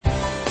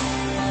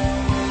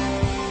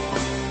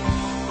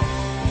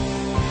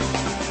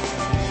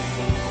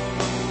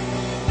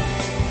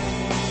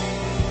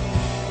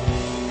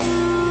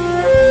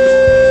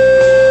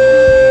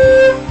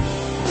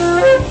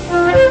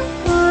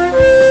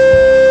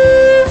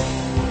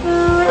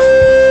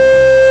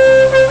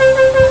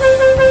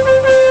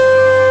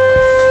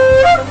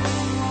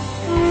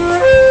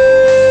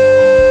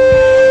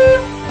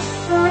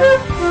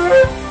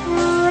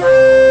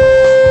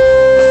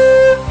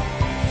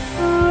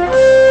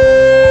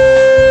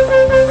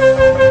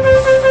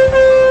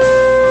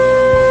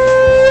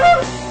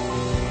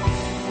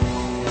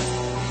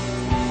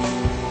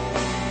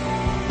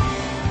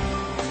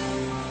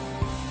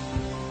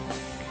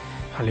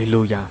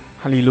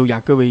哈利路亚，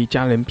各位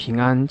家人平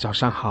安，早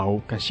上好，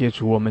感谢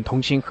主，我们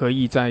同心合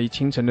意在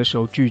清晨的时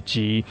候聚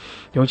集。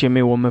弟兄姐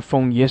妹，我们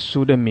奉耶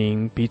稣的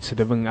名彼此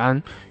的问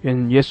安，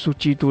愿耶稣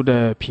基督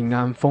的平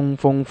安丰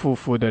丰富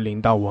富的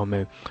临到我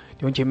们。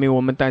弟兄姐妹，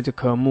我们带着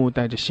渴慕，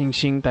带着信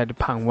心，带着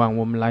盼望，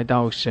我们来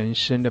到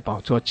神的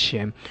宝座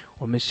前。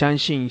我们相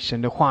信神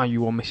的话语，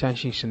我们相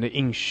信神的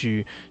应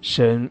许，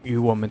神与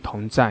我们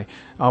同在。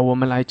我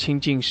们来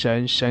亲近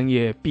神，神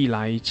也必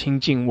来亲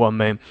近我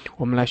们。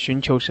我们来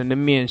寻求神的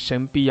面，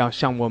神必要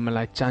向我们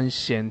来彰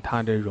显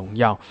他的荣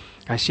耀。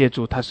感谢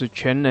主，他是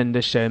全能的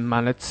神，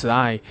满了慈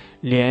爱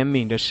怜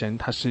悯的神，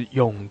他是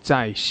永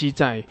在昔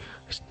在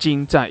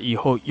今在以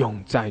后永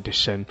在的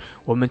神。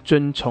我们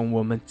尊崇，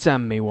我们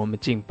赞美，我们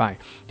敬拜。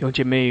弟兄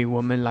姐妹，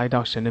我们来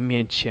到神的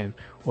面前，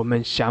我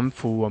们降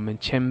服，我们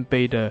谦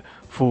卑的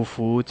俯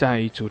伏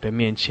在主的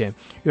面前。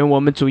愿我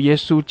们主耶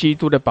稣基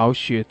督的宝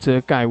血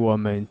遮盖我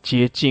们，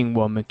洁净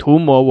我们，涂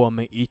抹我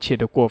们一切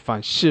的过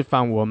犯，释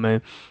放我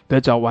们，得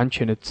着完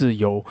全的自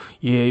由。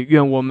也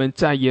愿我们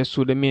在耶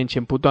稣的面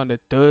前不断的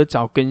得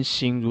着更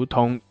新，如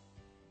同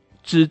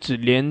枝子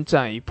连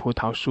在葡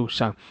萄树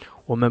上，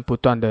我们不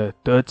断的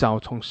得着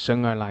从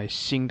神而来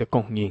新的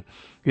供应。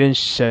愿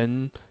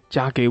神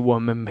加给我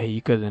们每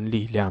一个人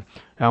力量，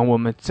让我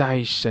们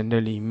在神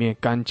的里面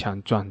刚强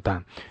壮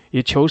胆。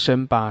也求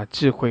神把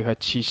智慧和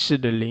启示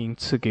的灵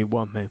赐给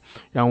我们，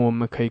让我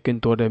们可以更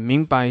多的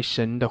明白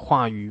神的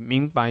话语，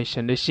明白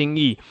神的心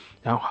意，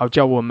然后好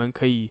叫我们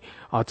可以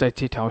在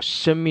这条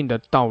生命的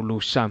道路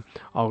上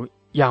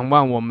仰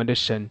望我们的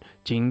神，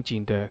紧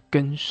紧的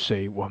跟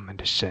随我们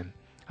的神。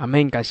阿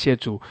们，感谢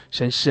主，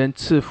神施恩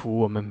赐福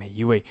我们每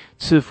一位，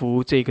赐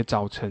福这个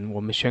早晨，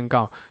我们宣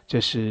告这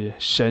是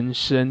神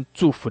施恩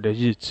祝福的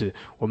日子，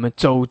我们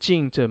走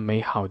进这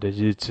美好的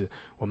日子。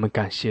我们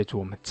感谢主，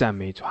我们赞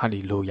美主，哈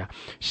利路亚。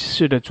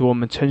是的，主，我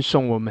们称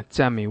颂，我们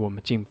赞美，我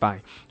们敬拜。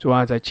主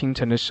啊，在清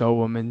晨的时候，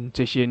我们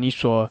这些你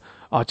所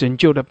拯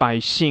救的百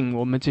姓，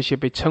我们这些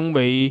被称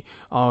为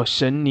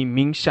神你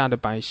名下的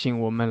百姓，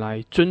我们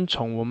来尊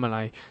崇，我们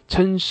来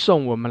称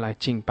颂，我们来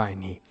敬拜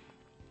你。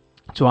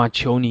主啊，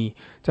求你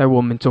在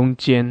我们中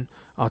间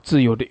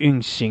自由的运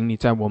行，你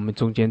在我们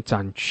中间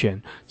掌权，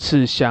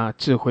赐下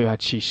智慧和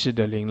启示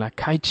的灵，来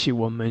开启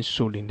我们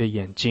属灵的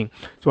眼睛。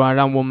主啊，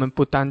让我们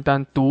不单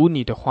单读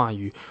你的话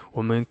语，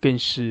我们更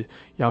是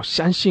要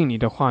相信你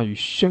的话语，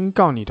宣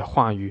告你的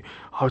话语，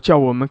好叫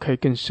我们可以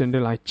更深的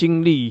来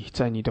经历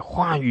在你的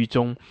话语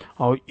中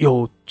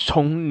有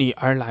从你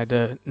而来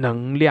的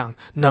能量、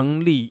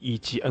能力以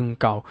及恩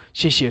膏。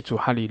谢谢主，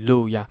哈利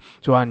路亚。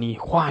主啊，你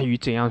话语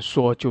怎样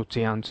说就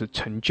这样子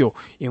成就，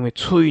因为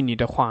出于你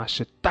的话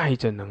是带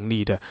着能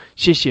力的。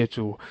谢谢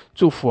主，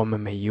祝福我们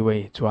每一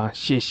位。主啊，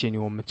谢谢你，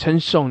我们称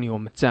颂你，我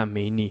们赞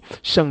美你。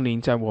圣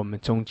灵在我们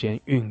中间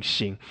运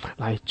行，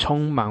来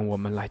充满我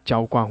们，来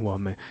浇灌我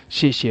们。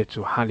谢谢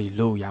主，哈利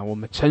路亚。我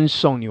们称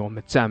颂你，我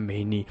们赞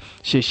美你。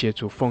谢谢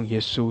主，奉耶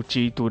稣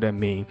基督的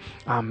名，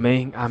阿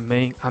们，阿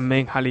们，阿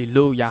们，哈利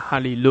路亚，哈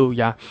利路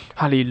亚，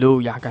哈利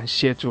路亚。感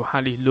谢主，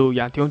哈利路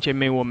亚。弟兄姐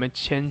妹，我们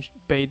谦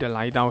卑的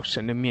来到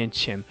神的面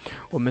前，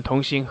我们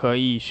同心合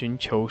意寻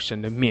求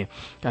神的面。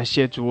感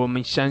谢主，我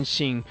们相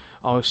信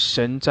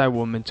神在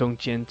我们中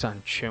间掌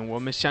权，我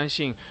们相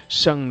信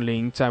圣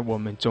灵在我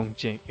们中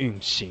间运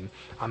行。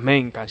阿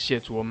们，感谢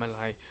主，我们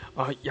来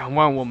仰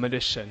望我们的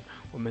神，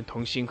我们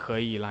同心合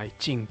意来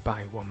敬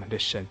拜我们的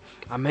神。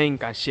阿们，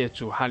感谢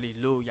主，哈利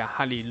路亚，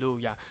哈利路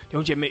亚。弟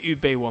兄姐妹，预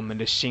备我们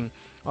的心，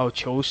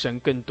求神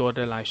更多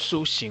的来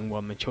苏醒我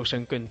们，求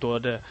神更多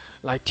的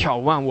来眺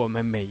望我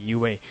们每一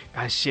位。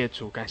感谢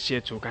主，感谢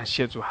主，感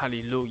谢主，哈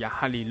利路亚，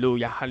哈利路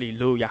亚，哈利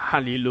路亚，哈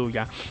利路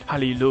亚，哈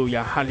利路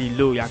亚，哈利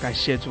路亚。感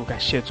谢主，感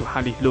谢主，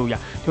哈利路亚。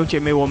弟兄姐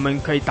妹，我们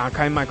可以打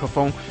开麦克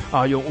风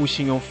用悟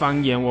性，用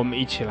方言，我们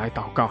一起来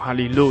祷告。哈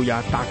利路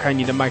亚，打开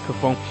你的麦克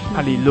风。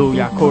哈利路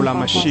亚，库拉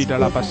玛西达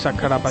拉巴萨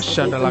卡拉巴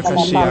沙达拉卡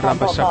西亚拉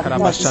巴萨卡拉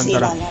巴山达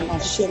拉，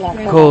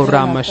库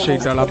拉玛西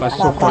达拉巴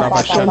苏库拉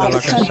巴沙达拉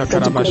卡萨卡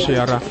拉巴西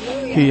亚拉。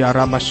Kia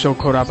rama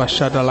sokora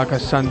bashada la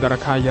kasandra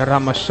kaya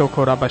rama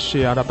sokora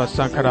bashia la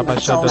basakara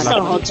bashada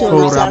la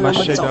kora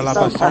bashada la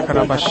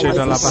basakara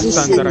bashada la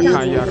basandra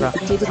kaya ra.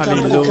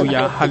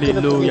 Hallelujah,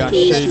 hallelujah.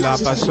 Sheila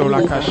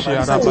basola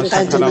kashia la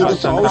basakara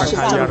basandra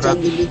kaya ra.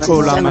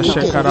 Kola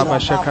mashakara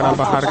bashakara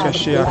bahar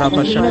kashia la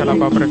basakara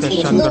babraka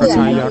sandra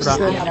kaya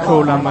ra.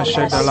 Kola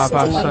mashada la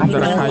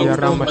basandra kaya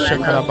rama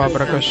shakara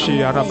babraka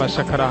shia la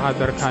basakara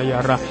hadar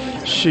kaya ra.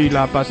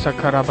 Sheila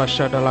basakara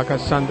bashada la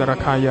kasandra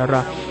kaya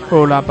ra.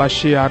 Kola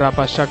bashia la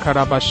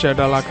basakara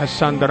bashada la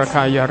kasandra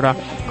kaya ra.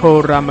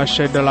 Kora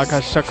mashada la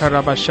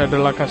kasakara bashada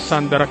la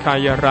kasandra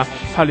kaya ra.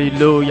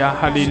 Hallelujah,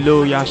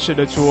 hallelujah. 是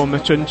的，主，我们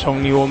尊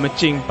崇你，我们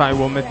敬拜，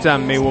我们赞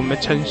美，我们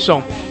称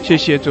颂。谢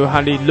谢主，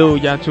哈利路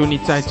亚。主，你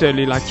在这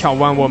里来眺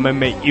望我们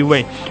每一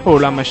位。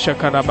Ola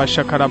mashakara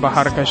bashakara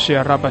baharka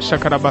shira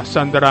bashakara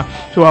basandra。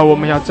主啊，我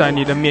们要在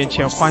你的面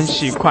前欢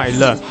喜快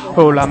乐。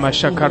Ola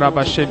mashakara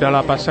bashada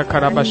la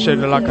basakara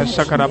bashada la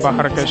kasakara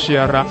baharka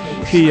shira.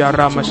 Kia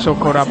rama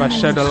sokora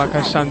bashada la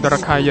kasandra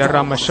kaya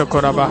rama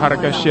sokora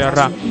baharka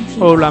shira.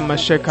 Ola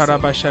mashakara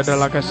bashada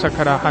la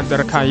kasakara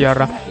hadra kaya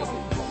ra.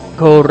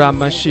 Kora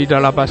masida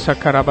la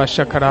basakara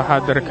basakara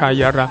hadar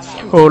kayara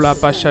Ola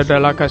basada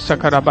la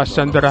kasakara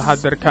basandra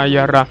hadar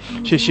kayara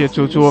谢谢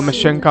主，主我们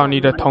宣告你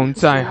的同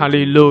在，哈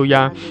利路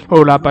亚。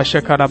Ola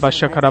basakara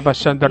basakara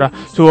basandra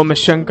主我们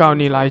宣告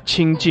你来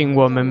亲近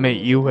我们每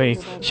一位，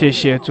谢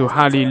谢主，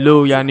哈利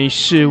路亚。你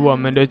是我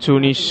们的主，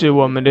你是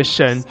我们的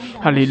神，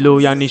哈利路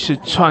亚。你是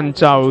创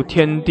造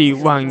天地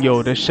万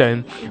有的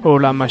神。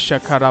Ola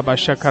masakara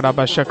basakara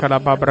basakara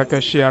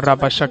babrakashia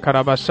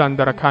basakara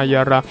basandra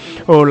kayara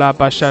Ola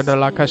basada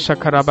la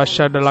kasakara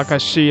basada la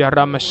kasia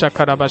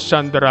ramasakara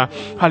basandra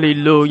哈利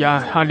路亚，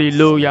哈利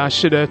路亚。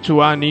是的，主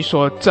啊，你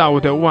所造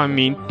的万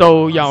民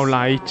都要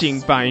来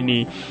敬拜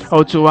你。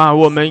哦，主啊，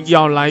我们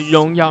要来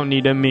荣耀你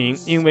的名，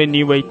因为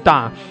你为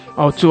大。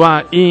哦，主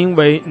啊，因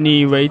为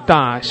你为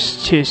大，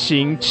且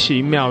行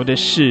奇妙的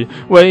事，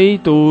唯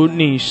独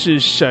你是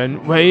神，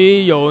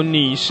唯有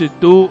你是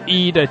独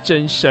一的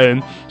真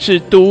神，是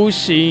独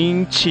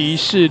行奇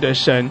事的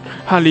神。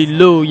哈利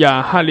路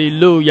亚，哈利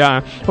路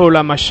亚。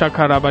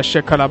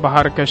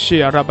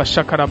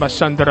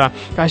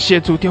感谢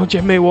主，弟兄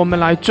姐妹，我们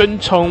来尊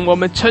崇，我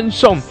们称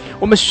颂，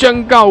我们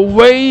宣告，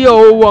唯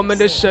有我们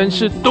的神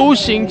是独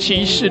行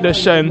奇事的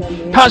神，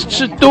他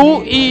是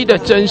独一的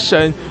真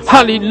神。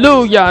哈利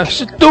路亚，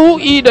是独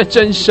一的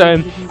真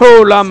神。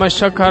哦拉玛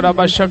沙卡拉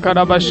巴沙卡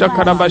拉巴沙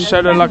卡拉巴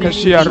沙的拉卡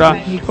西亚拉，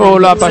哦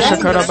拉巴沙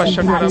卡拉巴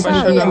沙卡拉巴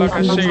沙的拉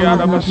卡西亚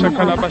拉巴沙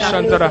卡拉巴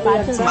沙的拉，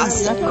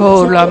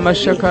哦拉玛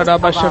沙卡拉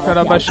巴沙卡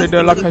拉巴沙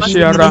的拉卡西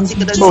亚拉，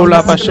哦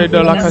拉巴沙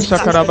的拉卡沙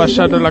卡拉巴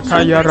沙的拉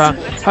卡亚拉。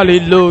哈利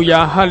路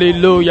亚，哈利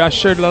路亚，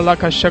是了拉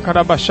卡沙卡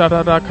拉巴沙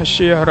的拉卡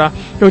西亚拉。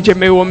弟兄姐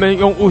妹，我们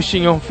用悟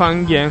性，用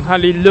方言，哈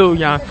利路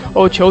亚。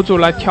哦，求主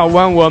来挑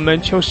旺我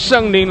们，求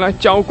圣灵来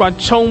浇灌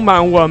充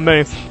满我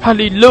们。哈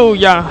利路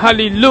亚，哈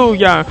利路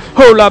亚。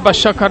后拉巴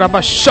沙卡拉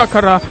巴沙卡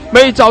拉，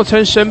每早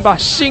晨神把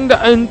新的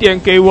恩典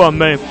给我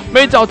们，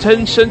每早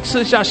晨神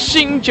赐下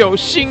新酒、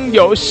新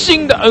油、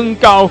新的恩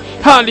膏。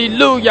哈利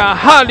路亚，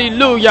哈利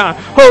路亚。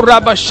后拉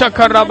巴沙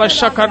卡拉巴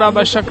沙卡拉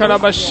巴沙卡拉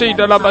巴西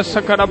的拉巴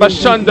沙卡拉巴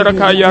山的拉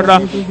卡亚拉，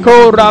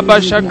后拉巴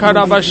沙卡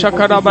拉巴沙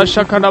卡拉巴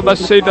沙卡拉巴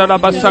西的拉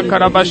巴沙卡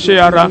拉巴西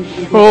亚拉，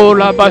后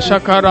拉巴沙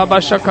卡拉巴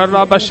沙卡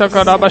拉巴沙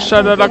卡拉巴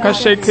沙的拉卡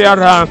西亚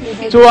拉。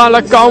主啊，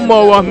来高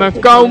摩我们，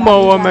高摩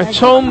我们，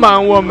充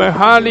满我们。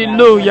哈利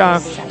路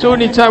亚。主，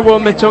你在我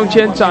们中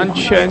间掌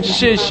权，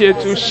谢谢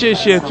主，谢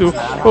谢主。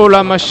哦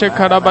拉玛谢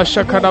卡拉巴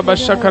沙卡拉巴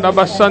沙卡拉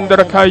巴桑德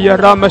卡亚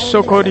拉玛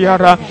索科里亚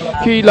拉，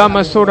基拉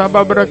玛索拉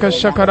巴布拉卡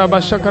沙卡拉巴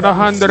沙卡拉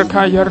汉德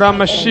卡亚拉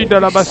玛西德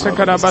拉巴沙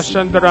卡拉巴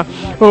桑德拉，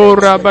哦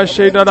拉巴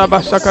西德拉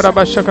巴沙卡拉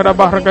巴沙卡拉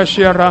巴哈卡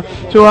西亚拉。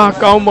主啊，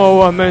高摩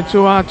我们，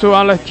主啊，主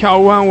啊，来挑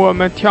旺我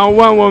们，挑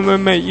旺我们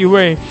每一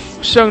位。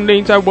圣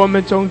灵在我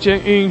们中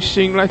间运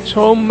行，来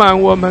充满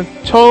我们，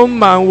充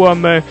满我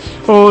们。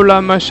哦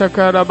拉玛沙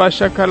卡拉巴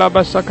沙卡拉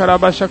巴沙卡拉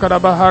巴沙卡拉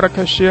巴哈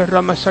卡西拉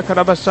玛沙卡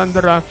拉巴桑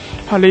德拉。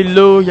哈利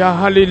路亚，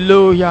哈利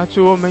路亚。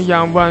主，我们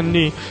仰望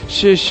你，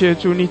谢谢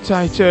主，你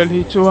在这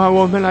里。主啊，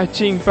我们来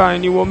敬拜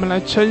你，我们来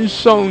称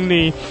颂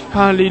你。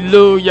哈利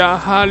路亚，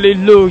哈利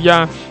路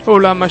亚。哦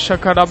拉玛沙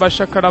卡拉巴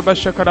沙卡拉巴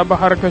沙卡拉巴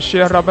哈卡西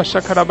拉巴沙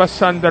卡拉巴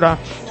桑德拉。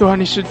主啊，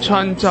你是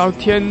创造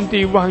天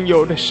地万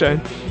有的神。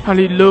哈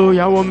利路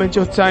亚，我们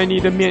就在你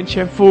的面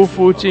前匍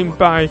匐敬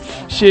拜，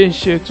谢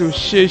谢主，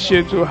谢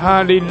谢主，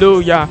哈利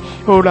路亚。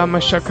哦拉玛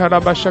沙卡拉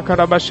巴沙卡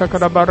拉巴沙卡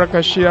拉巴拉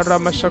卡西拉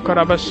玛沙卡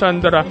拉巴桑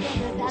德拉。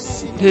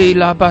Hey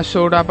la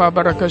basura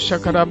babaraka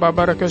shakara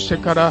babaraka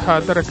shakara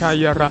hadra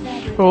kayara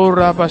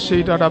ora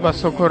basida la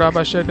basokora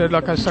bashede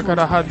la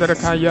kasakara hadra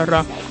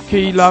kayara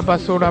hey la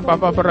basura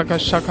babaraka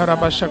shakara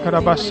bashakara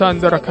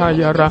basandra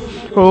kayara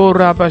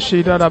ora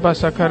basida la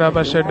basakara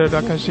bashede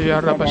la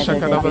kasiyara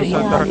bashakara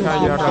basandra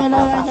kayara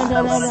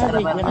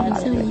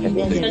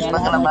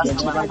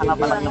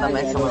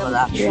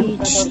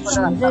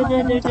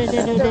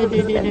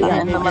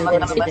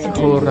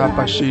ora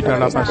basida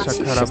la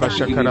basakara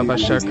bashakara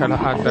bashakara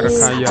hadra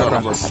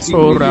kayara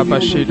ora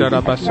bashida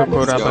la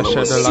basokora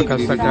bashede la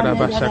kasakara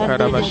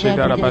bashakara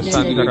bashida la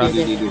basandra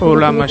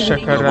ola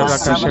mashakara la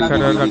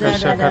kasakara la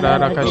kasakara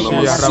la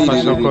kasiyara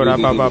basokora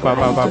baba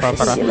baba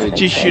baba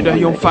继续的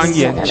用方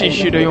言，继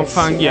续的用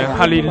方言，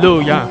哈利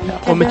路亚！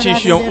我们继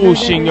续用悟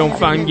性，用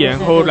方言。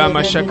ola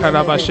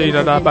mashakara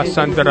bashida la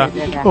basandra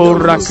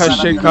ora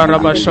kasakara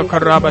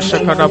bashakara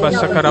bashakara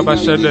basakara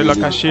bashede la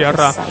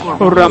kasiyara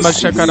ora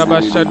mashakara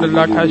bashede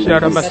la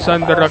kasiyara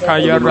basandra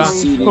kayara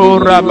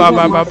ora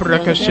baba baba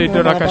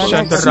rakashidra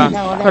kashandra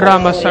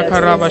rama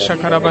sakaraba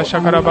shakaraba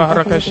shakaraba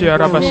harakashia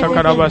raba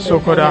sakaraba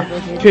sokora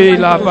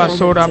kila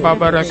basora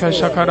baba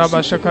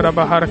rakashakaraba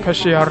shakaraba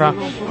harakashia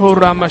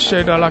hora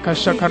masheda la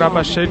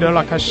kashakaraba sheda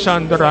la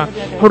kashandra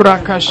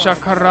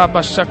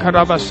hurakashakaraba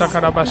shakaraba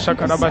sakaraba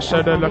shakaraba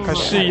sheda la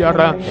kashia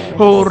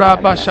hora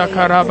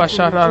bashakaraba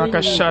shara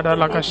kashada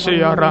la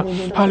kashia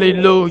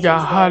hallelujah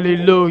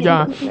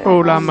hallelujah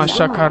ola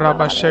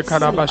mashakaraba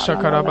shakaraba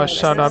shakaraba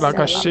shada la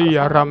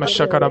kashia rama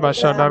shakaraba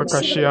shada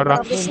kashia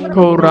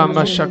Kora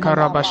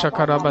mashakara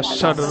bashakara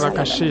bashara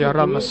kashia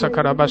rama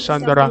sakara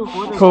Sandra,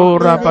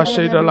 Kora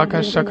Basheda la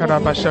Kashakara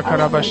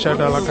Bashakara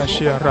Basheda la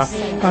Kashiara,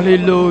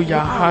 Hallelujah,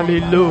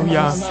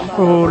 Hallelujah,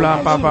 Ola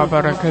Baba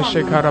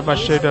Barakashakara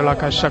Basheda la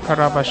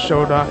Kashakara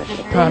Bashoda,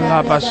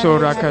 Kala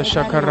Basora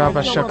Kashakara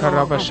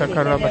Bashakara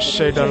Bashakara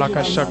Basheda la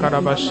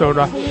Kashakara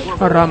Bashoda,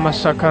 Rama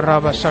Sakara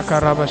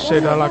Bashakara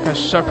Basheda la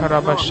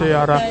Kashakara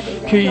Bashiara,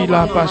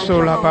 Kila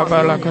Basola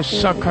Baba la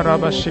Kashakara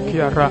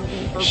Bashikiara,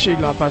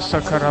 Shila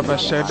Basakara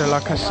Basheda la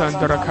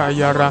Cassandra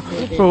Kayara,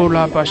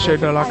 Ola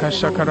Basheda la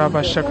Kashakara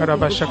Bashakara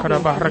Bashakara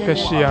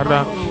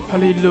Barakashiara,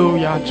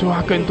 Hallelujah， 主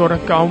啊，更多的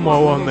高摩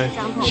我们，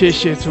谢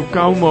谢主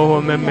高摩我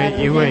们每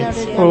一位。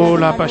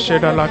Ola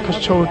Basheda la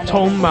Kasho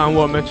充满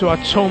我们，主啊，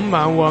充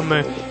满我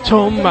们，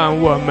充满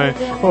我们。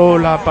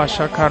Ola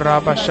Bashakara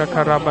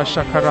Bashakara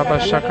Bashakara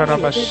Bashakara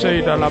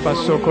Basheda la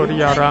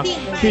Basokoriara,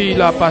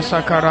 Hila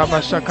Basakara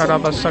Bashakara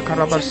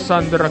Basakara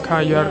Basandra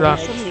Kayara,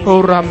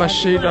 Ora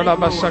Mashida la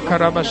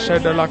Basakara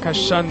Basheda la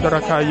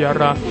Kashandra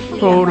Kayara,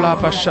 Ola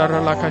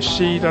Bashara la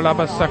Kashida la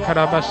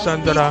Basakara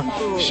Basandra，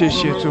 谢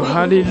谢主，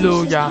哈利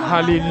路亚，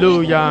哈利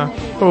路亚。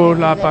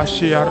Ola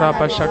Bashiara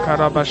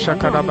Bashakara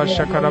Bashakara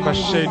Bashakara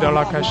Basheda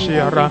la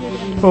Kashiara,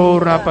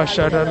 Ora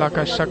Bashara la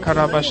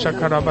Kashakara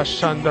Bashakara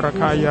Basandra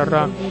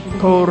Kayara,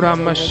 Ora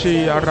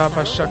Mashiara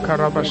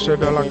Bashakara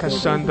Basheda la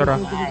Cassandra,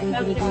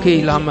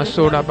 Kila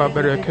Masura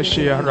Babere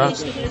Kashiara,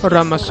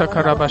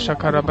 Ramasakara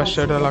Bashakara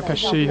Basheda la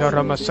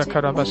Kashiara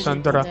Masakara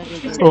Basandra,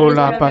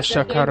 Ola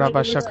Bashakara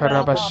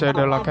Bashakara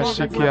Basheda la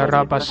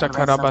Kashiara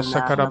Bashakara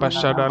Bashakara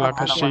Bashada la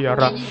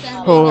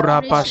Kashiara,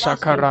 Ora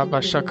Bashakara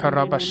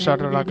Bashakara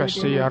Bashada la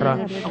Kashiara.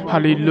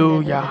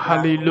 Hallelujah,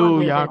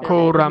 Hallelujah,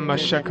 Kora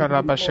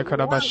Mashakara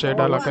Bashakara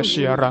Basheda la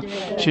Kashiara，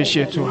 谢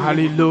谢主，哈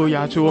利路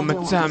亚，主我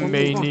们赞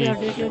美你。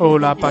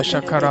Ola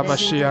Bashakara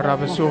Bashiara，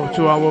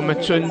 主啊，我们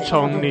尊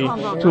崇你，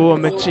主我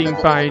们敬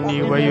拜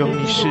你，唯有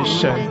你是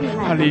神。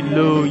哈利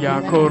路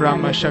亚， Kora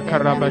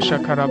Mashakara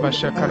Bashakara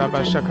Bashakara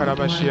Bashakara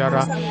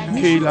Bashiara，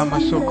 Kila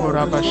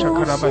Masokora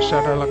Bashakara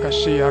Bashara la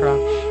Kashiara，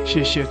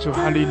 谢谢主，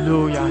哈利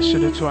路亚，是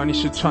的，主啊，你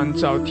是创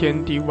造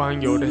天地万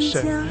有的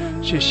神。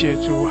谢谢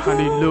主，哈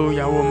利路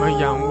亚，我们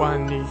仰望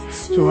你，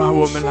主啊，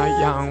我们来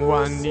仰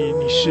望你，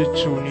你是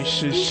主，你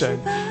是神。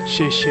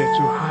谢谢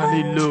主，哈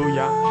利路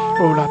亚。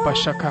Ola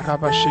Bashakara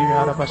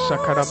Bashiara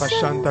Basakara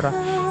Basandra,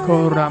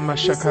 Kora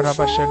Mashakara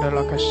Basheda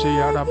la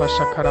Kashiara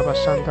Basakara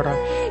Basandra，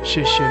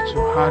 谢谢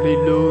主，哈利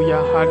路亚，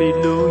哈利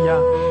路亚，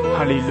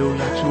哈利路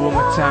亚，主我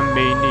们赞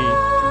美你。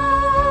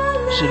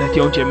是的，弟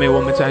兄姐妹，我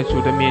们在主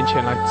的面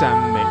前来赞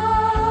美，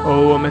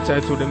我们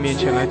在主的面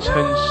前来称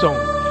颂。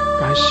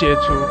感谢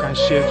主，感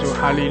谢主，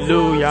哈利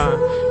路亚！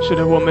是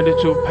的，我们的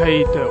主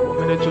配的，我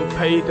们的主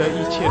配的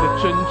一切的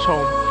尊崇，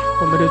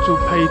我们的主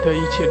配的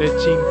一切的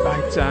敬拜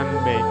赞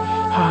美。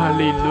哈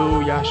利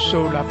路亚！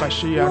苏拉巴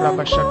西亚拉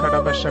巴沙卡拉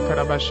巴沙卡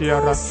拉巴西亚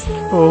拉，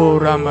哦，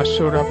拉玛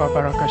苏拉巴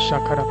巴拉卡沙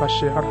卡拉巴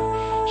西亚拉。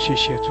谢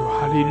谢主，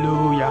哈利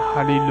路亚，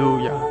哈利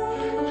路亚！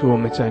主，我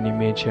们在你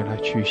面前来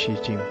屈膝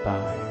敬拜，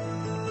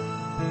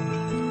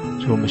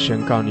主，我们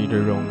宣告你的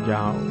荣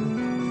耀。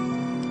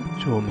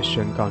主，我们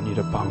宣告你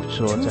的宝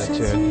座在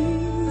这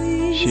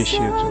里。谢谢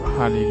主，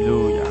哈利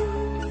路亚！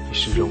你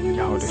是荣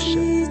耀的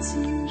神，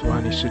主啊，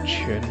你是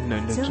全能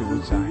的主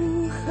宰。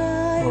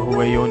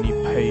唯有你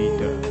配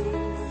的，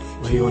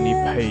唯有你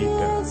配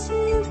的，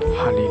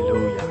哈利路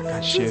亚！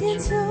感谢主，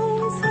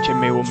姐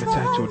妹，我们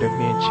在主的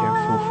面前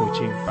夫妇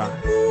敬拜，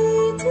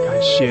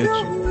感谢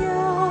主，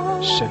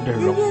神的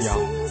荣耀。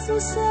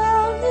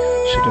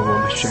是的，我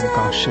们宣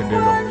告神的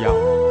荣耀，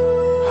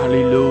哈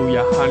利路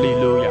亚，哈利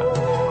路亚。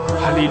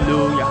哈利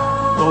路亚！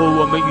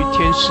我们与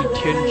天使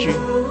天君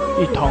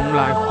一同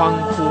来欢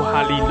呼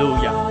哈利路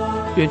亚，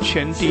愿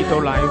全地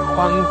都来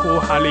欢呼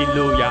哈利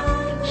路亚。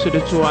是的，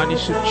主啊，你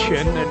是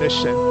全能的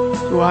神，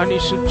主啊，你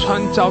是创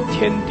造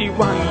天地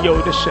万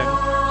有的神，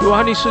主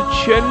啊，你是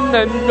全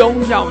能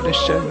荣耀的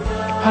神。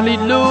哈利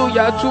路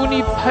亚！主，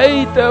你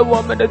配得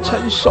我们的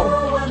称颂，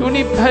主，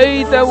你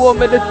配得我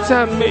们的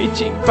赞美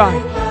敬拜。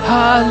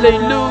哈利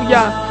路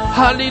亚！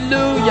哈利路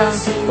亚！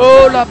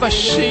哦，拉巴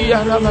西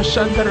亚，拉巴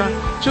山德拉，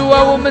主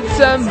啊，我们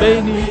赞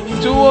美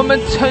你，主，我们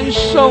称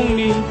颂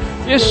你，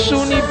耶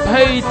稣，你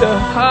配的，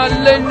哈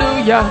利路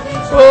亚！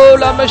哦，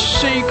拉巴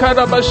西卡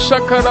拉巴沙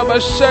卡拉巴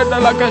山德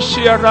拉卡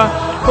西亚拉，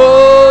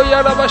哦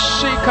呀，拉巴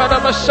西卡拉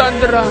巴山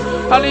德拉，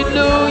哈利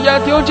路亚！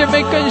弟兄姐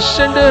妹，更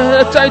深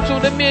的在主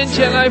的面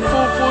前来夫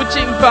妇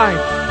敬拜，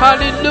哈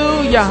利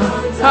路亚！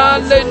哈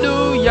利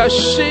路亚！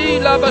西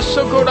拉巴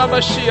索库拉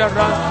巴西亚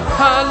拉，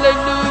哈利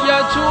路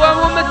亚！主啊，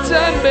我们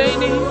赞美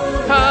你，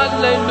哈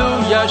利路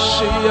亚！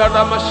西亚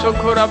拉巴索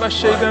库拉巴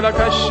西德拉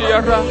卡西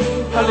亚拉，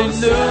哈利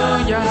路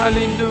亚！哈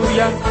利路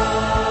亚！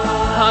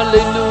哈利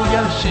路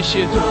亚！谢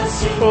谢主！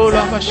哦，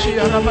拉巴西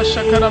亚拉巴沙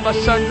卡拉巴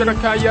山德拉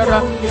卡亚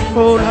拉，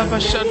哦，拉巴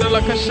沙德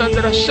拉卡山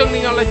德拉，圣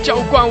灵要来浇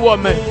灌我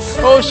们，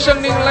哦，圣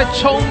灵来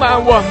充满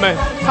我们，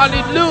哈利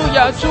路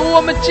亚！主，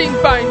我们敬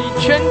拜你，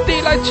全地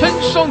来称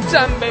颂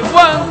赞美，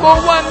万国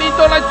万民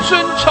都来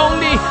尊崇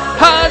你，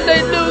哈利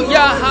路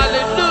亚！哈利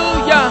路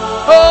亚！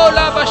哦，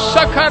拉巴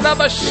沙卡拉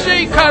巴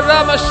西卡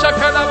拉巴沙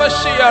卡拉巴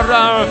西亚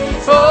拉，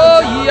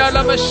哦呀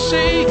拉巴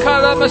西卡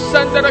拉巴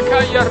山德拉卡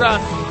亚拉，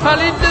哈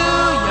利路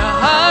亚，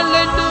哈利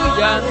路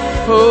亚，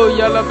哦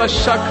呀拉巴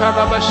沙卡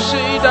拉巴西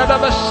达拉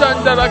巴山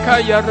德拉卡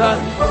亚拉，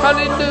哈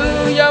利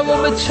路亚，我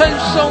们称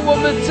颂，我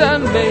们赞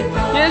美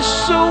耶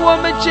稣，我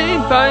们敬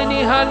拜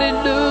你，哈利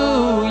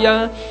路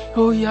亚，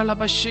哦呀拉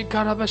巴西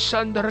卡拉巴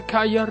山德拉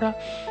卡亚拉，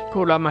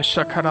哦拉玛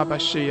沙卡拉巴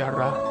西亚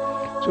拉。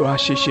主啊，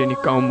谢谢你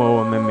高摩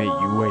我们每一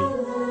位。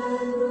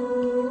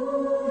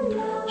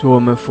主，我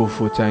们匍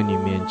匐在你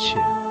面前。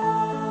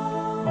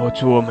哦，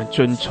主，我们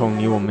尊崇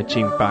你，我们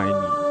敬拜你。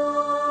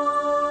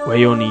唯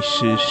有你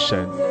是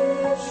神，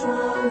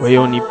唯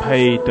有你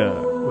配的，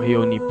唯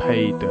有你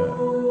配的。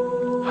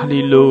哈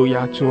利路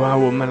亚！主啊，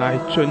我们来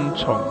尊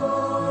崇。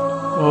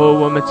哦，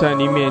我们在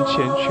你面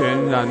前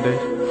全然的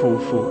匍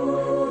匐。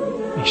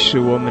你是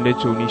我们的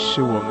主，你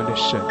是我们的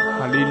神。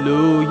哈利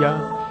路亚，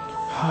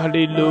哈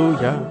利路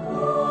亚。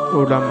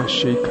哦，拉玛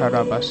西卡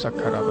拉巴萨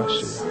卡拉巴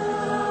西，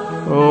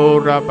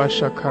哦，拉巴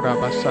沙卡拉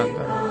巴桑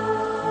达拉，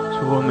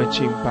主，我们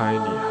敬拜你，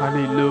哈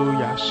利路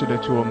亚！是的，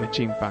主，我们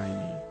敬拜你，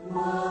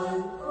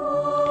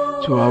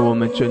主啊，我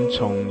们尊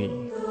崇你。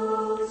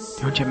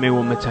弟兄姐妹，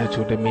我们在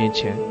主的面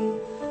前，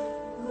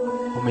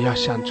我们要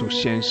向主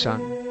献上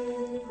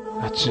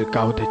那至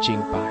高的敬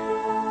拜，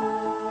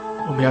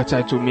我们要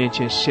在主面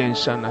前献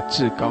上那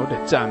至高的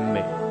赞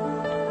美。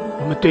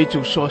我们对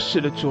主说：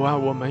是的，主啊，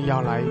我们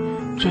要来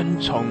尊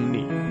崇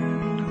你。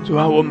主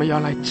啊，我们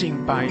要来敬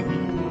拜你，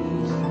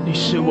你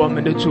是我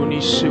们的主，你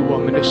是我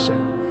们的神。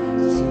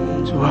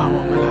主啊，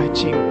我们来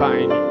敬拜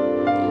你。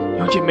弟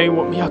兄姐妹，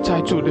我们要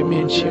在主的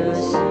面前，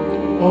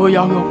要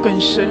有更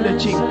深的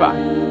敬拜。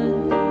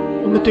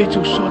我们对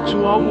主说：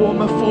主啊，我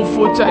们匍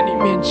匐在你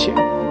面前，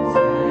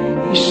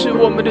你是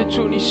我们的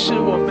主，你是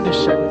我们的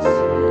神。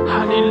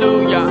哈利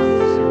路亚，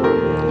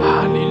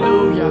哈利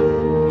路亚，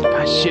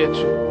感谢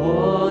主。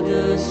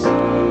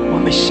我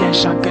们献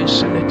上更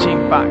深的敬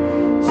拜。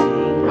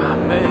阿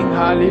门，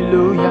哈利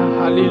路亚，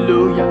哈利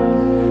路亚，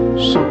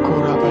苏库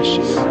拉巴西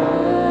亚，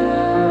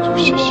主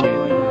谢谢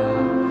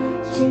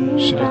你。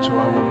是的，主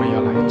啊，我们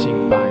要来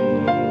敬拜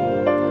你，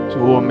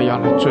主，我们要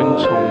来尊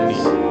崇你，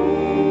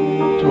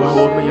主啊，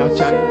我们要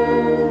将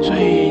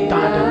最大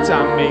的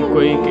赞美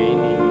归给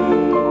你。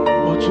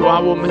哦，主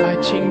啊，我们来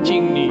亲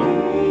近你，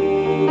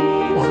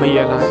我们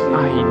也来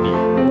爱你，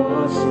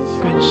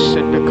更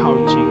深的靠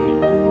近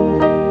你。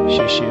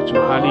谢谢主，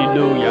哈利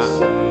路亚，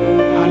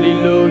哈利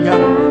路亚，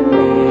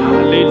哈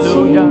利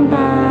路亚，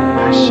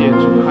感谢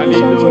主，哈利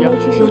路亚。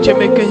有姐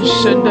妹更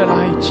深的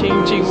来亲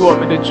近我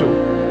们的主，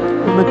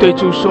我们对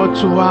主说：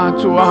主啊，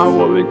主啊，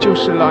我们就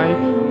是来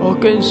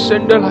更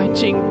深的来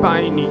敬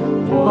拜你。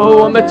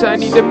我们在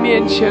你的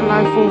面前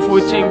来匍匐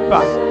敬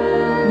拜，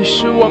你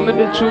是我们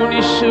的主，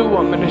你是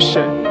我们的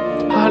神。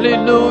哈利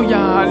路亚，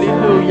哈利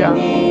路亚，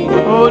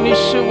你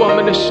是我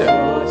们的神。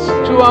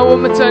主啊，我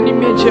们在你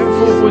面前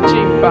匍匐敬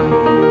拜，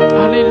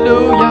哈利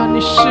路亚，你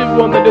是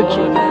我们的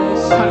主，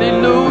哈利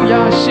路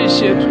亚，谢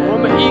谢主，我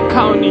们依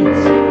靠你，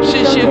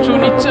谢谢主，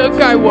你遮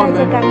盖我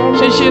们，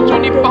谢谢主，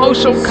你保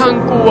守看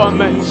顾我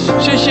们，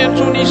谢谢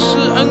主，你施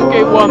恩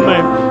给我们，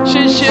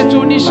谢谢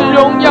主，你是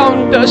荣耀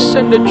得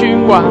胜的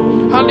君王，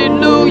哈利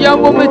路亚，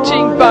我们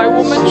敬拜，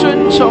我们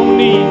尊崇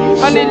你，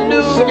哈利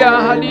路亚，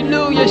哈利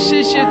路亚，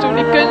谢谢主，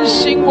你更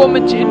新我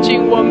们，洁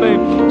净我们，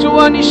主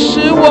啊，你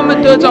使我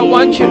们得到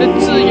完全的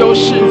自由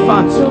释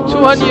放，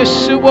主啊，你也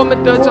使我们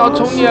得到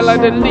从你而来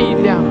的力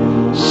量。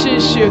谢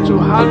谢主，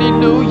哈利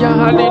路亚，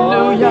哈利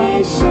路亚，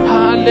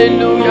哈利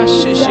路亚，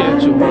谢谢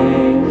主，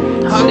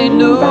哈利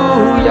路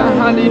亚，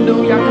哈利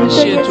路亚，感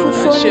谢主，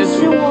感谢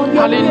主，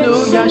哈利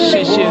路亚，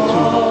谢谢主。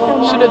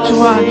是的，主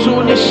啊，主，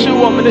你是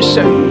我们的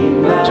神，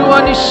主啊，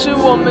你是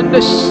我们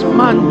的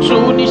满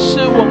足，你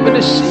是我们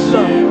的喜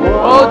乐。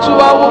主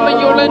啊，我们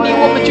有了你，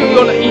我们就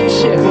有了一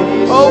切。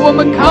我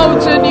们靠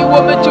着你，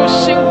我们就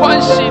心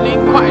欢喜灵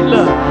快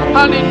乐。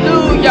哈利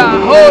路亚，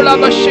拉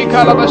巴西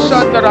卡拉巴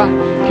山德拉，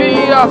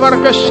基亚巴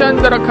拉山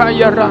德拉卡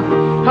亚拉，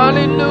哈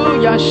利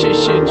路亚，谢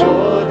谢主。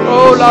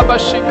拉巴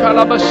西卡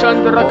拉巴山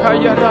德拉卡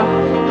亚拉，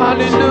哈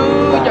利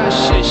路亚，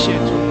谢谢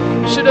主。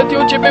是的，弟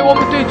兄姐妹，我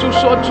们对主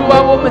说：主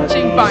啊，我们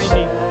敬拜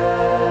你，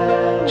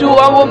主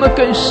啊，我们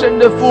更深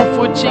的匍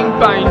匐敬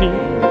拜你。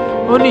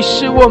你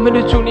是我们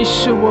的主，你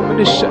是我们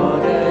的神。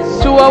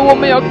主啊，我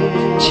们要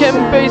谦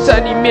卑在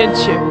你面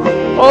前。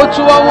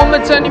主啊，我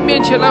们在你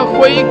面前来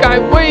悔改，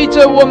为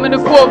着我们的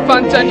过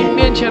犯在你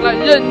面前来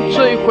认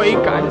罪悔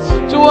改。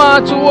主啊，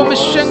主，我们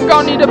宣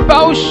告你的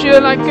宝血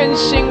来更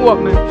新我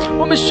们，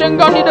我们宣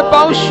告你的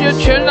宝血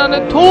全然的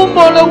涂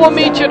抹了我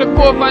们一切的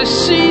过犯，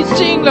洗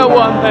净了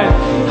我们。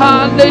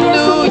哈利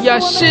路亚，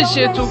谢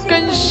谢主，更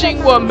新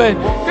我们，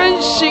更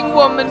新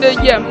我们的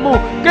眼目，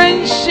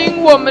更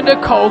新我们的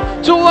口。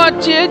主啊，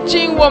洁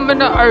净我们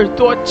的耳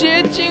朵，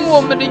洁净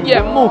我们的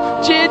眼目，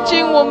洁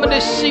净我们的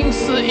心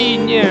思意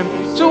念。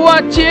主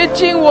啊，洁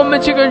净我们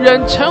这个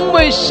人，成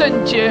为圣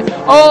洁。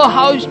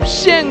好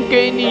献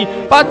给你，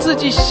把自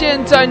己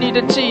献在你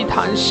的祭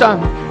坛上。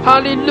哈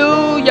利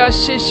路亚，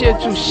谢谢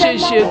主，谢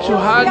谢主，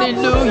哈利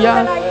路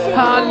亚，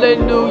哈利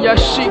路亚，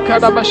西卡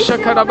拉巴沙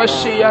卡拉巴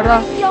西亚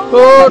拉，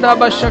哦，拉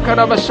巴沙卡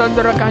拉巴山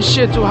德拉，感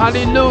谢主，哈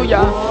利路亚。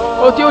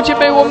哦，弟兄姐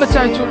妹，我们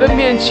在主的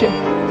面前，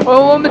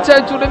我们在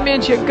主的面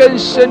前更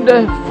深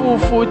的匍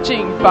匐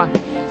敬拜，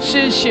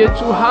谢谢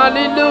主，哈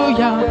利路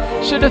亚。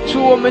是的，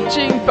主，我们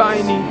敬拜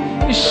你，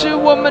你是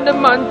我们的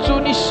满足，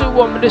你是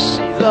我们的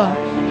喜乐。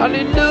哈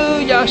利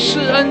路亚，施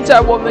恩在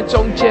我们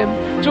中间，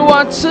主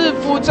啊，赐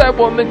福在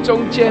我们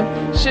中间。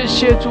谢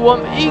谢主，我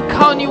们依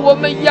靠你，我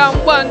们仰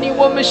望你，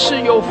我们是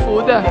有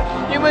福的。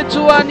因为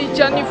主啊，你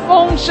将你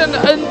丰盛的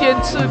恩典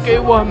赐给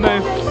我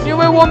们，因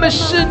为我们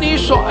是你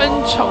所恩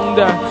宠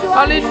的。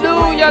哈利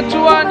路亚，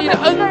主啊，你的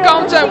恩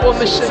膏在我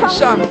们身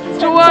上，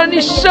主啊，你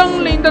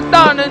圣灵的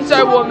大能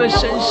在我们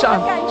身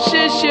上。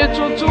谢谢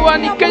主，主啊，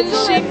你更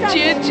新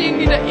洁净，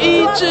你的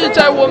医治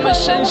在我们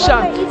身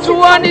上，主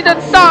啊，你的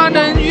大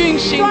能运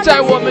行在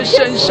我们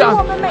身上。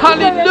哈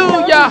利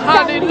路亚，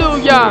哈利路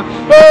亚，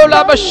哦，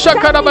拉巴沙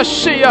卡拉巴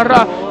西亚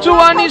拉，主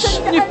啊，你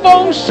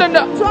丰盛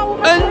的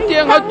恩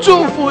典和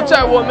祝福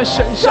在我们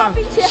身上。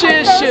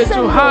谢谢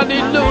主，哈利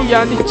路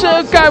亚，你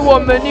遮盖我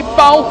们，你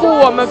保护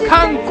我们，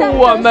看顾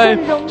我们。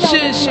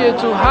谢谢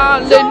主，哈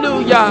利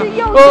路亚，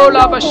哦，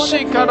拉巴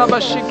西卡拉巴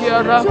西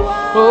亚拉，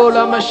哦，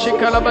拉巴西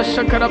卡拉巴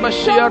沙卡拉巴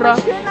西亚拉，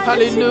哈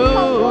利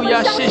路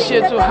亚，谢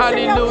谢主，哈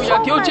利路亚。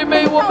弟兄姐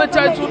妹，我们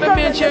在主的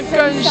面前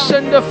更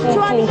深的匍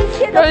匐，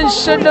更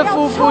深的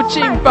匍匐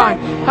敬拜。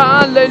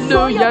哈利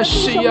路亚，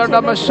西亚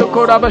拉巴苏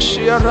库拉巴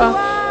西亚拉，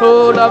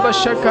哦，拉巴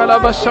沙卡拉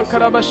巴沙卡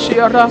拉巴西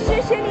亚拉。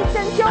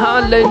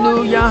哈利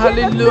路亚，哈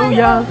利路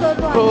亚，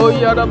哦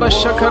呀拉巴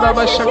沙卡拉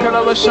巴沙卡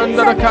拉巴山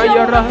达拉卡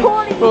亚拉，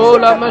哦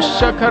拉巴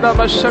沙卡拉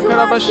巴沙卡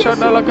拉巴沙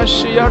达拉卡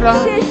西亚拉，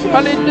哈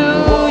利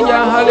路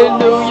亚，哈利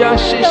路亚，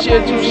谢谢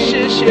主，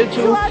谢谢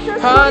主，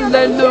哈利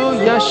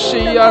路亚，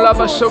西呀拉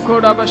巴苏库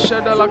拉巴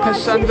沙达拉卡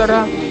山达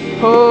拉，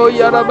哦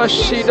呀拉巴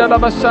西达拉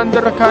巴山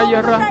达拉卡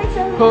亚拉，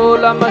哦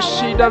拉巴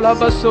西达拉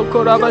巴苏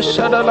库拉巴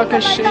沙达拉卡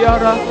西亚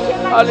拉，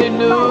哈利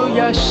路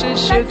亚，谢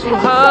谢主，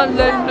哈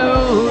利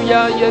路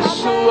亚，耶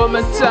稣，我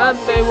们赞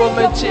美，我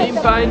们敬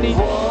拜你。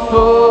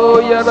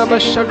哦呀拉巴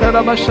沙卡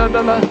拉巴沙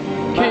达拉，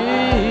基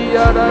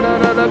呀拉拉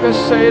拉拉个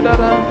谁达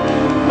拉，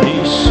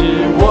你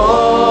是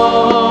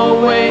我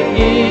唯一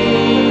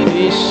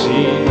的喜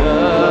乐，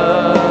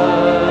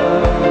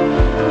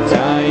在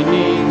你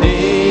的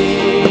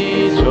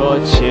桌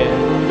前，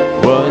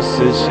我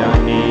思想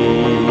你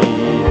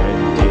恩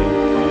典，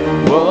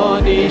我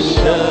的神，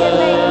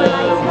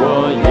我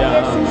要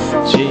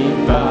敬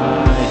拜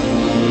你，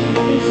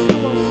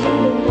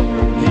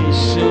你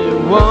是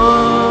我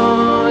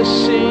心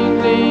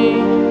灵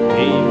的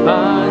满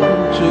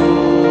足，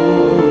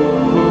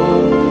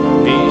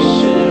你是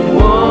我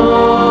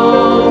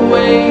唯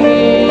一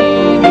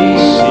的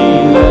喜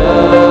乐，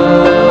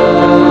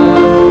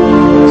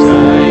在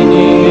你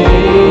的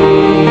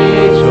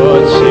桌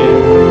前，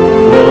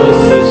我思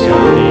想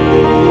你，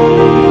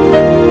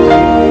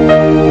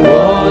我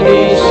的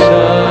神，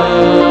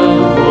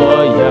我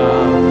要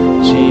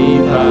敬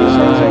拜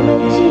你，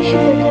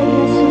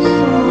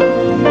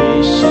你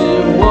是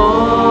我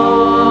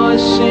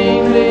心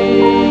灵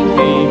的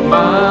满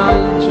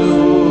足，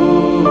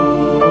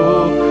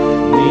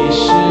你是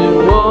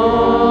我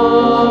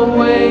唯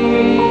一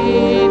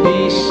的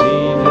喜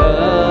乐，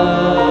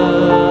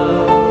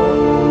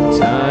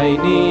在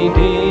你的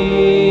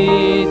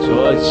桌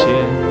前，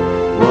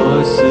我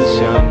思想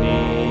你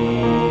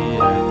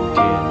恩典，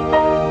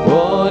我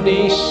的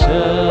神，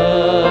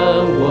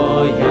我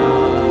要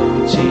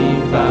敬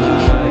拜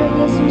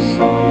你，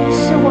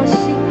是我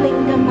心灵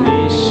的满足，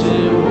你是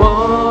我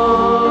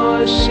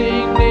心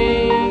灵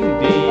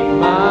的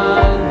满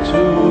足，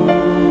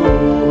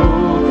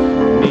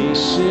你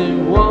是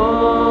我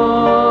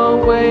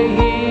唯一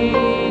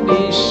的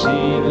喜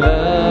乐，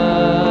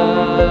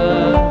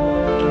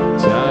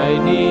在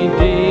你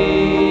的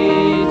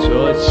桌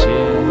前，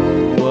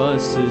我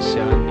思想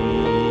你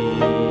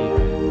恩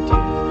典，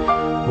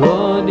我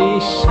的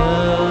神，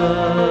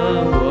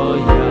我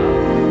要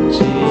敬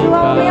主啊，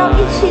我们要一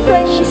起对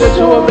你是的，主，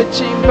我说，们敬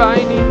拜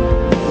你。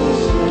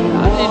哈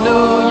利路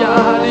亚，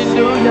哈利路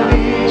亚，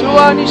主啊，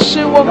你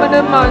是我们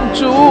的满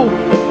足，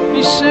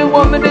你是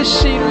我们的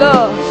喜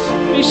乐，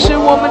你是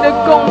我们的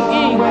供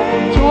应，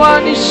主啊，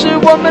你是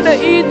我们的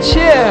一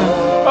切。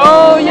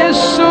哦，耶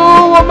稣，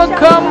我们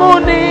渴慕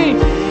你，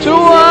主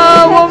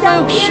啊，我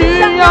们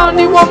需要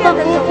你，我们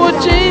匍匐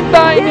敬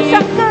拜你。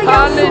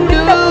哈利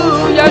路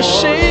亚，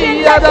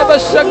西呀拉巴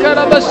沙卡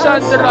拉巴山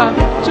德拉，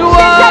主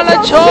啊，来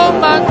充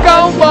满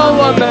高摩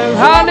我们。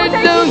哈利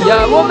路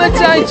亚，我们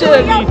在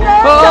这里。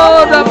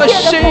哦，拉巴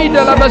西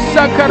的拉巴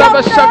沙卡拉巴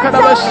沙卡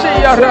拉巴西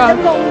呀拉，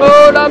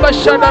哦，拉巴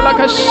沙的拉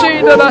卡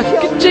西的拉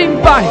敬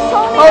拜。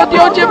哦，弟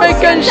兄姐妹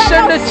更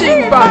深的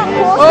敬拜。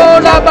哦，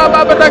拉巴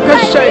巴巴拉卡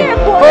西，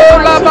哦，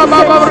拉巴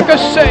巴巴拉卡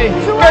西，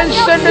更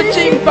深的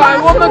敬拜，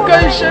我们更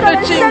深的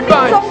敬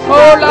拜。哦，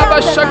拉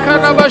巴沙卡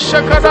拉巴沙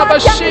卡拉巴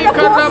西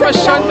卡拉巴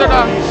山的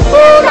拉，哦，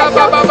拉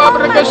巴巴巴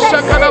巴格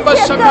沙卡拉巴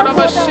沙卡拉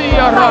巴西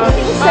亚拉，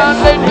哈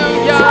利路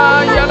亚，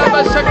亚拉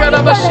巴沙卡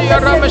拉巴西亚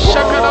拉巴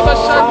沙卡拉巴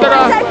山德拉，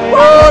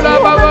哦拉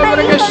巴巴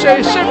格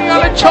谁，圣灵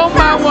来充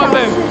满我们，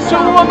主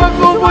我们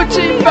夫妇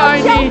敬拜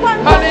你，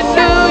哈利路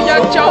亚，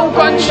浇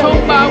灌充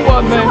满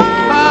我们，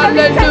哈利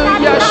路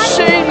亚，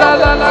西啦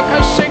啦啦卡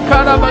西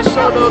卡拉巴索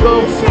罗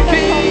罗，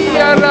基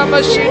亚拉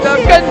巴西的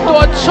更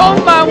多充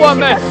满我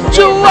们，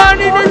主啊，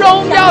你的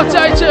荣耀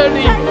在这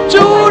里，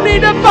主你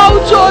的宝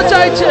座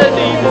在这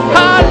里，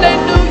哈利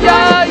路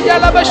亚，亚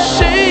拉巴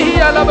西，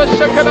亚拉巴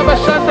沙卡拉巴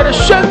山的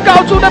宣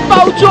告主的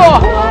宝座，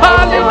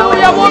哈利路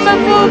亚，我们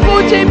夫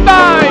妇敬拜，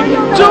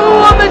主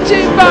我们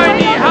敬拜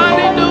你，哈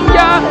利路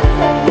亚。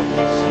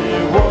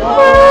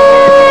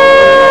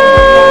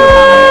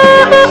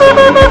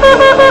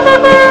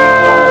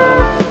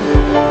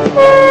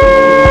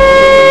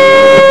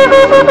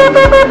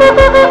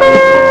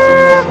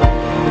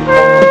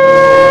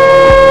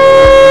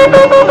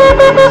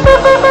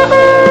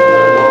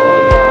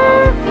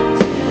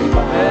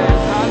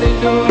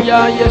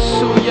耶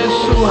稣，耶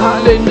稣，哈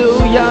利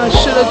路亚！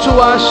是的，主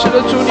啊，是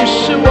的，主，你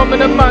是我们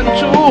的满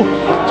足，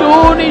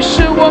主，你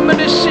是我们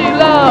的喜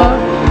乐，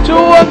主，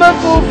我们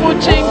夫妇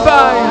敬拜，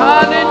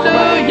哈利路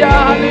亚，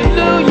哈利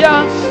路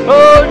亚！哦，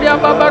呀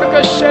巴巴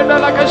个神的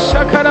那个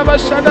沙卡拉巴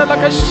沙的那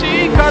个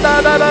西卡啦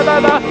啦啦啦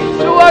啦！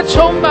主啊，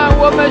充满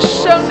我们，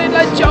圣灵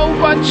来浇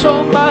灌，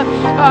充满，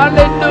哈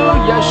利路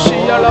亚！西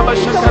呀拉巴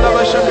沙卡拉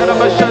巴沙卡拉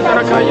巴沙的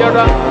那个呀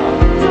啦！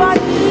主啊，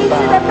你医治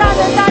的大能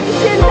大力，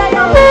现在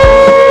要。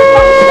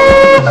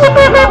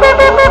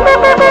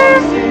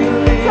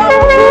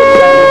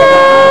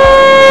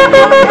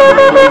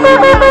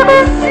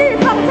释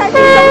放在弟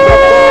兄姐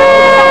妹，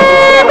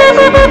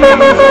持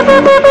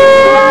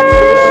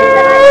续的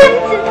来医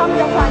治他们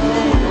的环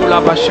境。拉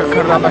巴沙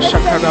卡拉巴沙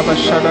卡拉巴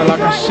沙的那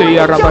个西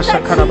呀，拉巴沙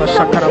卡拉巴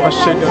沙卡拉巴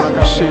西的那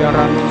个西呀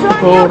啦，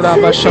哦拉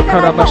巴沙卡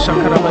拉巴沙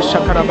卡拉巴沙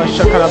卡拉巴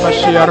沙卡拉巴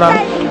西呀啦，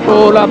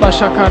哦拉巴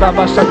沙卡拉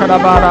巴沙卡拉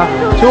巴啦，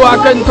主啊，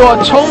更多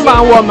充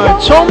满我们，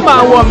充满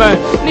我们，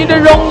你的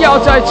荣耀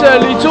在这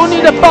里，主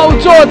你的宝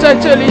座在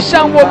这里，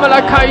向我们来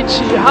开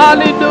启，哈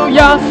利路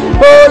亚，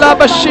哦拉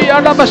巴西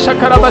呀，拉巴沙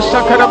卡拉巴沙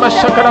卡拉巴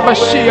沙卡拉巴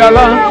西呀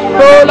啦，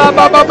哦拉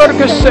巴巴巴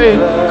个谁，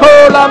哦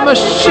拉巴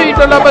西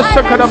的拉巴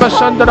沙卡拉巴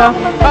山的啦，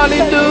哈利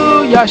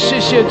路亚，谢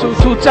谢主，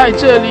主在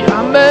这里，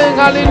阿门，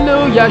哈利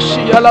路亚，西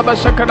呀拉巴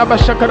沙卡拉巴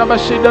沙卡拉巴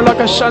西的那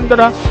个山的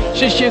啦，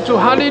谢谢主，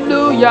哈利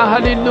路亚，哈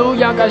利路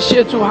亚，感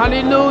谢主，哈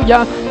利路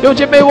亚，有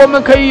姐妹，我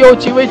们可以有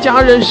几位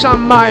家人上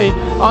麦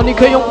啊，你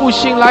可以用悟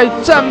性来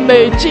赞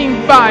美敬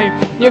拜，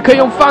你也可以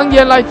用方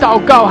言来祷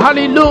告，哈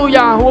利路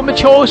亚，我们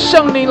求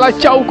圣灵来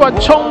浇灌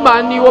充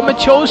满你，我们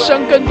求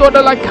神更多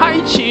的来开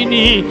启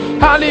你，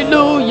哈利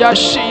路亚，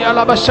西呀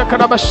拉巴沙卡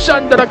拉巴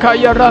山的拉卡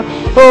亚拉，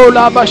哦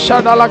拉巴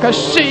沙拉拉卡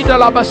西的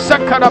拉巴沙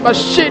卡拉巴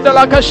西的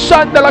拉卡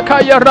山的拉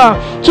卡亚拉，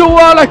主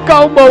啊来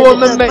高摩我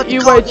们每一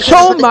位，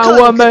充满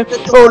我们，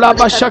哦拉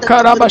巴沙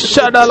卡拉巴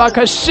沙的拉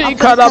卡西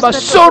卡拉巴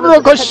苏罗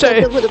克西，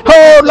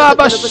哦拉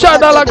巴沙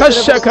的拉卡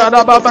西卡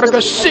拉巴巴个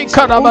西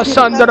卡拉巴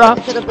山的拉，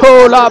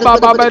哦拉巴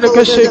巴巴的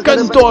个西，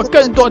更多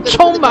更多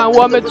充满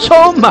我们，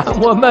充满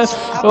我们，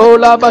哦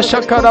拉巴沙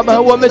卡拉巴，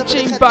我们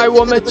敬拜，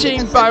我们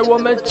敬拜，我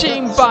们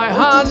敬拜，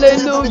哈利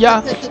路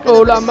亚，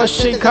哦拉巴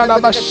西卡拉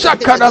巴沙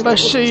卡拉巴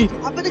西，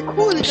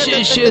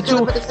谢谢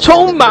主，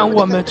充满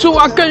我们，主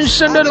啊，更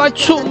深的来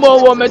触摸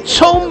我们，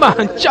充满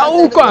浇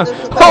灌，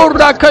哦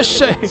拉克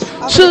西，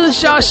赐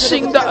下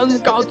新的恩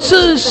膏，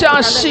赐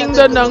下新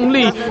的能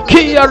力，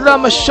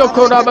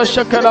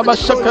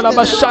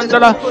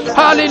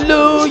哈利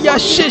路亚，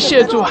谢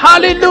谢主，哈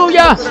利路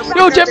亚，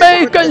有姐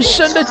妹更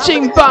深的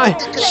敬拜，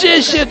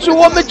谢谢主，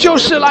我们就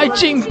是来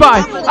敬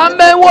拜，阿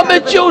们，我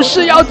们就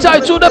是要在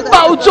主的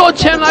宝座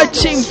前来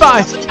敬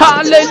拜，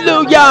哈利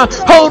路亚，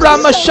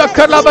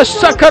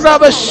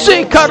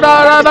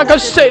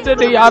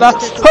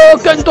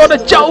更多的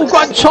浇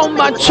灌充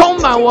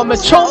满我们，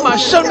充满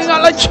圣灵啊，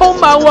来充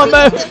满我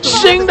们，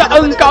新的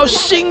恩膏，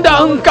新的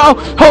恩膏，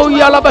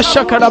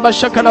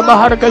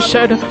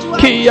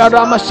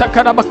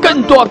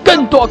更多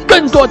更多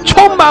更多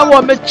充满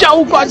我们，浇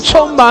灌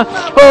充满，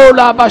哦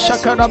拉巴沙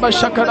卡拉巴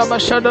沙卡拉巴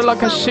沙的拉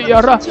卡西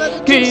亚拉，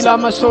基拉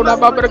马苏拉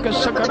巴布克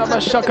沙卡拉巴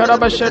沙卡拉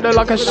巴沙的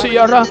拉卡西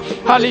亚拉，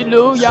哈利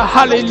路亚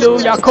哈利路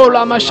亚，科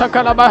拉马沙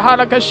卡拉巴哈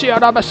拉卡西亚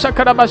拉巴沙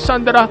卡拉巴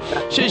山的拉，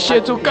谢谢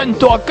主，更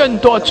多更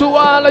多，主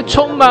啊来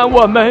充满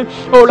我们，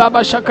哦拉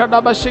巴沙卡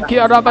拉巴西基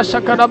亚拉巴沙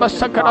卡拉巴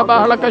沙卡拉巴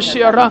哈拉卡西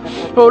亚拉，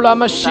哦拉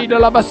马西的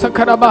拉巴沙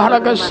卡拉巴哈拉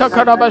卡沙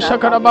卡拉巴沙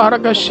卡拉巴哈拉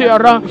卡西亚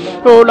拉，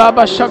哦拉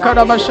巴沙卡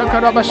拉巴沙卡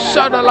拉巴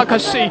沙的拉卡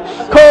西，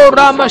科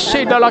拉马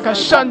西的拉卡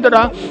山的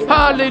拉，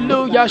哈利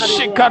路亚，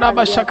西卡拉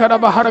巴沙卡拉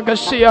巴哈拉卡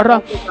西亚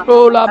拉，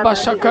哦拉巴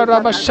沙卡拉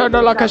巴沙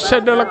的拉卡西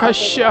的拉卡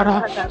西亚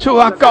拉，主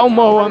啊高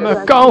摩我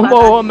们，高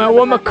摩我们，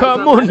我们渴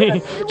慕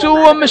你，主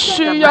我们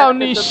需要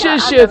你，谢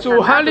谢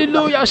主，哈利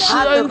路亚，施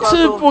恩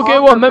赐福给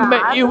我们每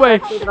一位，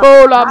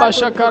哦拉巴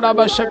沙卡拉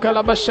巴沙卡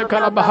拉巴沙卡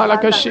拉巴哈拉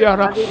卡西亚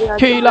拉，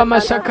基拉马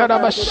沙卡拉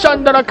巴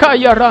山的拉卡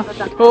亚拉，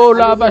哦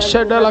拉巴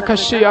沙的拉卡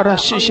西亚拉，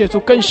谢谢主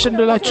更深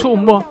的来触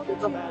摸。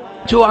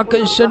主啊，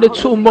更深的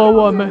触摸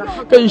我们，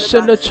更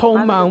深的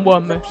充满我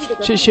们。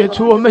谢谢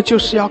主，我们就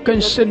是要更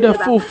深的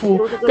匍匐，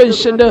更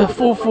深的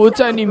匍匐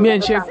在你面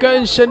前，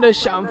更深的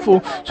降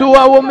服。主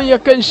啊，我们也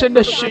更深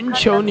的寻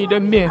求你的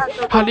面。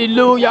哈利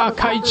路亚！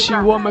开启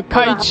我们，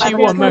开启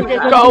我们，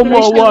高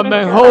摩我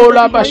们。哦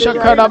拉巴沙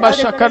卡拉巴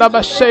沙卡拉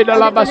巴塞的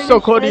拉巴索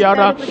科利亚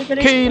拉，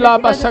基拉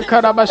巴沙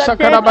卡拉巴沙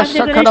卡拉巴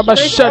沙卡拉巴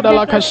塞的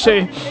拉卡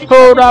塞，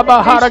哦拉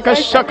巴哈拉卡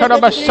沙卡拉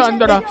巴山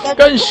的拉，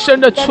更深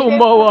的触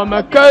摸我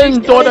们，更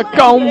多的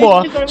高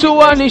摩。主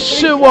啊，你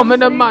是我们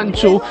的满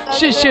足。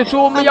谢谢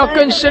主，我们要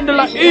更深的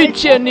来遇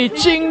见你，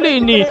经历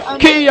你。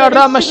基亚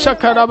拉玛沙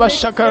卡拉巴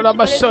沙卡拉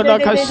巴塞的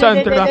卡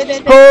山的拉，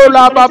哦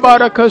拉巴巴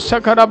的卡沙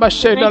卡拉巴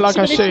塞的拉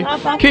卡塞，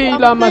基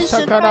拉玛沙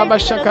卡拉巴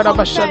沙卡拉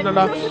巴山的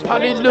拉，哈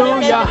利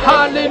路亚，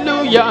哈利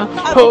路亚。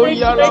哦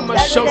亚拉玛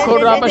沙卡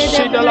拉巴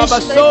塞的拉巴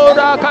索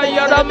拉卡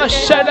亚拉玛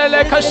塞的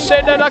拉卡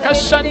塞的拉卡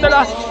山的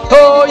拉，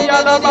哦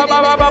亚拉巴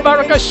巴巴巴巴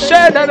的卡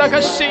塞的拉卡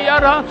西亚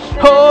拉，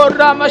哦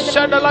拉玛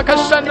沙的拉卡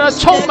山的。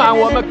充满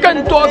我们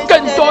更多更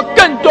多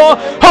更多。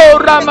哦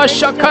拉玛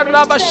沙卡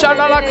拉巴沙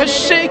拉拉卡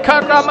西卡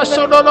拉玛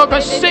索罗罗卡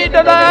西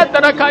的拉的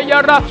拉卡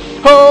亚拉，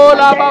哦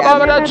拉巴巴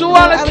巴的主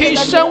啊，来提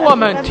升我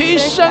们，提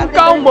升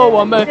高摩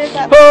我们。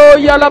哦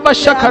亚拉巴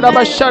沙卡拉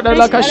巴沙的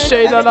拉卡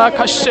西的拉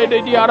卡西的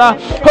亚拉，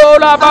哦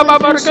拉巴巴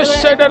巴的卡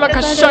西的拉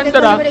卡山的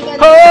拉，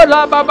哦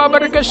拉巴巴巴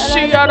的卡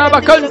西亚拉巴，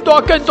更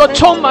多更多，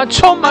充满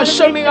充满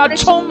生命啊，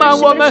充满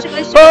我们。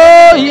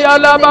哦亚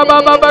拉巴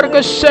巴巴巴的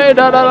卡西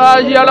的拉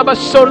亚拉巴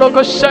索罗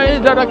卡西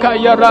的拉卡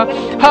亚拉，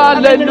哈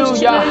利路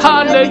亚，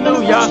哈利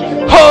路亚，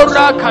哦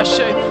拉卡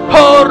西，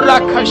哦拉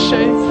卡西。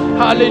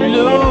哈利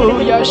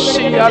路亚，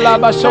西亚拉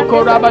巴索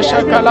科拉巴沙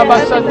卡拉巴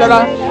山德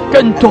拉，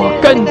更多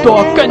更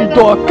多更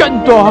多更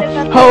多。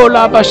哦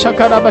拉巴沙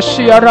卡拉巴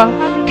西亚拉，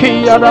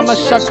基亚拉玛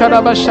沙卡拉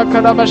巴沙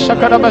卡拉巴沙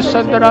卡拉巴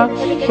山德拉，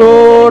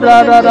哦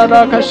啦啦啦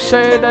啦卡西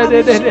的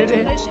的的的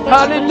的。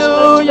哈利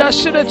路亚，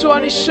是的主啊，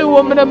你是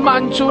我们的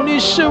满足，你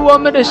是我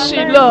们的喜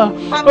乐。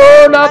哦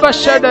拉巴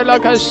沙的拉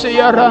卡西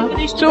亚拉，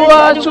主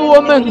啊，主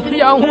我们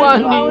仰望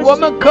你，我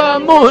们渴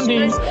慕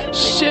你。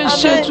谢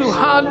谢主，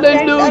哈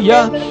利路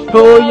亚。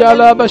哦亚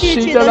拉巴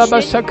西的拉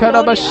巴萨卡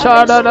拉巴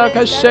沙的拉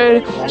卡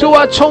西，主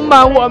啊，充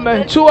满我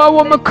们，主啊，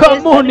我们渴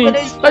慕你，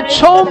来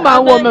充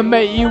满我们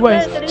每一位，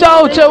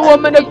照着我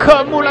们的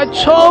渴慕来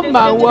充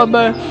满我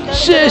们。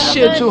谢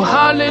谢主，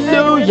哈利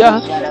路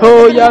亚。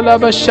哦亚拉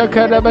巴沙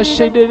卡拉巴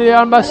西的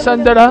拉巴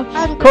山的拉，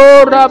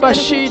哦拉巴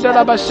西的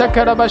拉巴萨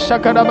卡拉巴沙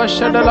卡拉巴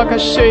沙的拉卡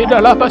西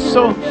的拉巴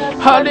索，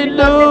哈利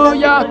路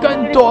亚，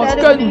更多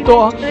更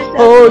多。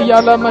哦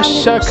亚拉玛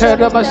沙卡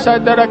拉巴萨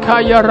的拉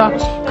卡亚拉，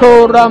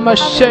哦拉玛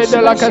西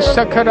的拉卡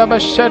萨卡拉巴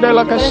沙的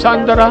拉卡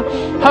山的拉，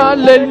哈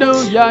利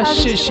路亚，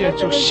谢谢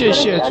主，谢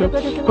谢主。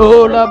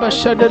哦拉巴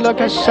沙的拉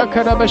卡萨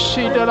卡拉巴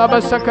西的拉巴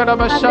萨卡拉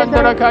巴山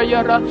的拉卡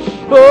亚拉，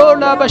哦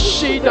拉巴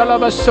西的拉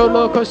巴索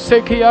罗科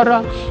塞基亚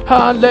拉，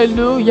哈利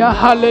路亚，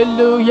哈利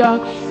路亚。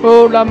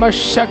哦拉玛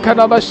沙卡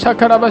拉巴萨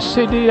卡拉巴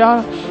西的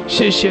亚，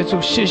谢谢主，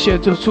谢谢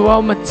主，主啊，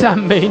我们赞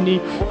美你，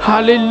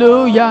哈利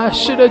路亚。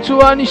是的，主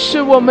啊，你是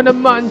我们的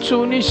满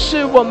足，你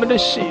是我们的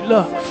喜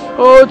乐。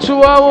哦主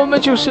啊，我们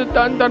就是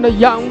单单的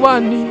仰望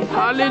你，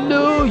哈利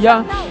路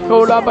亚。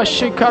哦拉巴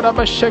西卡拉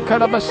巴西卡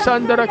拉巴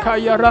山的拉卡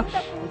亚拉，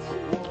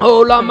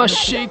哦拉玛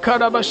西卡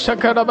拉巴沙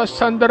卡拉巴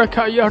山的拉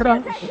卡亚拉，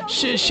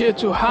谢谢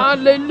主，哈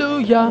利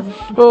路亚。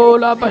哦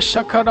拉巴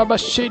沙卡拉巴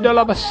西的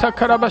拉巴沙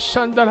卡拉巴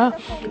山的拉，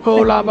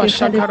哦拉巴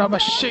沙卡拉巴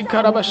西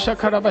卡拉巴沙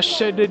卡拉巴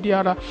西的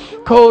亚拉，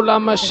哦拉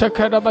玛沙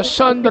卡拉巴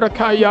山的拉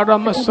卡亚拉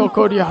玛索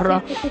科亚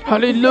拉，哈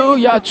利路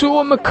亚。主，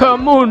我们渴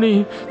慕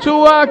你，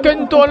主啊，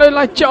更多人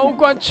来浇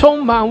灌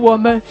充满我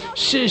们。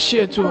谢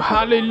谢主，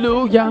哈利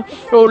路亚。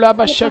哦拉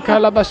巴沙卡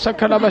拉巴沙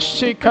卡拉巴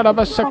西卡拉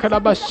巴沙卡拉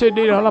巴西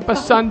的拉巴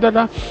山的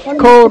拉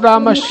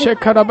，Kolama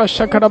shekaraba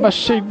shakaraba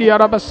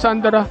shidiaraba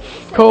sandara.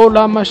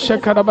 Kolama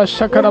shekaraba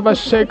shakaraba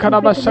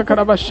shekaraba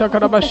shakaraba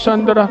shakaraba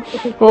shandara.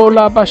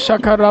 Olaba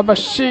shakaraba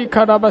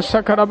shikaraba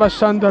shakaraba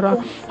shandara.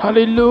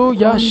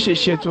 Hallelujah, 谢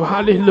谢主，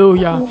哈利路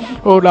亚。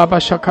Olaba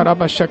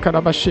shakaraba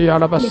shakaraba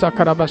shiaraba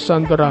shakaraba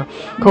shandara.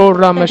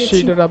 Kolama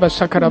shidaraba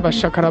shakaraba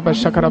shakaraba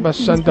shakaraba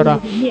shandara.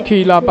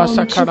 Kilaba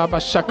shakaraba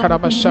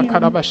shakaraba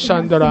shakaraba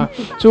shandara.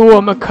 主，我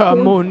们渴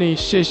慕你，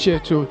谢谢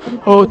主。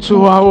哦，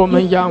主啊，我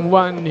们仰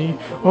望你。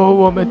哦，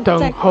我们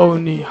等候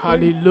你，哈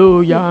利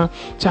路亚，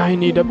在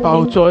你的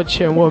宝座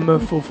前，我们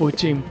匍匐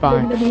敬拜，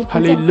哈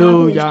利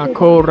路亚。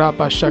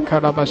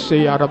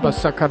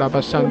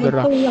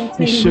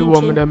你是我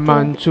们的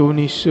满足，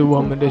你是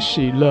我们的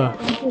喜乐，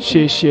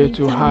谢谢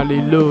主，哈利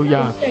路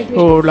亚。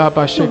哦，拉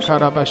巴西卡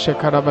拉巴西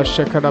卡拉巴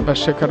西卡拉巴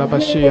西卡拉巴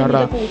西亚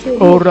拉，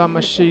哦，拉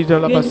玛西的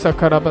拉巴萨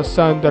卡拉巴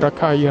山的拉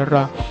卡亚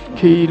拉，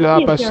基拉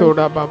巴索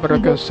拉巴布拉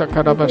格萨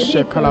卡拉巴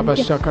西卡拉巴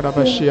萨卡拉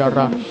巴西亚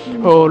拉，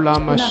哦，拉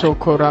玛索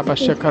科拉巴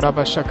西卡拉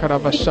巴萨卡拉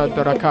巴萨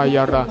的拉卡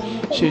亚拉，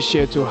谢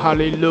谢主，哈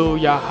利路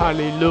亚，哈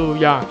利路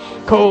亚。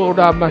哦，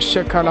拉玛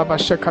西卡拉巴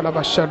西卡拉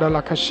巴萨的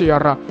拉卡西亚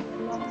拉。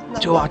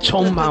主啊，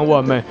充满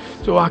我们，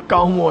主啊，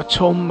高摩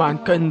充满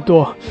更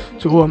多，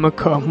主我们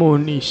渴慕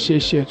你，谢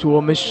谢主，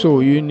我们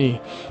属于你，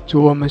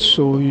主我们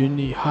属于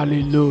你，哈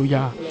利路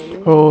亚。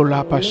哦，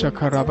拉巴沙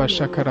卡拉巴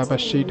沙卡拉巴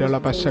西的拉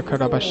巴沙卡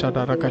拉巴沙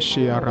的拉卡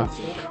西亚拉，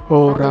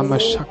哦，拉玛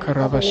沙卡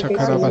拉巴沙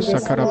卡拉巴沙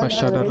卡拉巴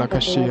沙的拉卡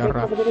西亚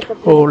拉，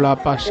哦，拉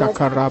巴沙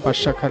卡拉巴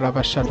沙卡拉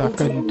巴沙的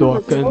更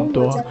多更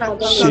多，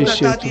谢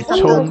谢主，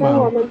充满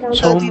我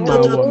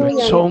们，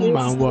充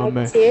满我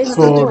们，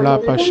哦，拉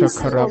巴沙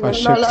卡拉巴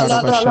沙卡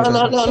拉巴沙的，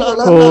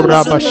哦，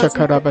拉巴沙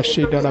卡拉巴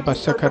西的拉巴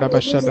沙卡拉巴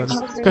沙的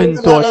更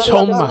多，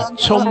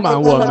充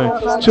满我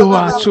们，主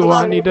啊，主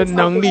啊，你的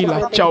能力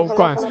来浇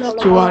灌，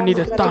主啊，你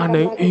的大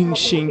能运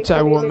行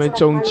在我们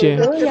中间，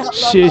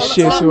谢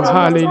谢主，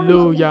哈利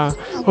路亚。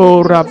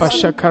哦，拉巴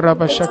沙卡拉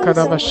巴沙卡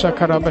拉巴沙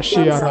卡拉巴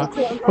西亚拉，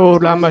哦，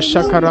拉玛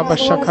沙卡拉巴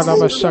沙卡拉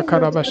巴沙卡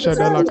拉巴沙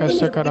的拉卡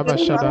沙卡拉巴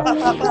沙的，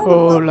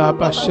哦，拉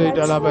巴西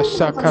的拉巴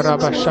沙卡拉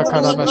巴沙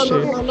卡拉巴西，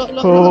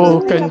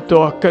哦，更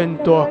多更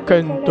多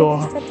更多，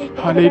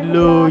哈利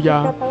路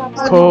亚。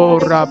哦，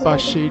拉巴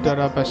西的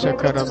拉巴沙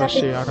卡拉巴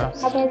西亚拉，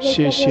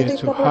谢谢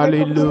主，哈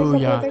利路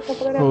亚。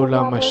哦，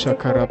拉玛沙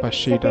卡拉巴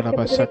西的拉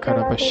巴沙卡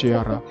拉巴西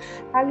亚拉。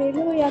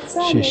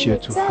谢谢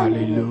主，哈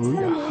利路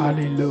亚，哈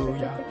利路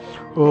亚。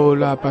哦，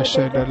拉巴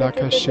沙的拉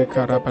卡西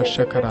卡拉巴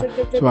沙卡拉，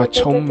主啊，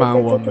充满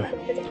我们，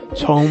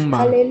充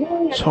满，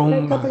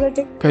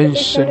更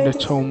深的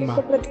充满，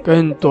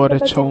更多的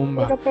充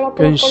满，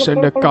更深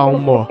的高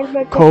摩。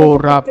口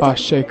拉巴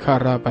西卡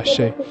拉巴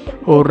西，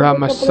哦，拉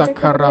玛萨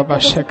卡拉巴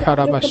西卡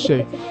拉巴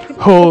西，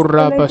哦，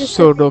拉巴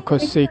苏罗克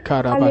西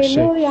卡拉巴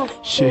西。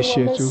谢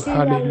谢主，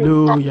哈利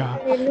路亚。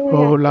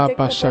哦，拉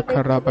巴沙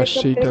卡拉巴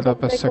西的拉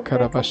巴沙卡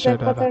拉巴沙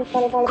的拉，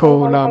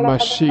口拉玛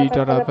西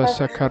的拉巴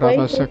沙卡拉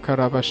巴沙卡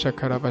拉巴沙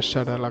卡拉巴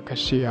沙的拉卡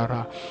西亚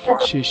拉。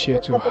谢谢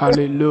主，哈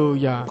利路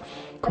亚。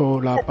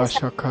口拉巴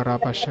沙卡拉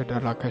巴沙的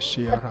拉卡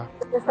西亚拉，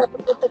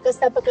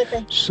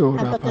苏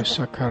拉巴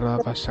沙卡拉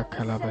巴沙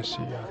卡拉巴西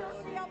亚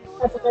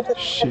拉，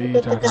西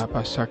达拉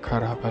巴沙卡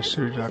拉巴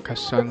西拉卡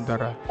桑达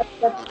拉，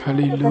哈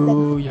利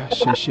路亚，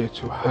谢谢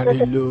主，哈利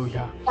路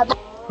亚。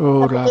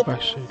哦，拉巴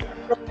西达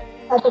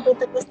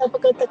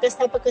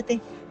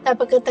拉，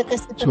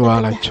主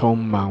啊，来充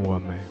满我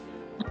们，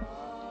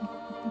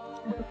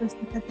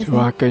主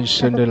啊，更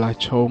深的来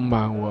充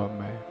满我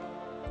们。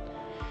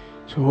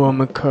主，我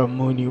们渴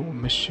慕你，我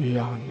们需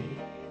要你，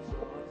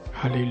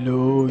哈利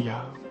路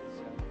亚。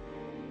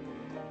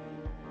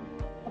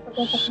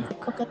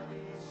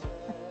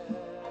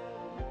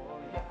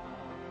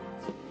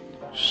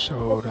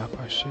手拉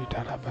巴西达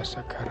拉巴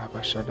萨卡拉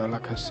巴沙达拉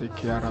卡西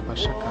基亚拉巴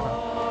沙卡拉，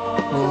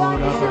哦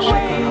拉巴沙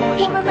卡拉巴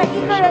沙卡拉巴沙。我们每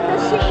一个人的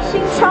信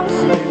心创始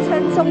成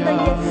终的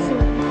耶稣，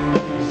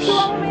主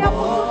啊，我们要不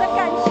住的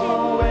感谢你，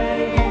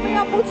我们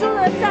要不住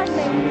的赞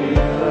美你。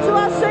主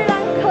啊，虽然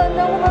可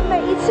能我们每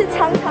一次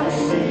常常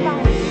失败，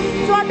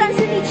主啊，但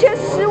是你却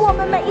使我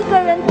们每一个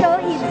人得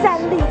以站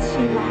立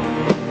起来，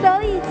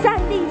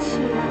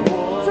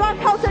主啊，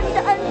靠着你的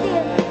恩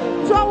典，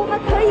主啊，我们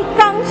可以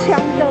刚强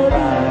得力，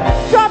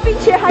主啊，并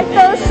且还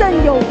得胜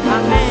有余。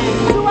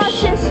主啊，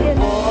谢谢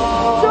你，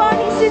主啊，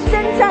你是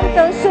征战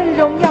得胜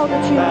荣耀的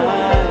君王，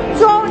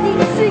主啊，你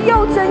是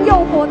又真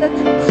又活的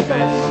主神。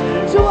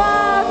主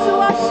啊，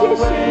谢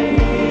谢你，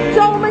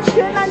主啊，我们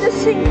全然的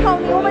信靠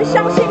你，我们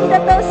相信你的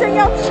得胜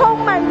要充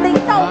满临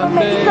到我们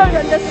每一个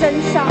人的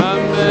身上。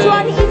主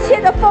啊，你一切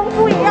的丰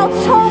富也要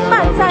充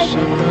满在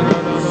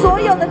所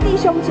有的弟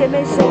兄姐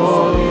妹身上。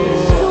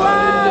主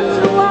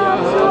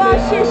啊，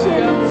谢谢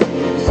你，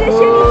谢谢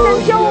你拯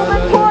救我们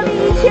脱离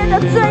一切的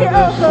罪恶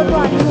和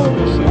软弱。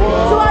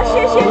主啊，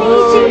谢谢你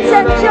已经拯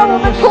救我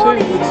们脱离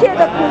一切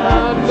的苦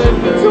难。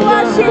主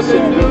啊，谢谢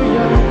你，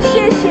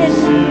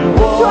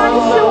主啊，你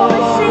是我们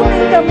心灵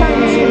的满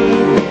足。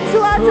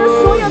主啊，这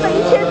所有的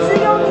一切只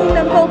有你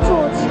能够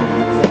做成。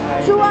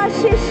主啊，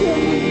谢谢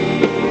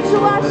你，主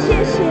啊，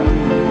谢谢你。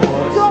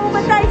主啊，我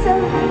们带着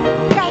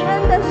感恩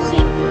的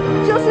心，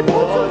就是不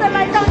住的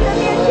来到你的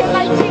面前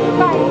来敬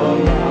拜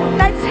你，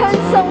来称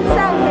颂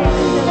赞美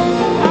你。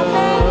阿们！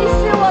你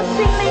是我心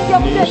里永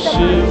远的满足，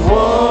你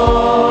是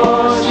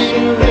我心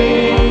里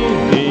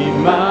的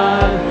满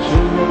足，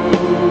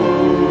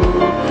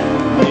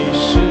你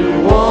是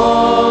我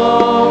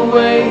唯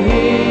一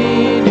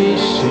的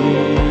喜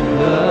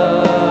乐。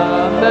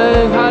阿们！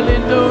哈利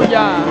路亚！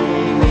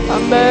阿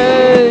们！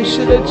是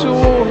的主，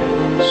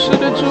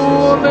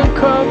我们渴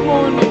慕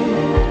你，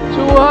主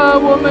啊，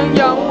我们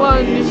仰望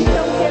你。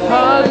哈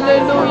利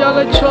路亚，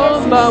来充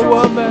满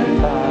我们，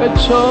来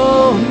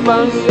充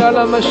满呀！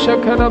拉玛沙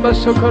卡拉巴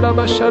苏卡拉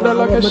巴沙达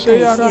拉卡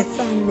西亚拉，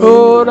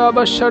哦拉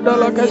巴沙达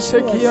拉卡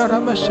西基亚拉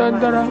玛沙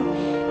达拉，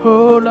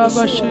哦拉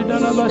巴西达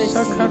拉巴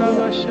萨卡拉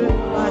巴西，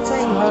哈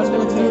利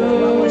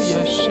路亚，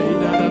西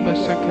达拉巴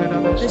萨卡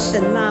拉巴西，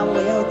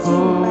哦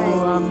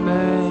阿门。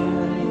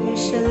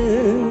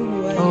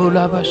Oh,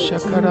 Rabba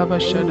Shaka Rabba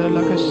Shada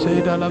Laka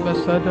Seda Rabba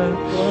Sada.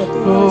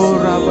 Oh,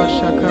 Rabba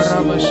Shaka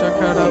Rabba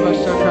Shaka Rabba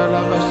Shaka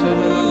Rabba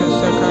Sada Laka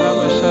Shaka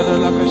Rabba Shada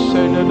Laka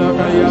Seda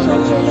Laka Ya.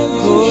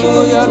 Oh,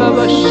 呀拉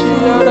巴西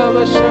呀拉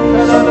巴沙卡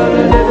拉拉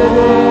拉拉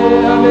拉，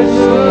哈利路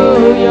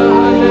亚哈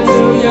利路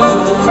亚，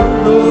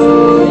哦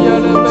呀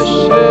拉巴西，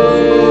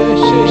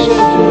谢谢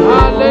主，哈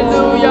利路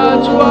亚，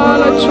主啊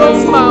来充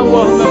满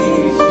我们，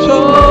充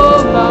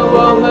满我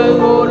们，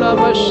哦拉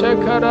巴沙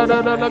卡拉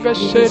拉拉拉个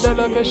西的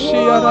那个西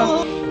呀拉。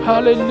哈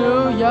利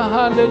路亚，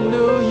哈利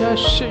路亚，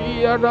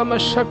西呀拉玛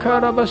沙卡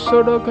拉巴索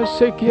罗克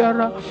西基亚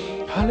拉，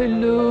哈利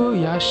路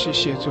亚，谢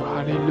谢主，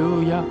哈利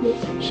路亚，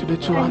是的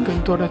主啊，更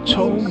多的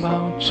充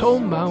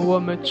满我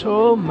们，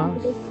充满。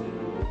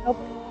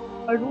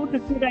如此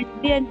住在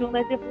殿中的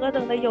是何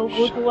等的有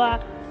福，主啊！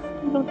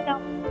心中向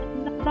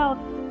到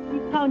依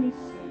靠你，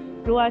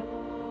主啊！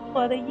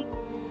我的依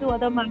是我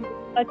的满足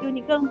啊！求你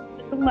更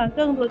充满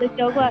更多的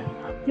浇灌。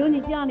求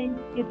你降临，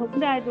你同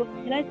在，主，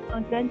你来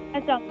掌权，你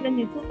来掌权，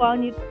你作王，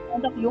你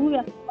王到永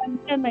远，你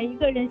在每一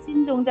个人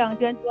心中掌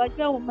权，主啊，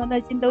愿我们的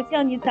心都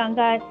向你敞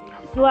开，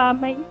主啊，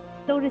每一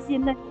都是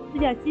新的，你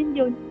赐下新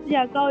酒，你赐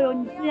下膏油，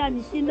你赐下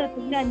你新的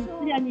同在，你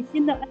赐下你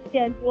新的恩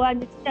典，主啊，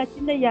你赐下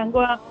新的眼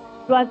光，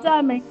主啊，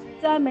赞美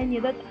你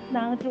的大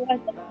能，主啊，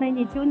赞美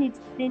你，求你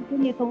求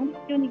你同，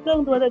求你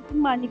更多的充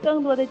满，你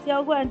更多的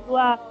浇灌，主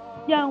啊，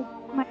让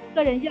每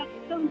个人让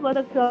更多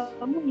的渴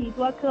慕你，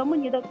主啊，渴慕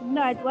你的同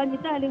在，主啊，你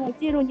带领我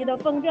进入你的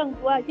丰盛，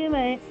主啊，因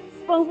为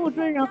丰富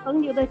尊荣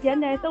恒久的钱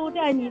财都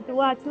在你，主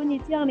啊，求你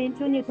降临，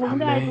求你同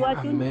在，主啊，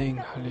求你，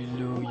哈利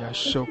路亚，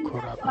受苦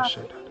了吧，是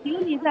的。求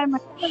你在每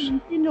个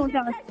人心中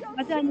掌权，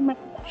在你们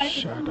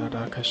是的，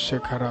那个是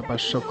卡拉巴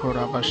受苦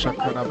了吧，沙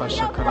卡拉巴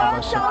沙卡拉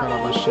巴沙卡拉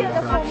巴是的，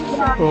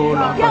哦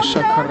拉巴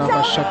沙卡拉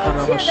巴沙卡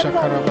拉巴沙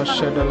卡拉巴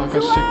是的，那个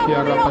是基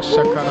拉巴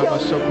沙卡拉巴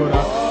受苦了，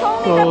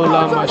哦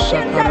拉巴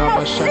沙卡拉巴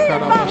沙卡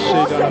拉巴是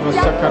的，那个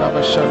沙卡拉巴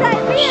是的，那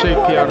个是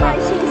基拉，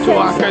主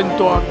啊，更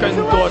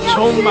多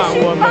充满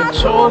我们，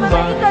充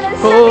满，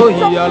哦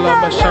呀拉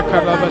巴沙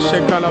卡拉巴沙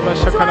卡拉巴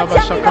沙卡拉巴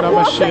沙卡拉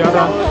巴是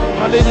的，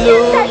哈利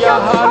路亚，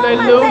哈利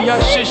路亚。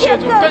谢谢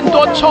主，更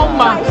多充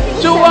满，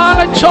主啊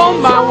来充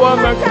满我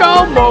们，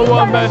高摩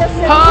我们，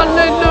哈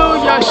利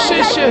路亚！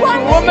谢谢主，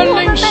我们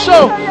领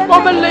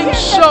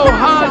受，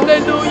哈利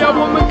路亚！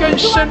我们更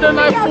深的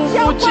来匍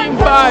匐敬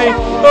拜。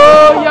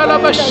哦呀拉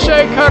巴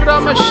谢卡拉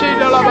玛西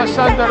的拉巴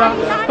桑德拉，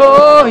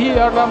哦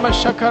呀拉玛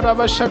沙卡拉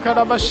巴沙卡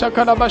拉巴沙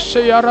卡拉巴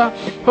西亚拉，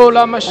哦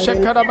拉玛沙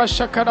卡拉巴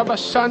沙卡拉巴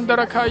桑德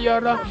拉卡亚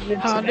拉，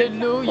哈利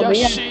路亚！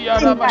西亚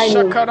拉巴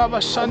沙卡拉巴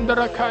桑德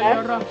拉卡亚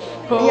拉，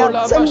哦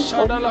拉巴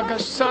沙德拉卡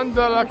桑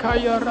德拉卡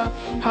亚拉，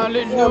哈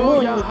利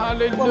路亚，哈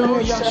利路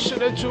亚！是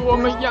的主，我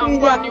们仰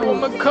望你，我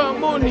们渴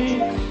慕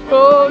你。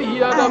哦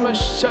呀拉玛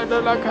沙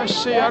德拉卡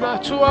西亚拉，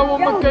主啊，我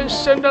们更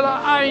深的来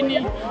爱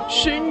你，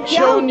寻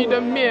求你的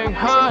面，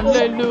哈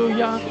利路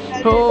亚！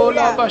哦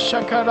拉巴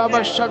沙卡拉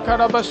巴沙卡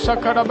拉巴沙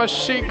卡拉巴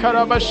西卡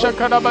拉巴沙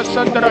卡拉巴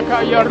桑德拉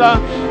卡亚拉，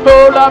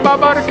哦拉巴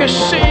巴尔克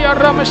西亚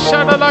拉玛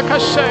沙德拉卡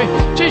西，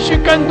继续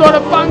更多的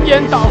方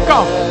言祷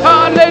告，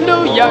哈利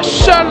路亚！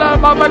沙拉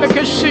巴巴尔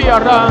克西亚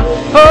拉，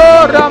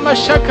哦拉玛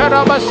沙卡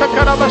拉巴沙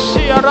卡拉巴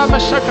西亚拉玛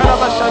沙卡拉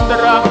巴桑德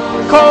拉，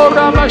哦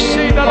拉玛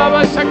西达拉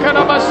巴沙卡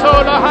拉巴索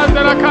拉哈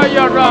德拉卡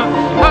亚拉，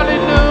哈利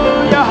路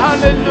亚，哈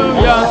利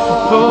路亚！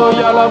哦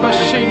呀拉巴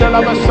西达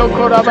拉巴索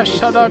卡拉巴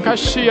沙达卡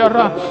西亚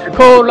拉，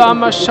哦拉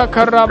玛沙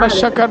卡拉巴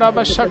沙卡拉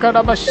巴沙卡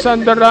拉巴桑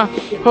德拉，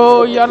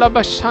哦呀拉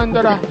巴桑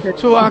德拉，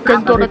主啊，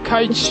更多的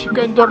开启，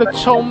更多的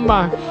充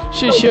满，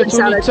谢谢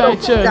主你在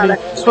这里，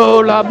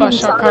哦拉巴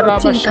沙卡拉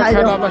巴沙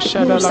卡拉巴沙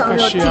达拉卡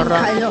西亚拉，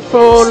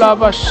哦拉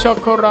巴沙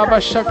卡拉巴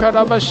沙卡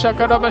拉巴沙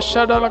卡拉巴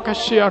沙达拉卡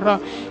西亚拉，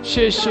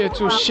谢谢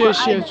主，谢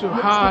谢主，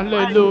哈利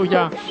路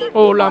亚！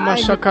哦拉玛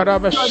沙卡拉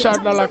巴沙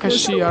达拉卡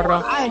西亚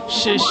拉，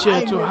谢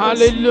谢主，哈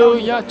利路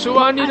亚！主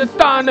啊，你的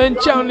大能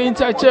降临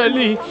在这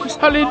里，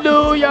哈利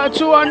路亚！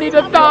主啊，你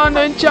的大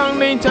能降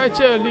临在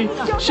这里，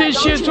谢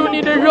谢主，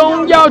你的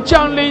荣耀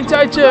降临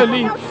在这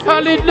里，哈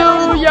利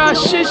路亚！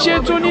谢谢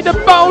主，你的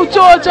宝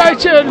座在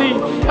这里，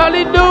哈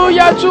利路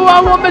亚！主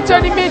啊，我们在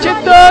你面前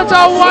得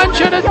着完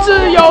全的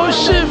自由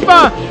释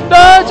放，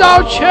得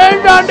着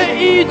全然的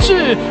医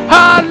治，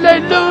哈利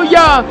路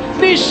亚！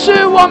你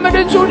是我们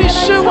的主，你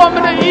是我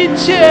们的一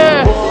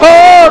切。哦，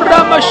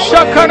拉玛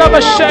沙卡拉巴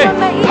谢，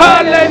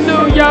哈利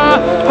路亚！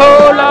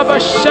哦，拉巴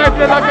谢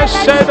的拉卡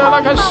谢的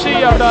拉卡西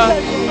亚的，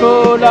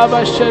哦，拉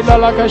巴谢的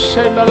拉卡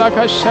谢的拉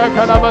卡谢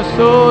卡拉巴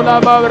苏拉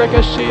巴拉卡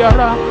西亚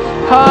的，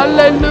哈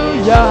利路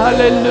亚，哈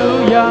利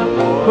路亚！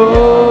哦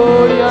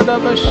呀，拉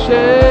巴谢，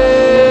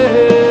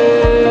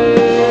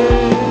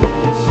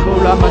哦，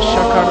拉玛沙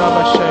卡拉巴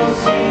谢。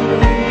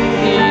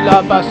La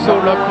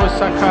basola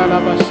kosakara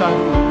basan,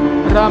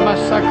 Rama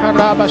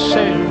sakaraba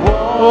she,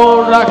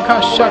 O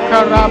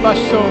rakashakaraba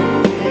so,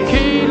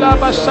 Kila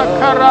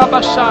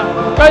basakaraba shan，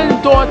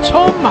 更多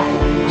充满，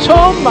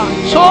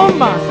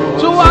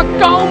主啊，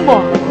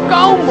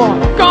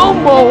高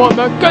摩我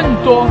们更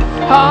多，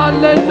哈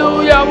利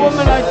路亚！我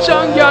们来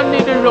张扬你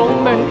的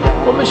荣美，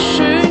我们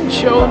寻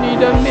求你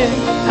的面，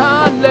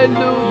哈利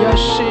路亚！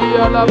西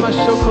亚拉玛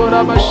苏库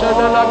拉巴沙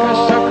达拉卡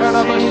萨卡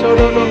拉巴苏罗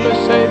罗克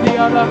塞利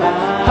亚拉，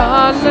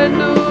哈利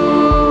路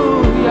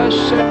亚！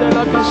沙达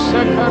拉卡萨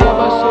卡拉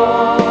巴苏，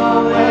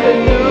哈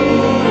利路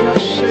亚！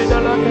沙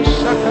达拉卡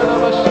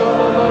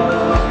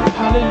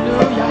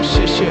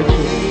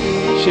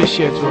谢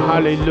谢主，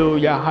哈利路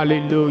亚，哈利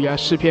路亚。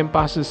诗篇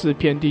84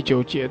篇第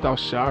9节到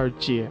12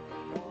节，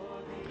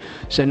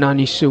神啊，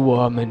你是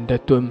我们的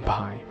盾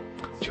牌，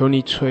求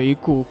你垂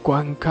顾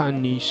观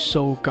看你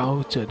受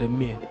膏者的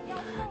面，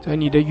在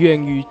你的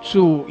院宇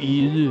住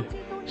1日，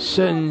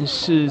胜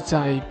似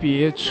在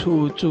别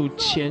处住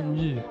1000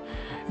日。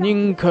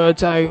宁可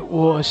在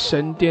我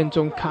神殿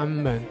中看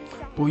门，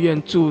不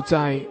愿住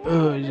在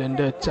恶人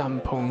的帐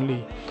篷里。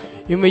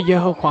因为耶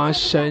和华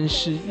神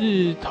是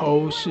日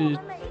头，是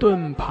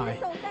盾牌，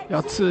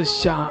要赐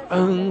下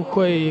恩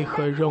惠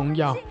和荣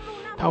耀。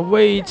他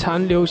未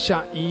尝留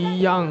下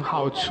一样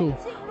好处，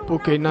不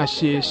给那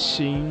些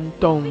行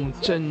动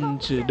正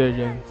直的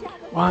人。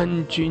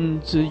万军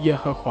之耶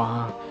和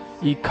华，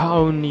依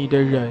靠你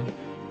的人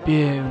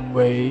便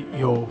为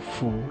有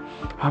福。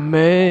阿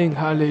们，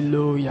哈利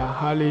路亚，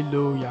哈利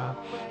路亚。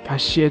感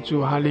谢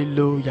主，哈利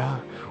路亚。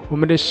我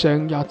们的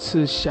神要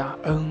赐下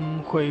恩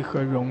惠和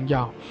荣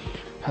耀，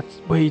他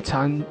未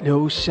尝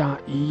留下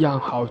一样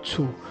好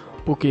处，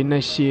不给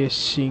那些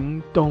行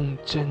动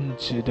正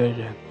直的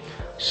人。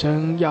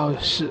神要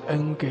施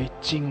恩给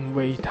敬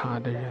畏他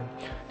的人，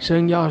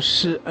神要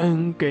施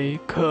恩给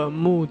渴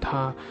慕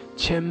他、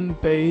谦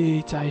卑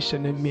在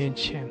神的面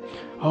前，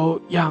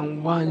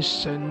仰望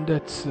神的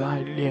慈爱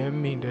怜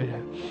悯的人。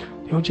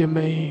弟兄姐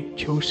妹，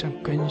求神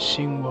更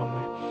新我们，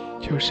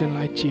求神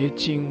来洁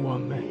净我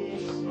们。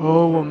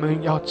我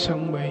们要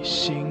成为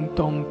行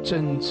动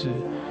正直，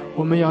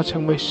我们要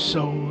成为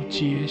守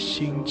节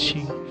心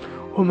清，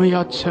我们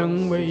要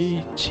成为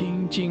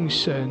亲近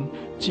神、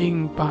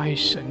敬拜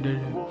神的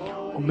人，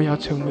我们要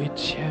成为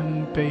谦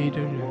卑的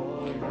人。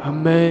阿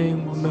们。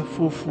我们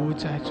匍匐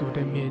在主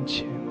的面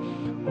前，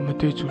我们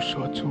对主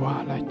说：主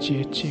啊，来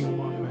洁净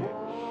我们，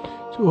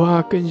主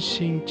啊，更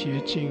新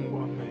洁净我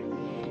们，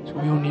主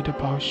用你的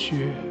宝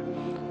血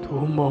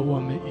涂抹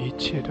我们一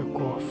切的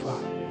过犯。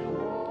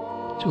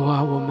主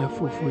啊，我们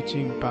匍匐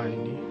敬拜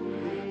你，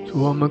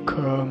主，我们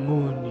渴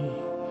慕你。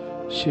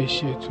谢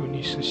谢主，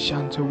你是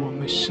向着我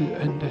们施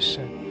恩的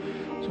神。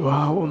主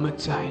啊，我们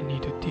在你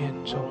的殿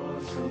中，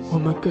我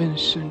们更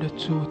深的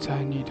住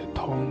在你的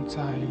同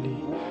在里。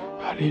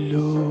哈利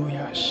路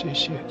亚，谢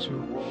谢主，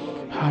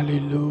哈利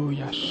路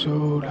亚，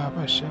苏拉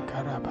巴谢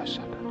卡拉巴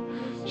沙的。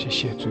谢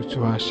谢主，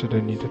主啊，是的，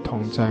你的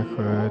同在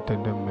何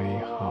等的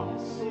美好。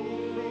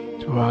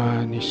主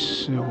啊，你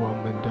是我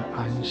们的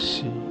安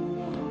息，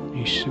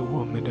你是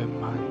我们的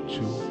满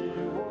足，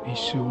你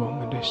是我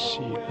们的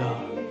喜乐。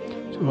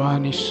主啊，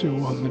你是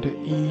我们的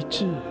医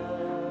治，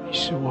你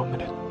是我们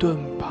的盾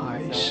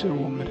牌，是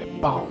我们的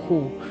保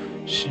护，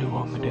是我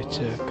们的遮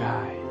盖。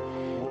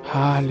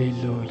哈利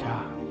路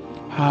亚，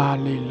哈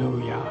利路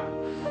亚，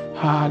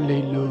哈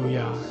利路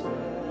亚。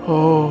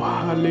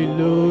哈利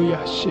路亚，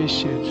谢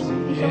谢主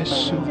耶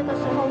稣，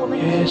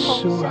耶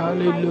稣，哈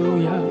利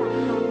路亚。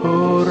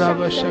拉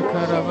巴沙卡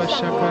拉巴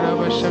沙卡拉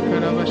巴沙卡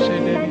拉巴沙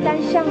的，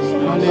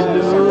哈利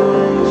路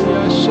亚，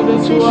是的，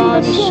主啊，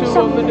你是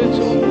我们的主，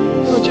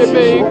用姐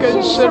妹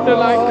更深的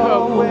来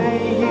渴慕，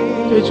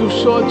对主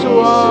说：主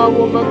啊，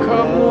我们渴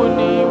慕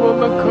你，我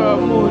们渴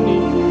慕你。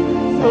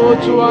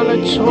主啊，来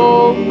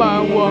充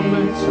满我们，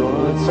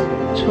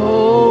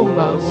充满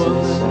我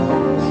们，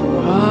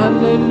哈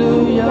利路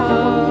亚。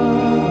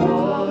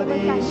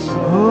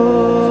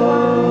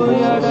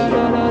呀啦啦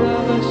啦啦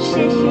啦，谢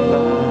谢。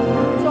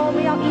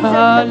哈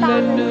利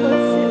路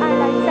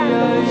亚，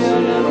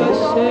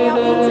我们要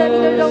因着你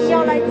的荣耀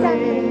来赞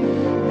美。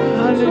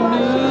哈利路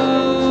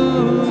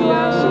亚，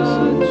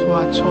主啊，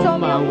充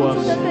满我们，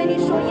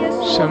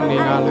圣灵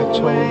啊，来充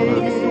满，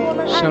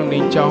圣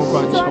灵浇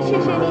灌充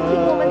满。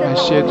感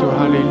谢主，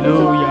哈利路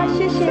亚。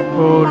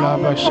拉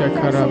巴谢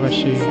卡拉巴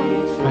西，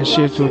感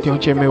谢主，弟兄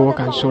姐妹，我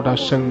感受到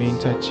圣灵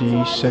在极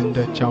深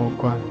的浇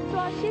灌，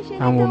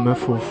让我们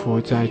匍匐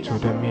在主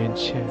的面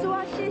前，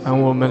让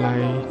我们来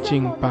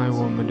敬拜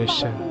我们的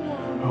神。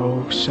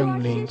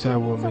圣灵在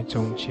我们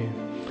中间，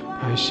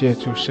感谢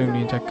主，圣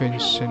灵在更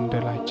深的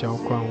来浇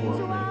灌我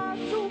们。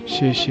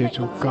谢谢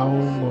主，膏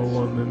抹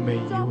我们每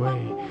一位。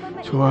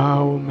主啊，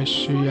我们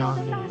需要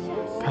你。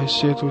感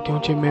谢主，弟兄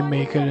姐妹，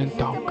每个人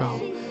祷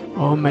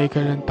告，每个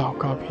人祷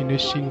告，凭着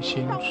信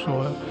心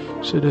说：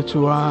是的，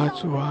主啊，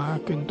主啊，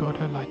更多的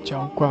来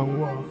浇灌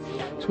我。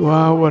主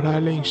啊，我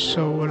来领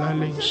受，我来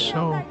领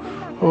受。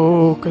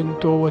更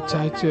多我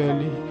在这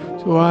里。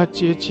主啊，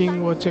洁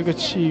净我这个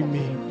器皿。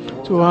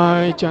主啊，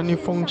将你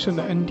丰盛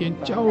的恩典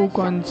浇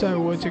灌在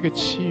我这个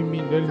器皿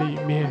的里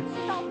面。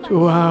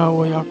主啊，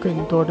我要更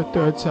多的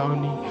得着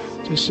你，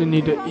这是你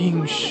的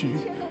应许。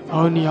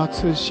你要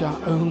赐下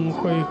恩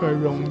惠和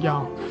荣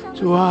耀。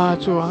主啊，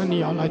主啊，你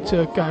要来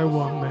遮盖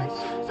我们。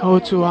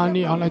主啊，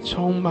你要来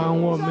充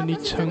满我们，你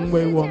成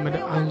为我们的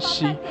安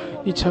息，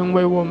你成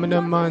为我们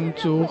的满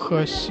足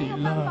和喜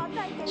乐。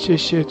谢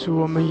谢主，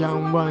我们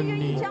仰望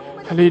你。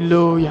哈利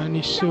路亚，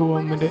你是我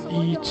们的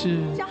医治。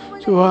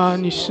主啊，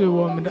你是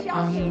我们的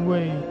安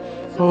慰。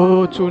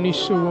主，你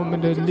是我们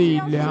的力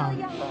量。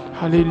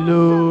哈利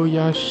路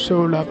亚，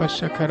苏拉巴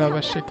沙卡拉巴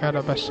沙卡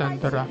拉巴山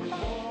德拉。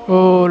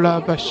哦，拉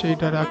巴西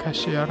的拉卡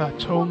西亚拉，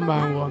充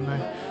满我们，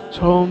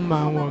充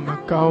满我们，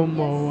高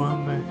摩我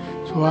们，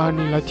主啊，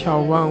你来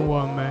眺望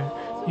我们，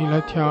你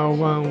来眺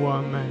望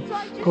我们。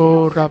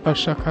哦，拉巴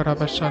沙卡拉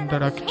巴山的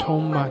拉，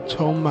充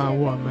满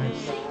我们，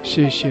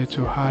谢谢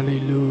主，哈利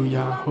路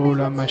亚。哦，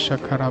拉玛沙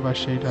卡拉巴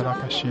西的拉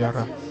卡西亚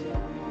拉。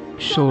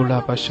受拉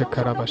巴沙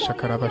卡拉巴沙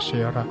卡拉巴西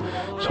亚拉，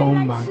充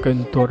满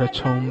更多的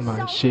充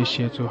满，谢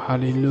谢主，哈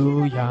利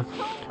路亚。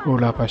乌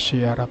拉巴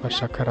西亚拉巴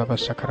沙卡拉巴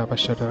沙卡拉巴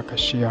沙的卡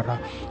西亚拉，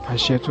感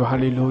谢主，哈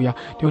利路亚。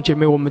弟兄姐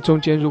妹，我们中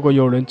间如果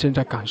有人正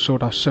在感受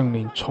到圣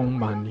灵充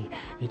满你，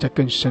你在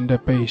更深的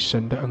被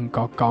神的恩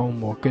膏膏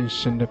抹，更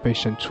深的被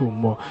神触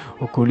摸，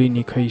我鼓励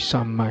你可以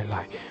上麦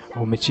来，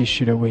我们继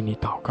续的为你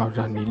祷告，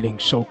让你领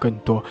受更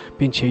多，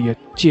并且也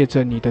借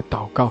着你的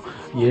祷告，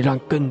也让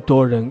更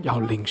多人要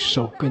领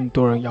受，更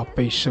多人要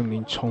被圣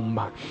灵充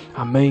满。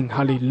阿门，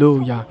哈利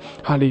路亚，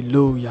哈利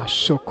路亚。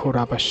苏库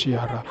拉巴西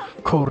亚拉，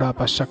库拉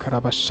巴沙卡拉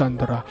巴山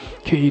德拉，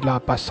基拉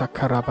巴沙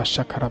卡拉巴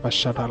沙卡拉巴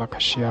沙达拉卡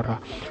西亚拉，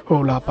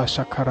欧拉巴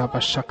沙卡拉巴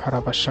沙卡拉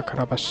巴沙卡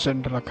拉巴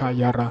森德拉卡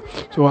亚拉。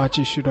主啊，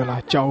继续的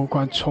来浇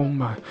灌充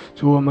满，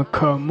主，我们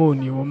渴慕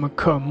你，我们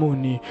渴慕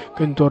你，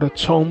更多的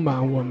充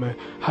满我们。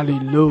哈利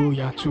路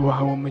亚，主啊，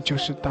我们就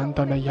是单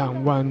单的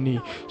仰望你，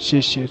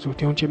谢谢主。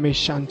弟兄姐妹，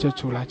向着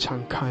主来敞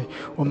开，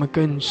我们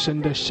更深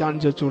的向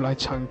着主来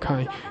敞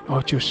开，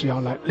就是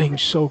要来领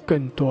受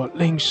更多，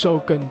领受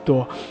更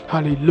多。哈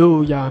利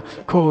路亚，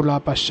库拉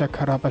巴沙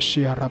卡拉巴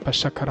西亚拉巴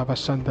沙卡拉巴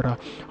山德拉。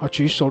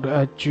举手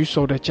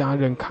的家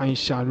人看一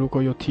下，如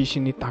果有提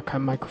醒你打开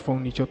麦克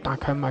风，你就打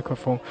开麦克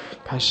风。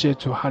感谢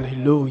主，哈利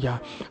路亚，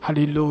哈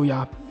利路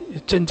亚。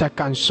正在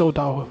感受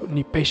到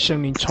你被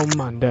圣灵充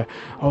满的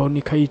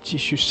你可以继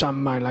续上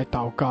麦来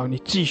祷告，你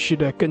继续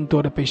的更多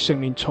的被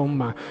圣灵充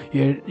满，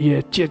也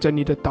借着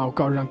你的祷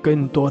告让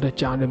更多的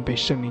家人被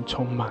圣灵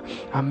充满。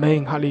阿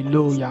门，哈利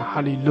路亚，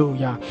哈利路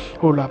亚。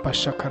欧拉巴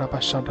沙卡拉巴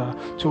沙达，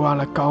主啊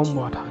来高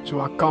抹他，主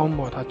啊高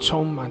抹他，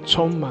充满。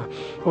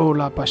欧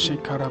拉巴西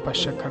卡拉巴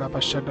沙卡拉巴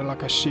沙的那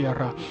个西亚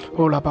拉，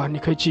欧拉巴，你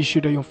可以继续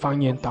的用方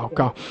言祷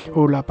告。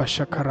欧拉巴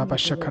沙卡拉巴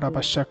沙卡拉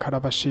巴沙卡拉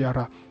巴西亚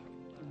拉。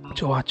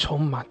主啊，充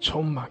满，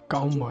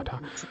高抹他。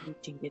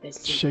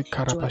谢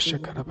卡拉巴谢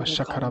卡拉巴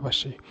沙卡拉巴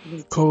西，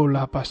库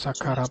拉巴萨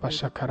卡拉巴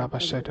沙卡拉巴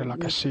塞的拉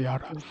卡西亚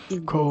拉，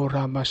库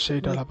拉巴塞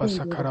的拉巴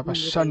萨卡拉巴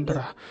山德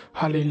拉，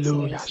哈利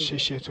路亚，谢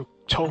谢主。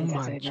充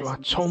满，主啊，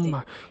充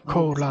满！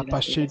库拉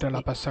巴西的拉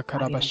巴萨卡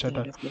拉巴塞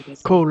的，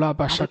库拉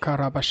巴萨卡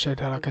拉巴塞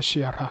的拉卡西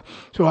亚拉，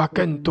主啊，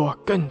更多，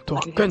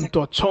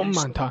充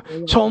满它，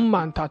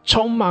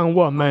充满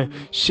我们！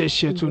谢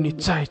谢主，你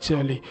在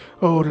这里。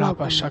哦，拉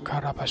巴萨卡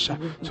拉巴塞，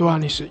主啊，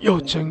你是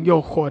又真又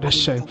活的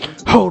神。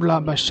哦，拉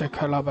巴萨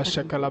卡拉巴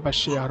塞卡拉巴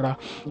西亚拉，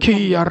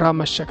基亚拉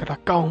马塞卡拉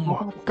高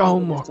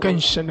抹，更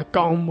深的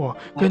高抹，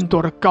更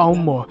多的高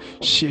抹。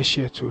谢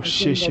谢主。哦，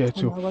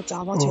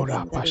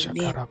拉巴萨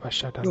卡拉巴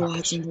塞的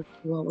拉。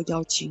我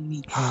邀请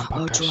你，主啊，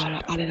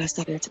阿里拉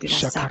萨的这个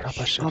拉萨，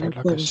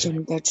更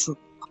深的主，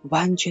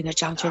完全的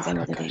掌权在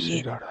我的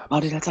里面。阿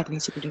里拉萨的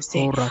这个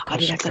谁？阿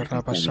里拉萨的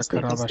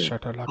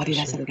阿里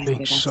拉萨的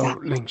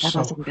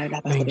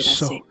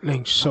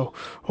领受。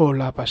哦，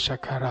拉巴沙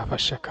卡拉巴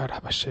沙卡拉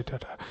巴沙的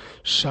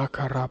沙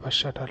卡拉巴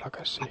沙的那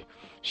个谁？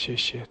谢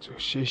谢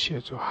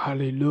主，哈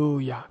利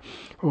路亚！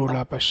哦，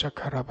拉巴沙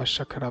卡拉巴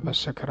沙卡拉巴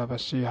沙卡拉巴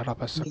西亚拉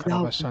巴沙卡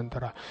拉巴山德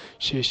拉，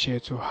谢谢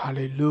主，哈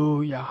利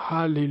路亚！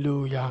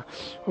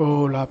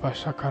哦，拉巴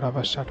沙卡拉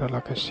巴沙的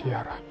那个西亚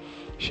拉，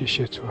谢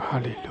谢主，哈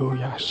利路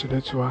亚！是的，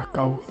主啊，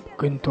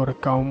更多的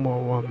高抹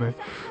我们，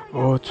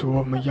主，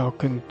我们要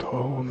更多，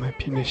我们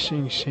凭着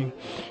信心，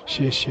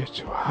谢谢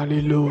主，哈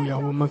利路亚！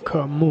我们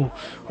渴慕，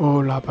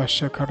拉巴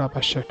沙卡拉巴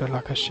沙的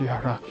那个西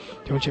亚拉，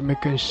弟兄姐妹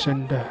更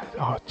深的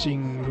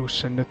进入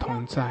神的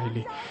同在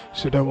里，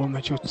使得我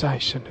们就在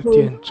神的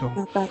殿中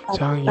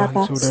张扬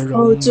主的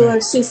荣美。主啊，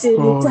谢谢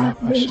你赞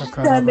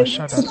美，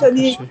赐给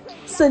你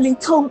圣灵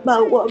充满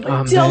我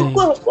们，浇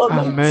灌我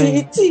们，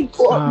洁净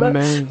我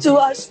们。主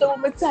啊，使得我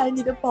们在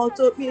你的宝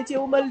座面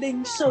前，我们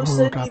领受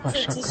神你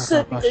自己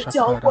圣灵的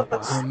浇灌。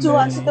主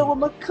啊，使得我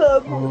们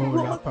渴慕你，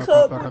我们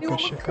渴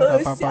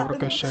想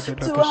你。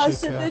主啊，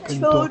神的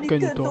求你更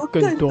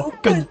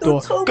多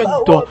充满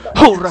我们。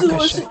主啊，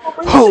是我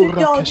们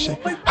需要你，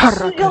我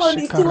们需要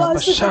你。主啊，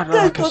是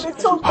更多的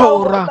充满我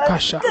们，更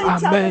加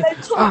的来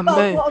充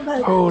满我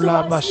们。主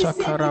啊，谢谢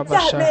你赞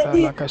美你。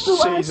主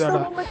啊，是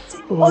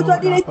我们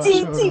你来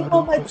接近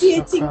我们，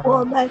接近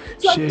我们，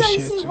主啊，更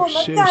新我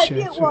们，改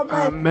变我们。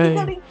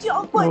让你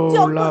浇灌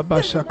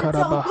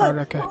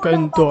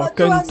更多，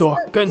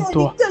更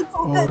多。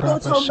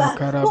充满。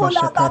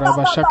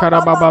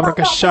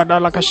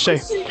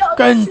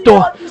更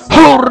多，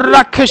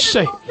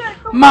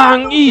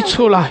满溢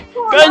出来。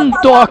更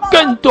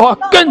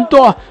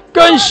多，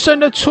更深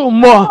的触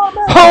摸。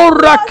吼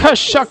拉卡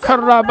沙卡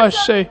拉巴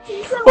西，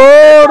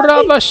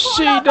拉巴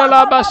西的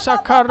拉巴沙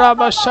卡拉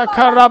巴沙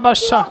卡拉巴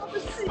沙，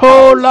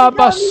吼拉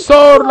巴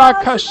索拉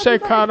卡西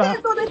卡拉，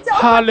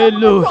哈利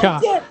路亚，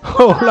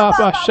吼拉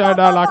巴沙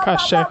的拉卡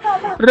西，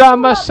拉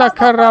巴沙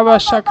卡拉巴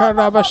沙卡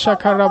拉巴沙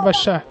卡拉巴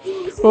沙。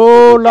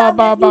哦，拉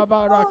巴巴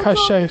巴拉卡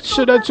西，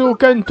是的主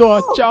更多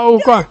浇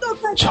灌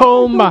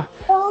充满，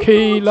可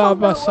以拉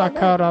巴萨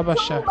卡拉巴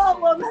西，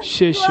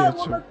谢谢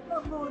主，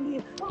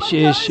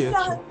谢谢主。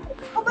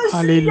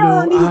哈利路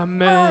亚，阿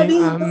门，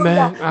阿门，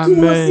阿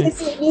门。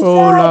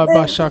哦，拉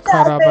巴沙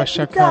卡拉巴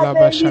沙卡拉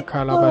巴沙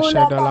卡拉巴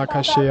沙的拉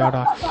卡西亚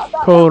拉，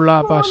哦，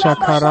拉巴沙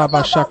卡拉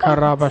巴沙卡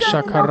拉巴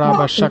沙卡拉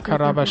巴沙卡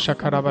拉巴沙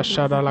卡拉巴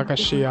沙的拉卡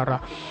西亚拉，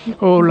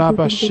哦，拉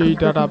巴西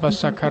的拉巴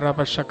沙卡拉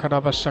巴沙卡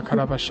拉巴沙卡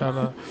拉巴沙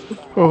的，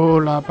哦，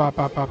拉巴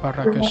巴巴巴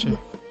拉卡西。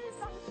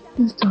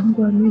掌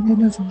管明天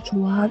的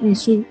主啊，你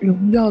是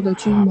荣耀的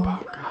君王，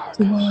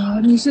主啊，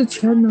你是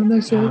全能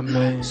的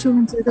神，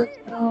圣洁的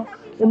神啊。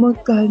我们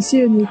感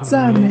谢你，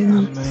赞美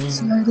你，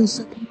亲爱的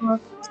神啊，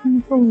敬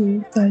奉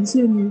你，感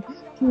谢你，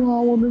主啊，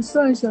我们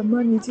算什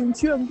么？你竟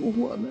眷顾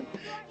我们，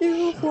耶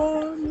和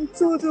华，你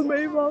坐着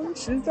为王，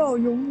直到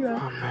永远。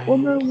我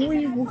们无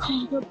依无靠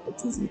的把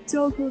自己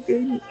交托给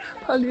你，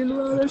哈利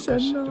路亚的神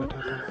啊，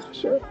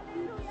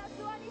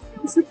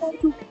你是帮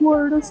助孤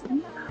儿的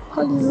神，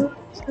哈利路亚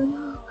神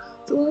啊。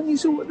主啊，你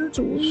是我的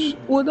主，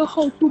我的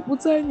好处不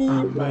在你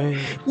以外，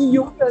你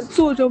永远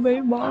坐着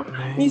为王，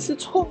你是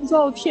创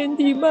造天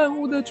地万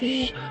物的主。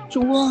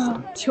主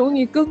啊，求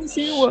你更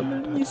新我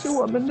们，你是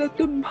我们的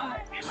盾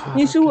牌，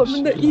你是我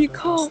们的依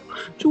靠。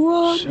主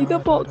啊，你的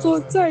宝座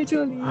在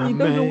这里，你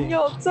的荣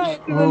耀在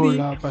这里。哈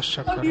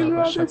利路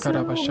亚的神，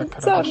我们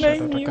赞美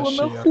你，我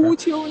们呼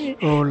求你，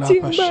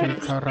敬拜。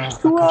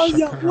主啊，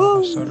仰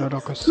望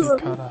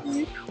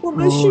你，我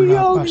们需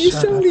要你，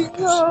圣灵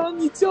啊，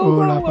你浇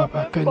灌我们。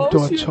更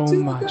多充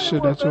满，是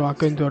的，主啊，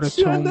更多的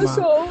充满。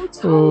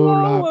哦，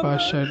拉巴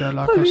塞的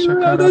拉卡萨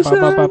卡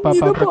拉巴巴巴巴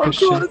巴巴卡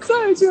西，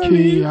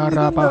基亚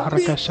拉巴哈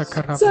卡萨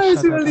卡拉巴萨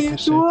拉卡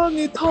西，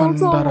坎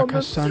达拉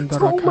卡桑达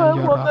拉卡亚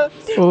拉，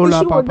哦，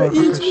拉巴巴卡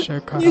西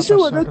卡拉巴萨，你是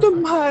我的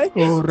盾牌，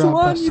哦，拉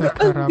巴萨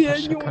卡拉巴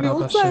萨卡拉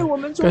巴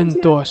塞，更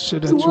多，是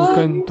的，主，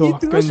更多，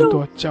更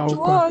多浇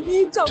灌，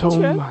充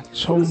满，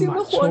充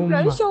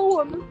满，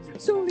充满。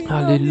哈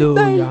利路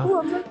亚！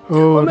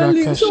哦，拉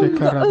卡西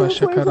卡拉巴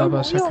萨卡拉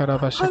巴萨卡拉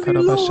巴萨卡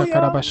拉巴萨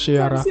卡拉巴西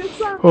亚拉，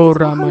哦，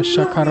拉玛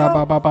萨卡拉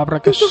巴巴巴巴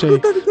卡西，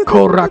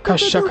科拉卡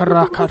萨卡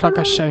拉卡拉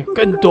卡西，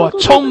更多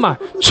充满，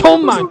充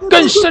满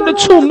更深的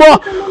触摸，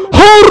哦，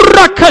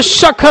拉卡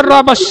萨卡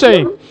拉巴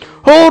西，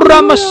哦，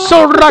拉玛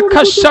索拉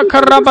卡萨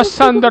卡拉巴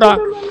桑德拉。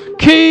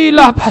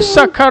Kila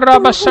pasakara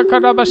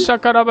basakara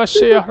basakara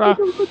basiara,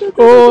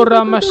哦，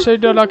拉玛西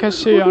德拉卡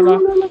西亚拉，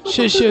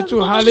谢谢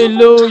主，哈利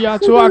路亚，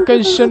主啊，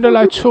更深的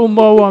来触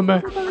摸我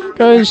们，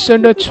更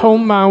深的充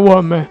满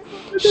我们，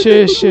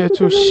谢谢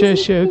主，谢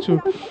谢主，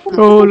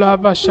哦，拉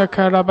巴沙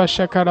卡拉巴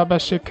沙卡拉巴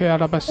西卡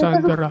拉巴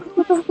桑德拉。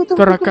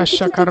德拉卡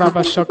沙卡拉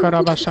巴沙卡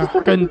拉巴沙，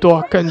更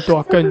多，更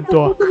多，更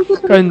多，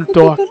更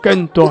多，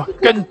更多，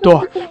更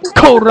多，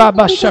扣拉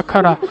巴沙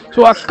卡拉，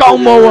主啊，高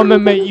摩我们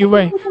每一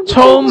位，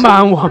充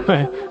满我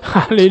们，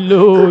哈利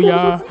路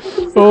亚，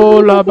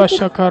哦，拉巴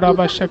沙卡拉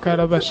巴沙卡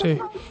拉巴西，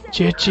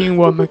接近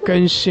我们，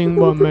更新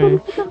我们，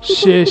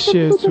谢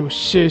谢主，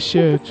谢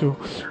谢主，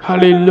哈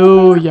利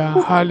路亚，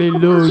哈利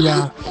路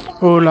亚，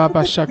哦，拉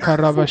巴沙卡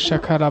拉巴沙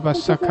卡拉巴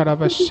沙卡拉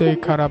巴西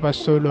卡拉巴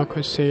苏洛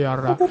克西亚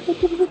拉，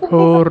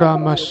哦，拉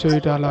玛西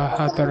达拉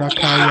哈达拉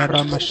卡亚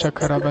拉玛沙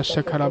卡拉巴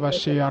沙卡拉巴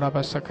西亚拉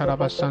巴沙卡拉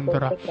巴桑德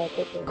拉，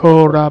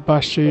哦，拉巴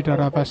西达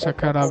拉巴沙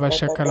卡拉巴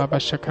沙卡拉巴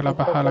沙卡拉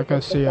巴哈拉卡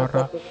西亚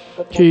拉，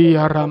基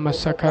亚拉玛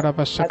沙卡拉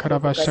巴沙卡拉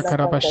巴沙卡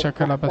拉巴沙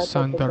卡拉巴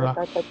桑德拉，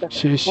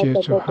谢谢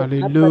主，哈利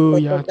路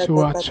亚，主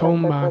啊，充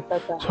满，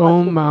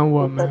充满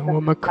我们，我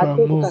们渴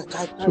慕，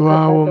主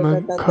啊，我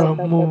们渴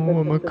慕，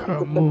我们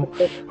渴慕，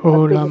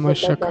哦，拉玛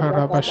沙卡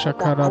拉巴沙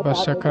卡拉巴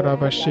沙卡拉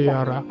巴西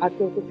亚拉，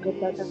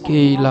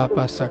基拉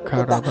巴沙卡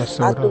拉巴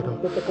苏罗，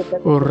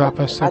哦，拉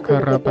巴沙卡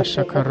拉巴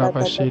沙卡拉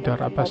巴西达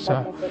拉巴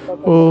沙，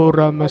哦，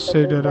拉玛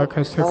西达拉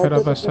卡沙卡拉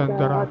巴桑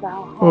德拉，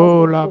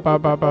哦，拉巴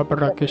巴巴巴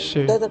拉克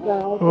西，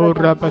哦，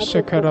拉巴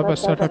沙卡拉巴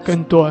沙的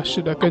更多，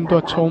是的，更多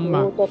充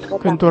满，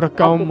更多的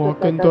高摩，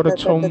更多的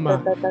充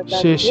满，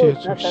谢谢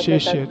主，谢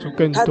谢主，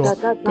更多，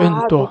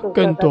更多，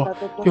更多，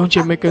用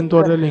姐妹更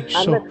多的领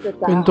受，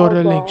更多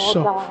的领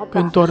受，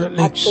更多的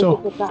领受，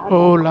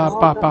哦，拉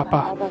巴巴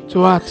巴，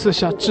主啊，赐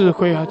下智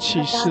慧和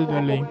启示的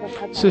灵，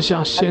赐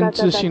下先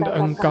知性的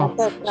恩膏，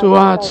主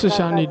啊，赐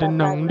下你的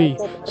能力，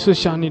赐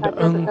下你的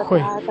恩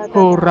惠，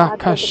哦，拉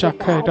卡沙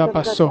卡拉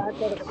巴索，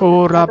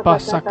哦，拉巴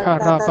萨卡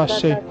拉巴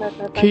西，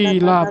基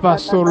拉巴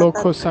索罗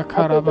科萨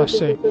卡拉巴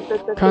西，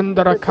坎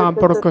达拉卡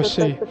布罗科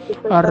西，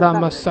阿拉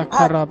玛萨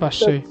卡拉巴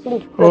西，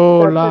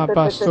哦，拉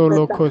巴索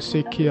罗科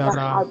西基阿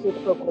拉，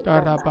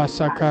阿拉巴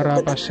萨卡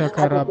拉巴萨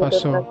卡拉巴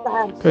索，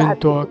更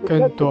多，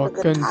更多，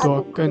更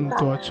多，更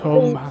多，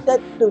充满，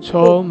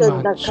充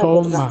满，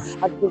充满，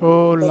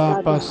哦，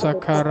拉巴萨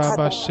卡拉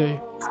巴西。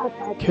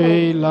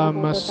Ke la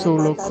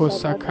masulu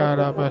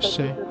kusakara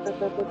bashe.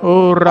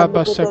 O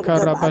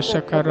rabashakara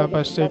bashakara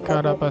bashe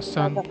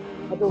karabasan.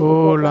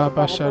 哦，拉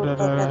巴沙拉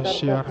拉拉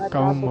西亚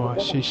高摩，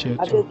谢谢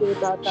主，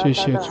谢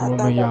谢主，我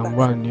们仰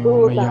望你，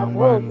我们仰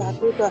望你。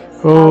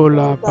哦，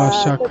拉巴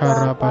沙卡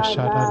拉巴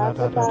沙拉拉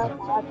拉拉拉，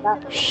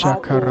沙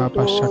卡拉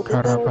巴沙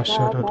卡拉巴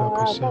沙拉拉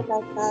克西，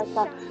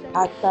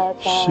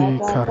西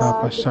卡拉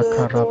巴沙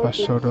卡拉巴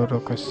沙拉拉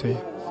克西。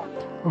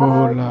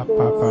哦，拉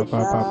巴巴巴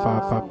巴巴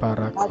巴巴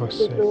拉克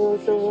西，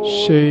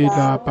西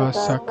拉巴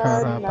沙卡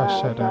拉巴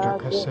沙拉拉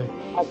克西，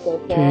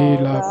基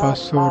拉巴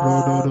苏罗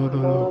罗罗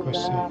罗罗克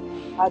西。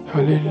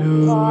哈利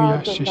路亚，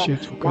谢谢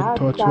主，更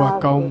多主啊，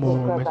高摩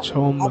我们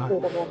充满，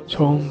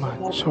充满，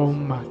充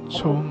满，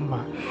充满。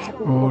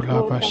哦，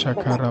拉巴沙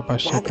卡拉巴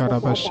沙卡拉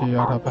巴西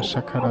亚拉巴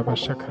沙卡拉巴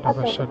沙卡拉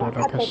巴沙拉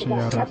拉卡西亚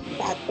拉。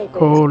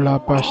哦，拉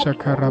巴沙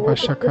卡拉巴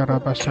沙卡拉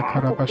巴沙卡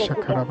拉巴沙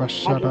卡拉巴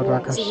沙拉拉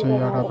卡西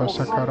亚拉巴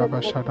沙卡拉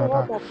巴沙拉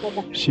拉。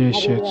谢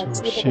谢主，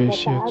谢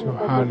谢主，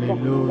哈利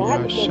路亚，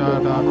沙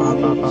拉巴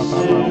巴巴巴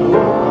巴巴巴。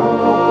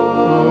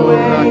哦，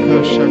拉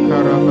克沙卡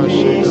拉巴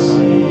西卡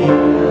拉。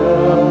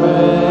阿门。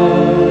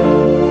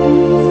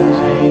在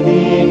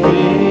你的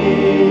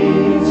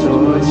左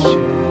前，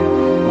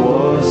我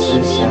是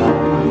想阿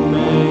门，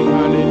哈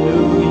利路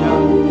亚，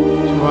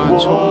主啊，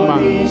充满，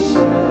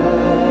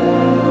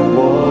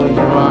主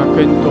啊，更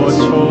多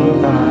充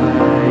满，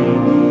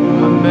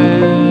阿门。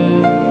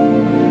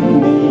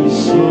你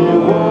是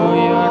我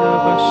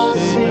心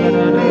灵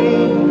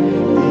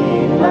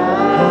的满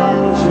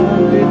足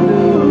路，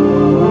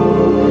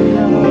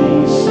你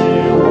是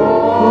我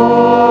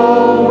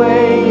唯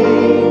一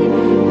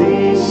的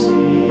喜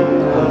乐。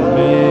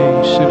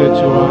是的，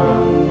主啊，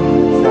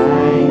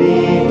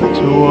主，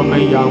我们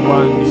仰望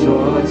你。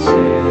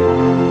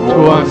主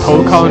啊，投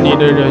靠你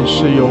的人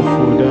是有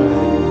福的，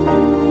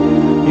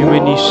因为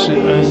你施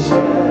恩，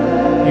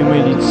因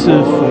为你赐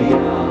福，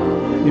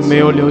你没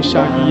有留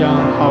下一样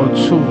好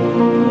处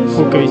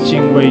不给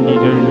敬畏你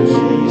的人。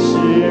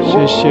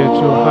谢谢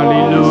主，哈利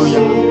路亚！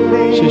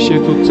谢谢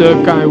主遮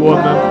盖我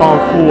们，保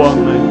护我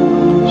们。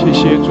谢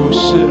谢主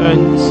施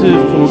恩赐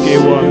福给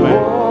我们，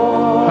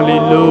哈利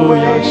路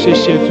亚！谢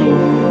谢主，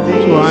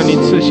主啊，你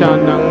赐下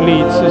能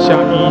力，赐下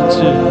医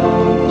治，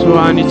主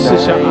啊，你赐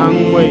下安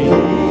慰。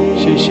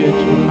谢谢主，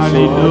哈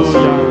利路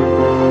亚，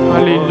哈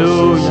利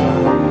路亚！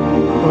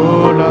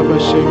哦，拉巴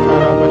西卡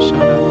拉巴沙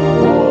拉，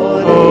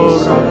哦，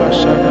拉巴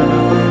沙拉拉，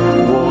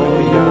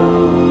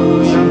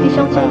弟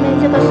兄姐妹，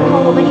这个时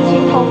候我们一起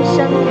同声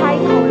开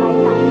口来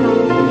祷告，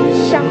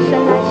向神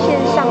来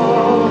献上祷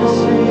告，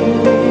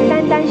单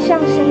单向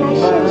神来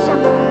献上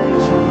祷告，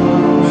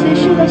持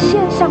续的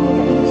献上你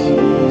的一切，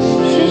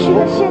持续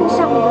的献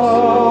上你的所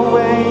有。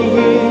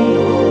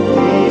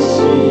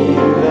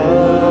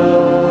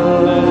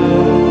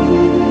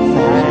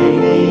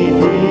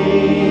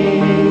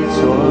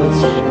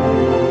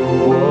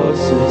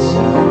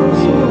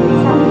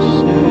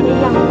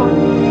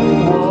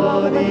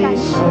感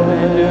谢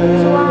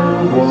主啊，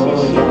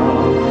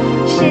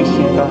谢谢，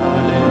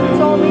主，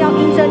我们要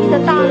因着你的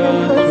大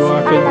能和慈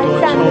爱来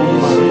赞美你，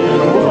主，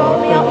我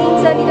们要因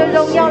着你的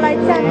荣耀来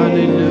赞美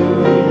你，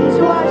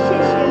主啊，谢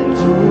谢你，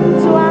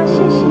主啊，谢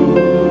谢你，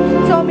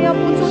主，我们要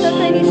不住的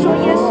对你说，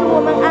耶稣，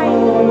我们爱你，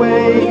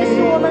耶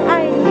稣，我们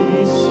爱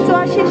你，主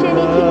啊，谢谢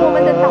你听我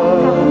们的祷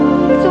告，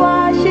主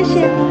啊，谢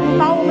谢你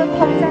把我们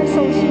捧在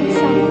手心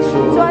上，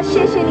主啊，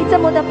谢谢你这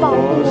么的保护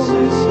我们，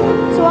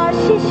主啊，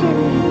谢谢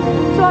你。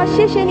主啊，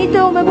谢谢你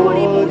对我们不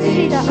离不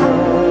弃的爱。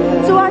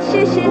主啊，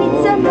谢谢你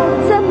这么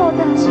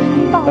的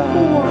保护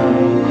我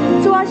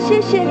们。主啊，谢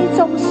谢你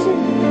总是，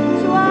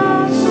主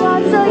啊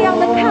这样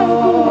的看顾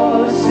我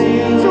们。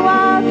主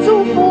啊，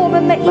祝福我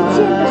们每一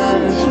件的事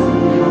情。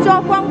主啊，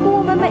关乎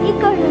我们每一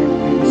个人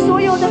所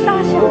有的大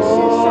小事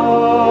上。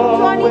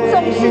主啊，你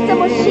总是这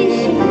么细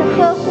心的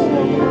呵护我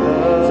们。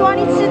主啊，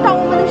你知道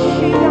我们的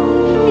需要，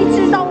你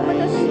知道我们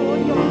的所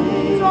有。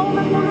主啊，我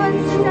们不论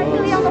是在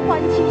各样的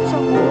环境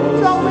中，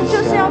主啊，我们就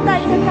是要带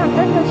着感恩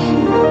的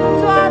心，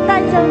主啊，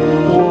带着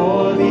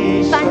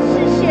凡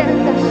事谢恩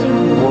的心，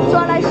主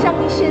啊，来向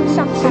你献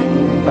上赞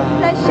美，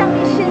来向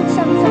你献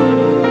上赞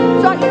美。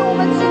主啊，因为我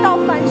们知道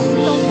凡事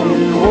都在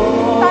你，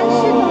凡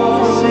事都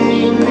在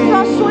你，主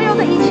啊，所有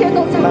的一切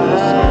都在你的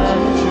手中。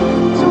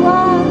主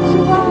啊，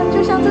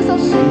就像这首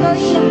诗歌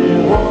一样，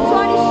主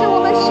啊，你是我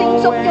们心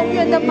中永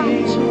远的满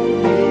足。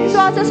主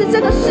啊，这是这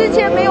个世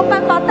界没有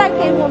办法带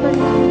给我们的，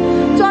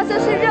主啊，这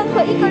是任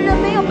何一个人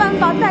没有办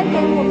法带给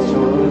我们的。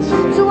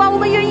主啊，我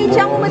们愿意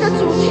将我们的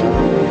主权，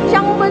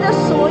将我们的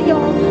所有，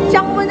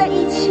将我们的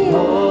一切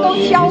都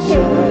交给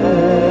你。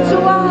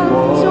主啊，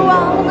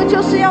我们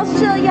就是要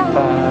这样，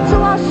主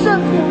啊，顺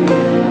服你，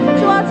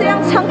主啊，这样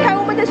敞开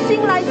我们的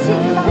心来敬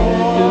拜。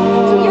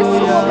主耶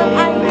稣，我们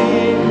爱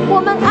你，我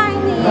们爱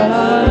你，耶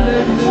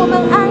稣，我们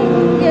爱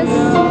你，耶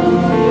稣，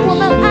我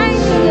们爱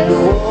你，耶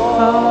稣。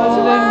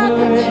主啊，恳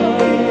求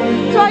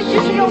你，主啊，就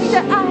是用你的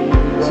爱，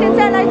现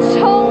在来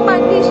充满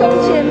弟兄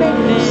姐妹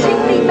心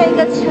里每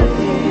个城，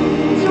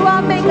主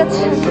啊，每个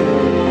城，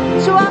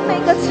主啊，每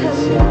个城，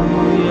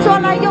主啊，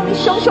来用你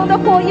熊熊的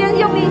火焰，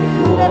用你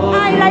的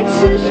爱来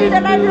持续的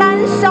来燃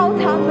烧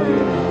他们，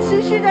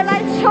持续的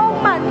来充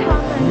满他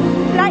们，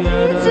来医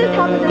治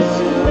他们的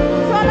心。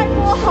主啊，啊，来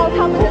裹好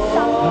他们的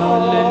伤口，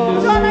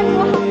主啊，来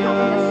裹好他们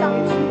的伤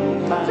处，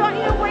主啊，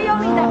因为唯有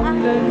你的爱，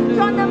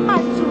主啊，能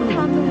满足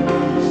他们。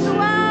主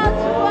啊，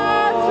主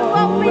啊，主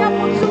啊，我们要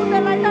不住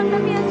的来到你的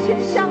面前，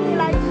向你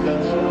来祈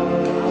求，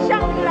向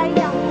你来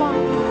仰望。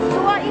主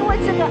啊，因为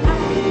这个爱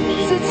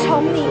是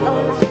从你而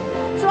来，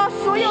主啊，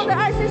所有的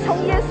爱是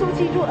从耶稣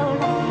基督而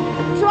来。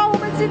主啊，我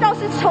们知道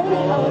是从你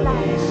而来。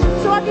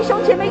主啊，弟兄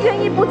姐妹愿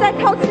意不再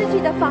靠自己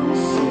的方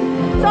式，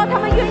主啊，他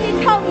们愿意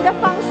靠你的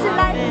方式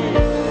来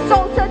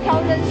走这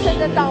条人生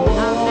的道路。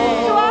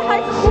主啊，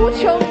孩子呼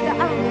求你的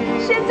爱，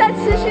现在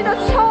持续的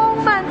充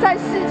满在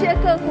世界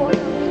各国的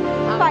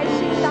百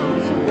姓当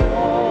中。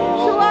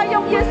主啊，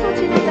用耶稣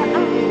基督的爱，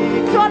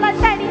主啊，来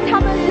带领他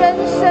们人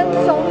生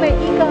走每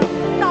一个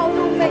道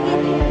路，每一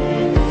天。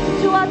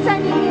主啊，在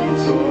你面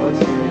前，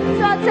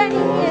主啊，在你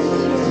面前，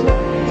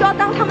主啊，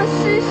当他们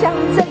思想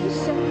这一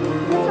生，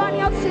主啊，你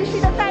要持续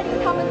的带领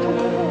他们突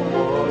破。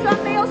主啊，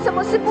没有什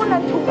么是不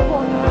能突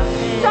破的。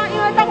主啊，因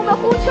为当我们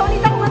呼求你，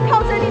当我们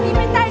靠着你，你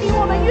会带领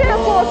我们越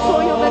过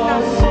所有的难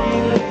关。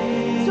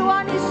主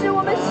啊，你是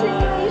我们心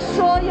灵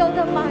所有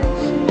的满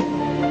足。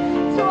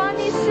主啊，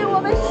你是我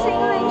们心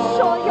灵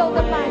所有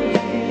的满足。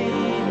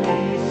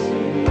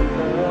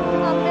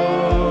阿们。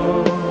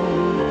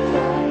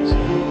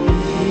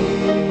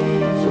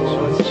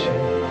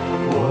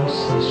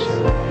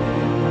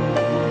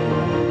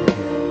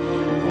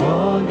我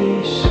的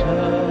神，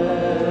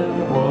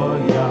我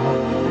要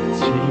敬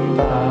拜。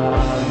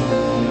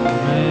阿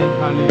们，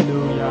哈利路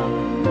亚。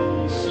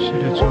是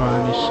的，主啊，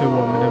你是我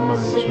们的满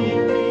足，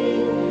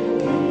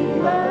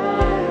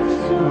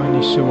主啊，你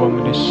是我们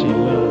的喜乐。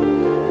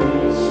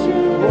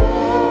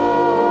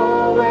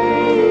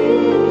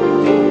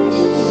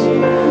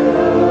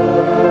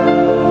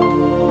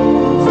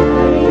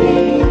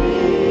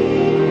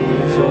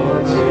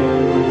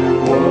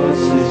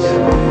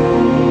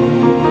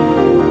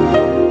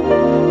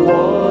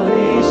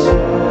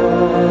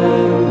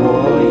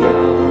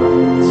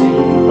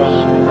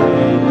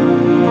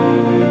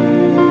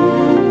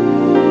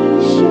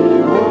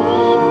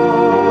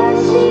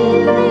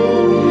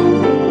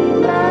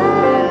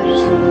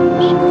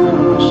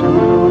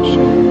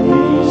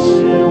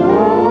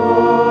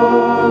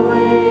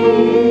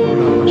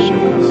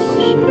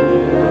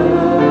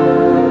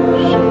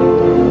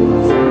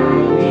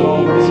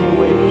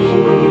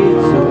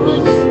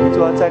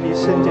在你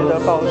圣洁的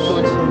宝座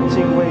前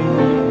敬畏你，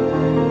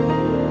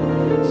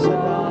神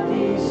啊，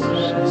你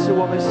是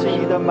我们心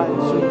里的满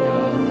足，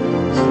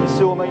你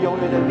是我们永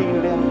远的力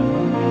量，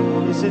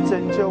你是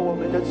拯救我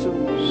们的主。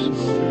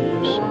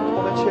我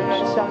们全然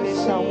向你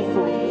降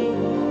服，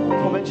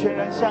我们全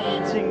然向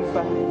你敬拜。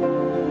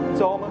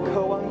主，我们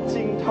渴望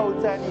浸透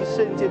在你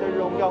圣洁的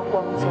荣耀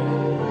光中。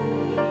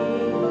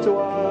主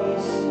啊，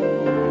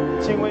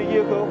敬畏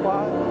耶和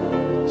华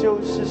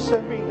就是生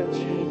命的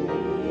泉源。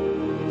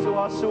主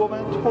啊，使我们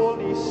脱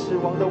离死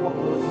亡的网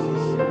络。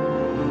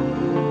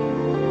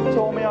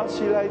主，我们要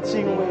起来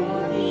敬畏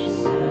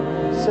你。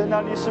神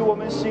啊，你是我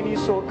们心里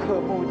所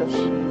渴慕的。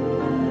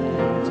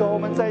主，我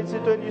们再一次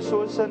对你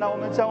说，神啊，我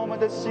们将我们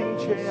的心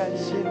全然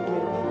献给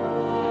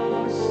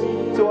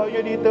你。主啊，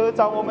愿你得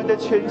着我们的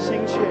全心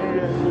全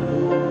人。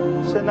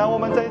神啊，我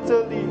们在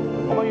这里，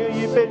我们愿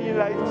意被你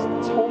来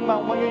充满，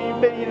我们愿意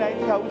被你来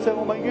调整，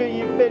我们愿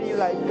意被你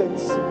来更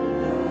新。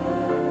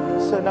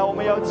神啊，我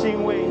们要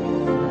敬畏你。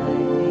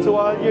主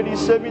啊，愿你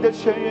生命的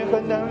泉源和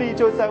能力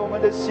就在我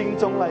们的心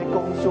中来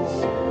工作。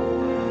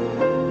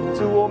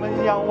主，我们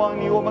仰望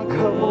你，我们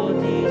渴慕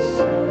你，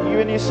因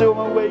为你是我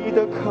们唯一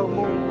的渴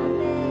慕，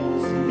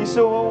你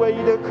是我们唯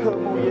一的渴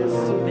慕，耶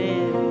稣。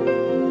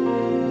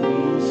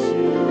你是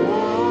我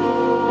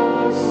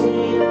心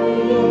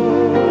里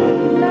的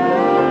满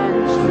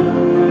足，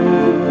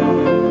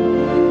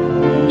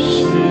你是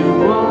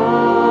我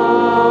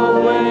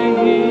唯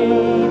一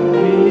的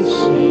喜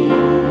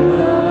乐。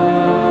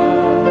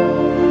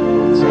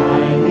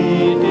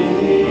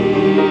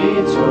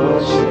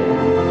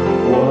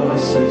我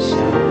思想，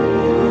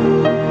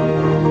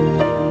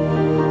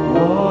我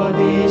的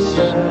神，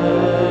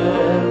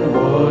我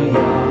要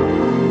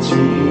敬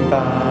拜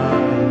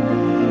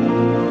你，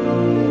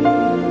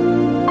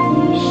你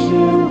是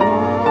我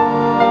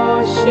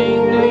心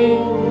里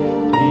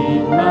的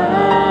满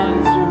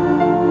足，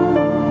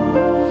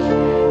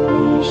你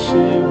是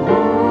我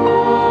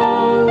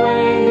唯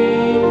一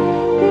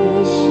的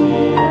喜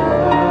乐。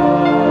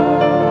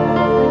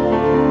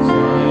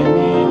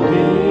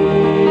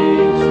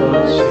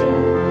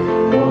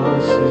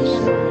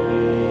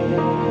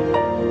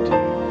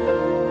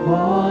我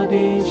的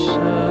神，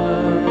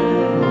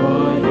我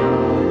要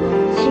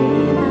敬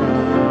拜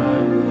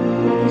你。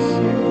我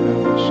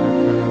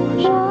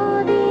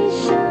的神，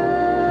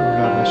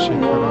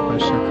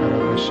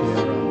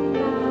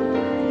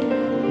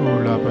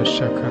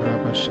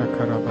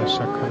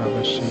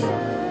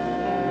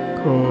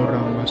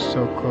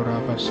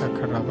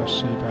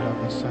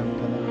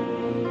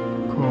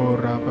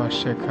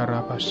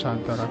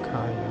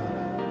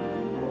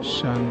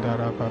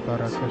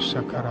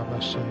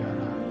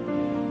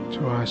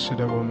主啊，是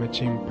的，我们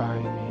敬拜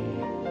你。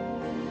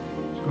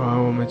主主啊，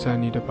我们在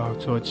你的宝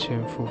座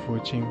前匍匐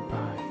敬拜。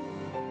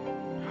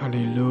哈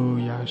利路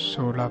亚，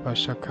苏拉巴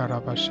沙卡拉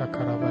巴沙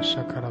卡拉巴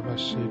沙卡拉巴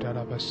西达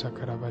拉巴沙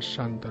卡拉巴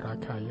山德拉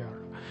卡亚。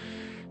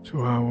主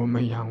啊，我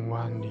们仰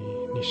望你，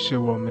你是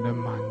我们的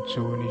满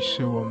足，你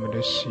是我们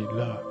的喜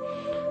乐。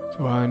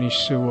主啊，你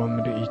是我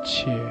们的一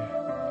切。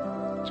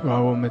主啊，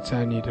我们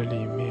在你的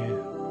里面。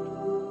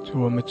主，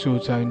我们住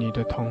在你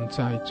的同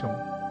在中。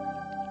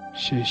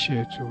谢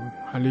谢主，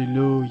哈利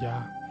路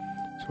亚。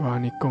主啊，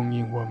你供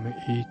应我们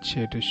一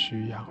切的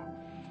需要。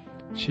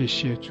谢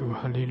谢主，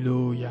哈利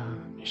路亚。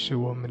你是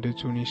我们的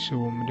主，你是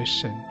我们的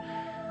神。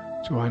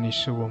主啊，你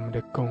是我们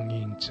的供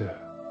应者。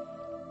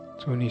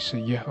主，你是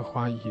耶和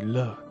华以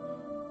勒，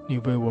你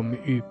为我们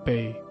预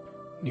备，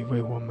你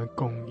为我们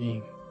供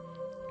应。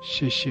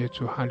谢谢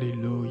主，哈利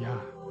路亚，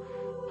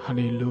哈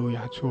利路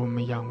亚。主，我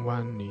们仰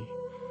望你，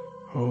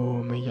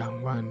我们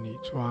仰望你。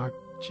主啊，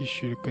继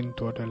续更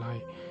多的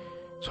来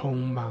充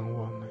满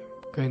我们，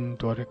更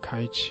多的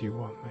开启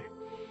我们。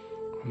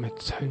我们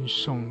称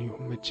颂你，我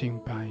们敬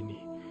拜你。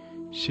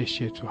谢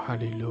谢主，哈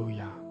利路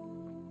亚，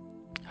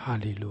哈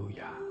利路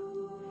亚，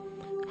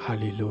哈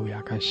利路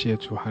亚。感谢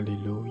主，哈利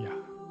路亚。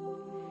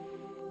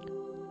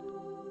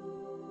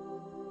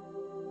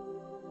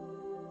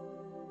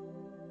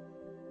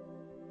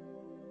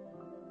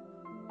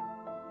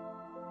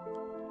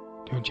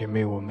弟兄姐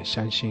妹，我们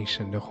相信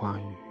神的话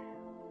语。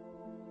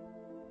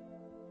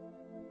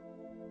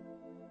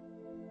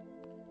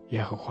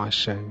耶和华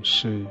神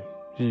是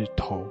日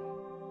头，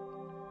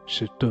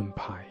是盾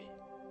牌，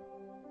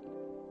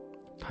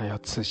他要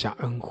赐下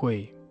恩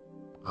惠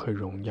和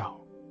荣耀。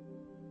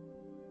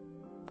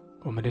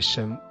我们的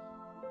神，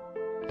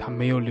他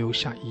没有留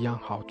下一样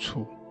好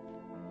处，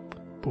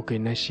不给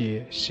那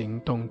些行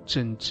动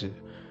正直，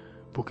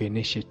不给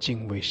那些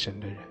敬畏神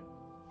的人。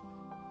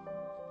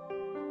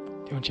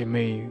弟兄姐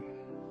妹，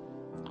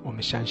我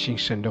们相信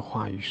神的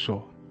话语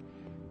说，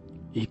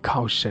依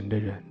靠神的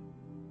人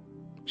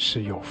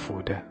是有福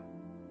的，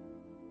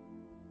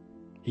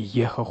以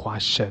耶和华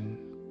神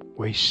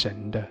为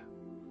神的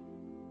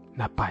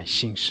那百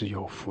姓是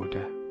有福的。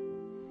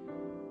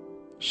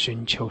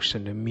寻求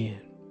神的面，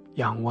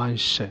仰望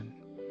神，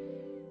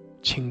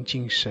亲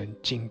近神，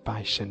敬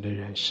拜神的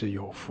人是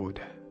有福的。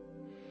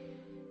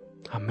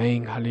阿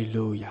们，哈利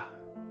路亚。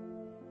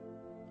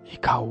依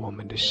靠我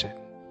们的神。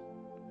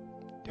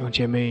弟兄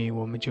姐妹，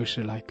我们就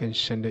是来更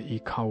深的依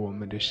靠我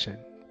们的神，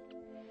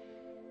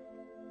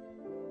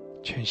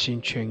全心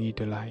全意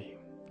的来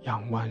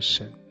仰望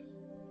神，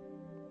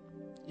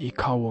依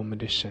靠我们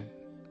的神，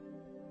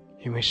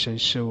因为神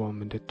是我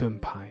们的盾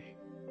牌，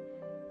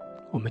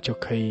我们就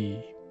可以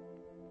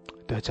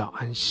得着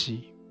安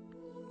息，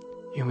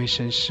因为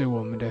神是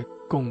我们的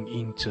供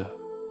应者，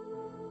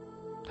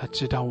他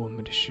知道我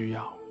们的需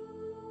要，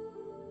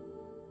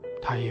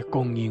他也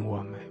供应我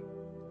们，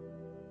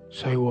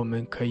所以我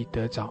们可以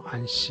得着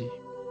安息，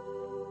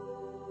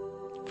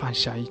放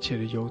下一切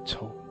的忧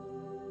愁，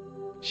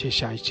卸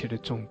下一切的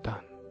重担。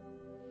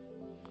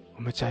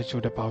我们在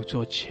主的宝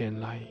座前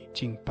来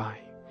敬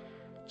拜，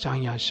张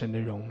扬神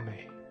的荣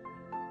美，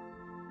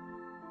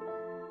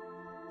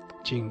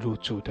进入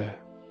主的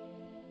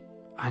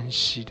安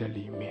息的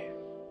里面。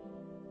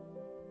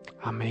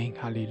阿们，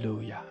哈利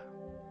路亚，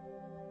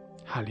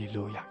哈利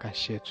路亚。感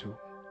谢主。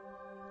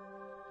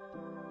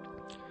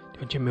弟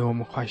兄姐妹，我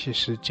们花些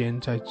时间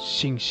在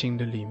信心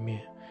的里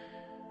面，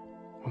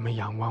我们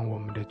仰望我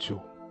们的主，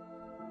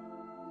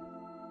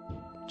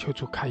求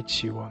主开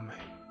启我们。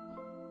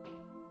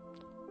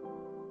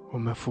我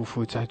们匍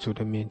匐在主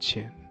的面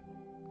前，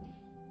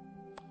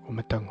我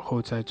们等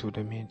候在主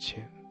的面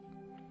前，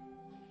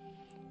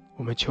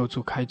我们求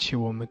主开启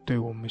我们，对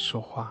我们说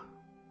话，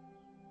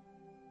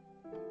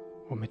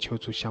我们求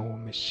主向我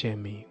们显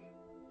明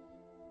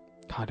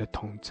他的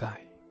同在。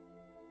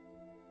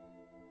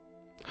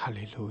哈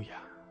利路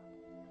亚，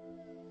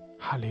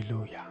哈利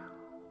路亚。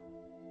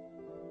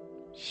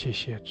谢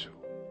谢主，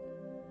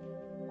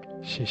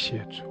谢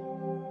谢主。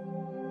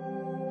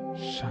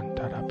山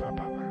达拉巴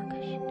巴巴拉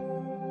克西德，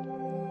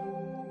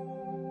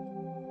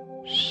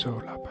受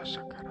拉巴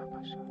萨卡拉巴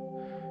萨。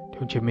弟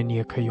兄姐妹，你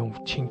也可以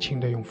轻轻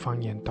的用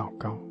方言祷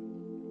告，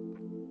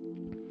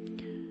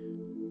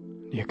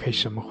你也可以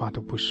什么话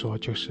都不说，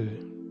就是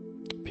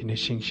凭着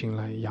信心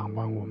来仰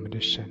望我们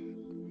的神，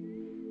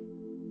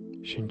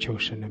寻求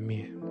神的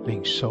面，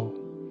领受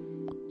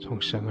从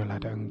神而来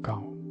的恩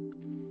膏。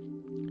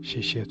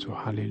谢谢主，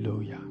哈利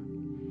路亚。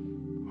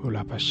乌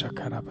拉巴沙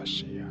卡拉巴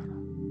西亚拉，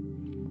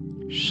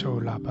受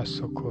拉巴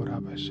索库拉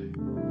巴西，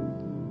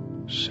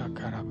沙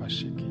卡拉巴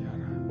西基亚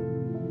拉，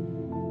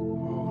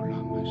乌拉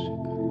巴西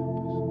卡拉巴西。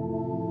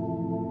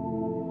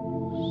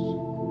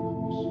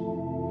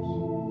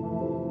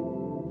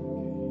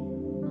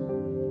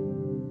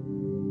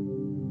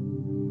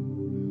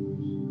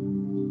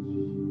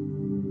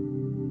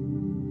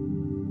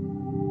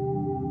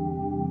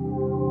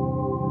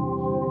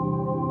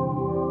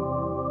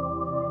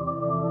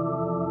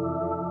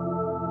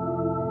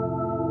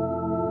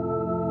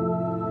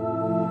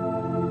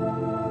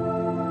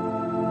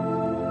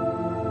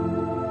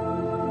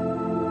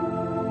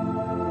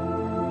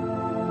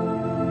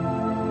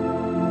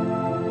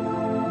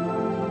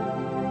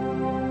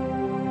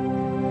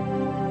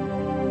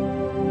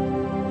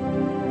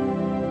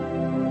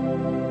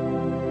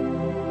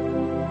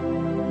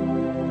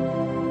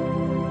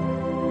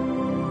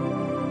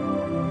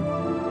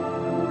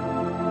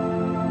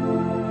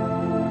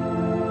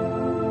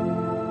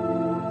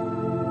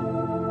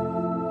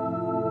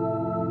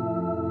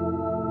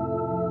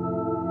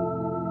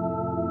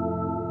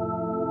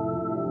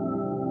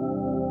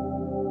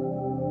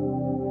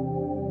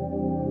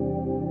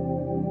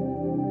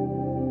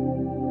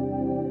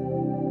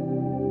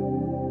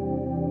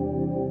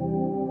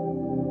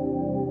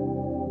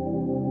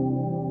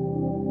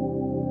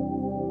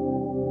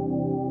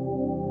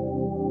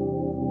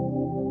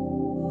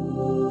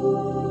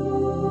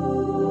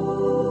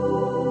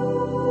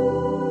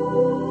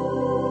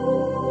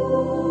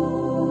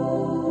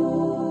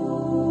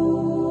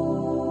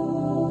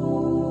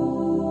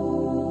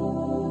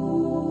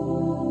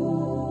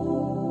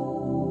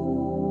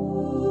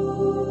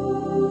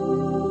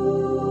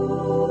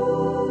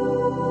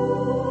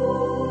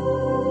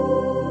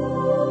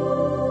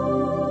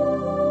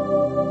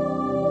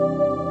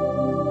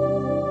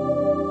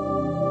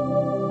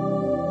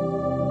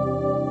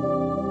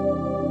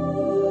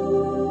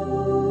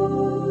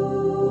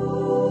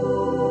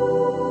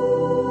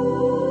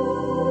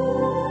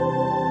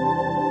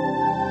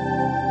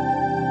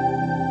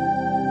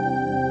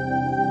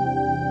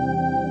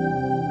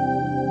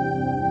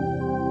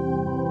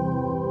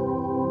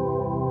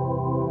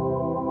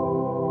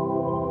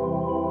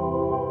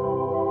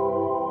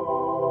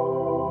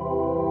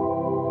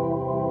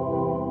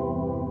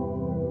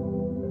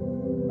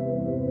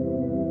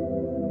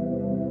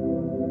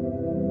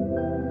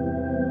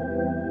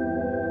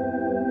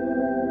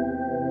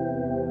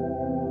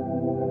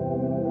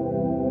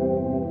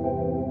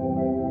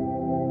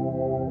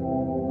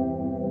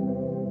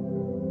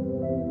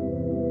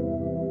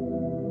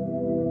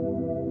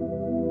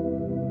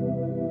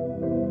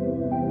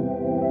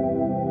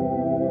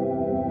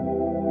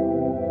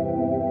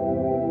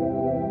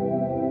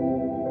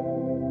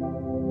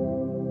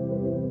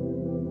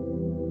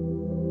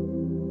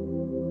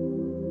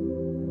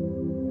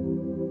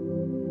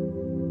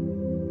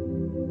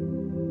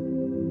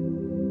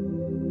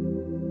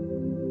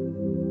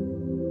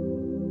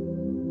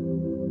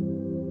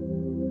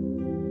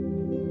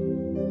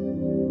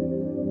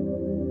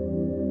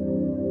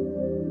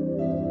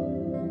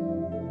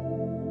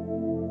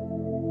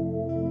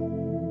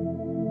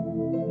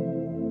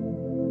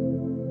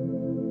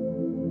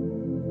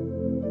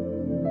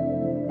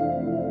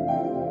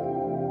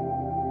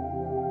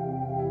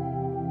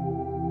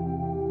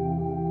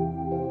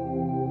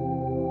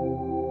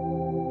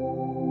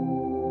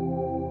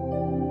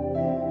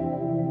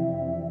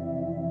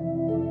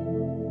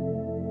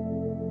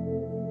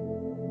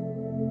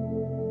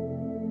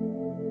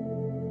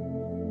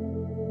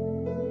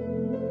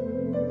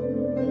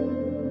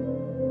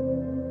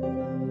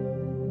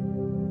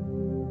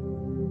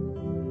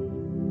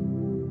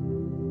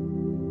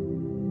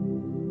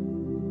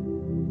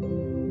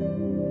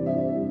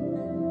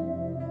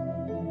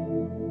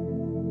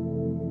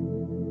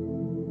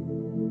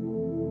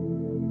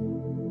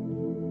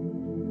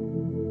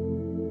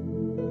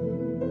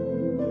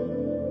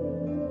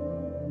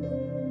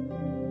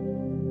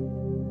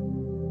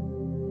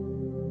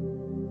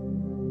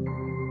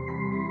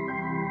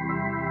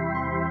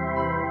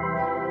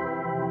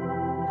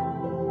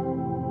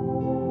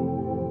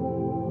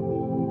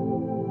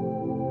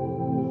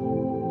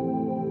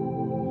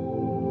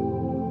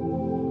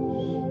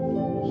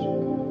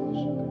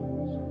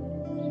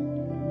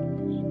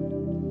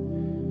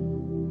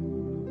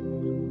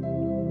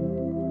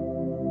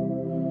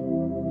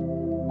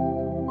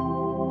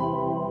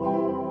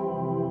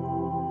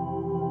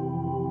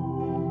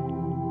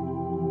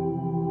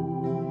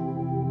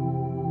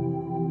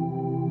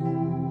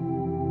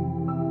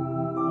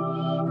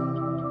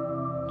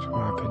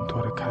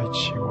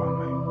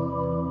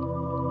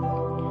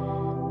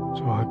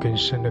更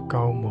深的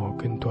高摩，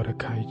更多的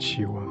开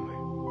启我们。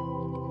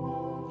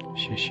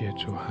谢谢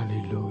主，哈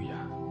利路亚。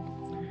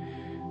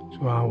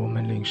主啊，我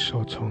们领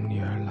受从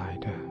你而来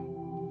的，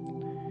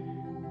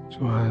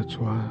主啊，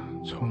主啊，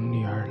从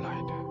你而来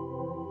的，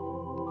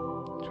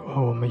主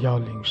啊，我们要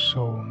领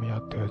受，我们要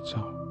得着。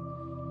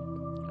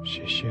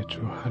谢谢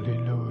主，哈利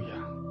路亚，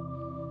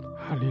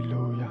哈利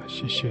路亚。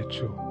谢谢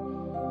主，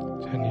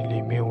在你里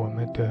面我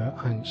们得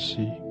安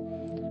息。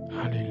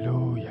哈利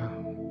路亚，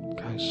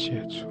感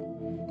谢主，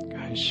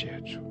感谢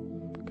主，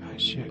感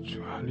谢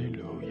主，哈利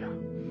路亚。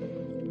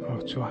哦，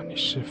主啊，你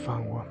释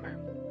放我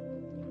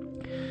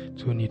们，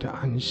主你的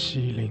安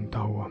息领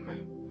导我们，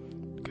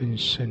更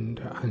深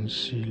的安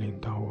息领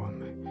导我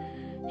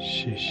们。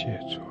谢谢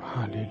主，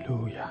哈利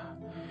路亚。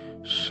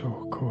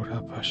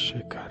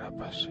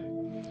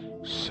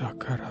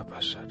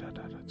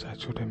在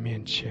主的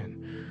面前，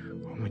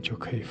我们就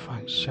可以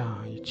放下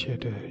一切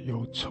的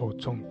忧愁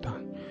重担。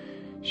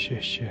谢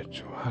谢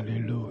主，哈利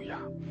路亚。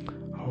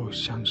哦，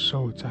享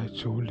受在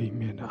主里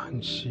面的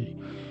安息。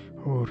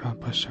哦，拉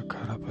巴沙卡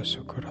拉巴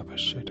苏库拉巴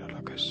西达拉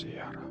卡西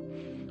亚拉，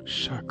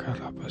沙卡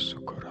拉巴苏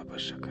库拉巴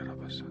沙卡拉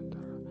巴桑达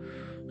拉，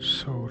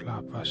苏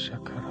拉巴沙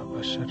卡拉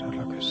巴沙达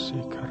拉卡西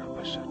卡拉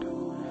巴沙达，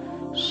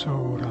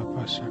苏拉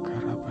巴沙卡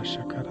拉巴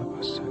沙卡拉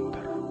巴桑达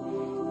拉，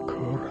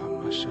库拉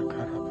玛沙卡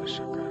拉巴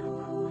沙卡拉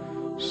巴，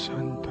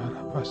桑达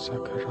拉巴沙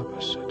卡拉巴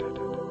沙达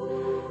达，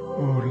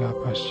哦，拉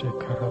巴西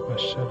卡拉巴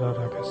沙达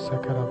拉卡萨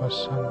卡拉巴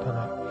桑达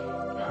拉。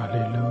哈利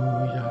路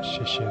亚，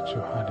谢谢主，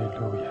哈利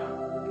路亚，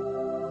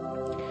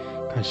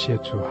感谢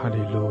主，哈利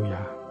路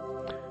亚。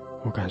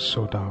我感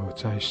受到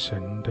在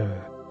神的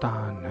大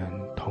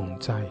能同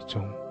在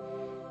中，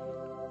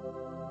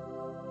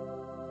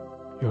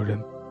有人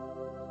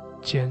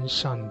肩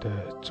上的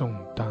重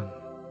担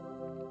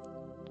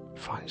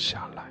放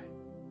下来，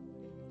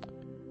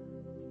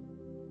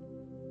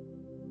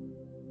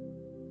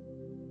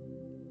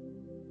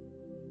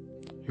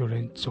有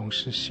人总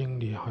是心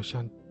里好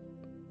像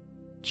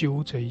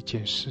揪着一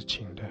件事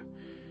情的，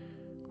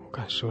我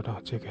感受到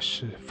这个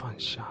事放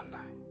下来。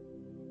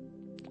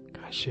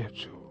感谢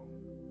主，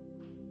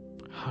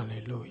哈利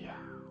路亚，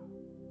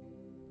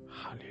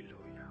哈利路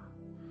亚。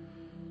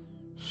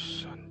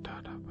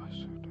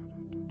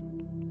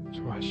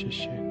主啊，谢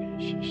谢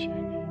你，谢谢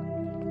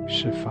你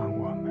释放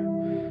我们，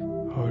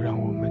哦，让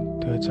我们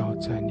得着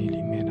在你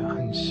里面的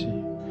安息。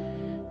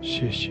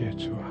谢谢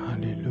主，哈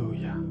利路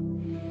亚。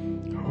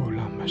哦，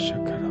拉玛沙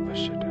卡拉巴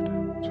沙达达，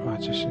主啊，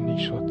这是你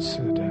所赐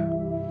的，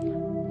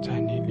在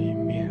你里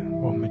面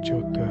我们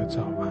就得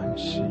着安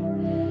息。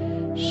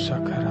沙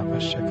卡拉巴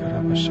沙卡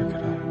拉巴沙卡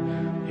拉，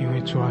因为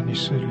主啊，你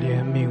是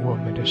怜悯我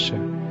们的神，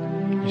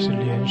你是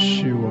连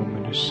续我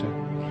们的神。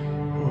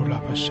哦，拉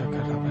巴沙卡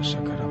拉巴沙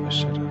卡拉巴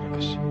沙达拉克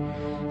西，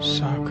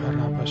沙卡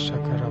拉巴沙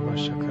卡拉巴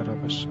沙卡拉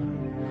巴沙，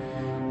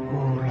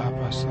哦，拉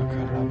巴沙卡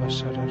拉巴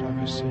沙达拉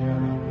克西亚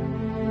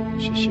拉。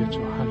谢谢主，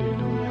哈利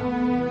路亚，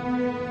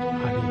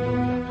哈利路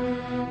亚。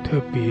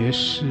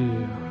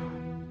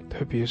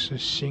特别是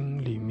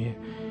心里面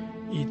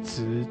一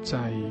直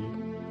在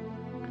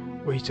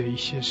为着一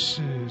些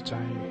事在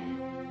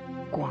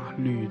挂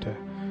虑的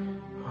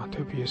啊，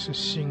特别是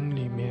心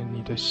里面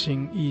你的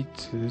心一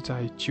直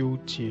在纠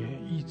结，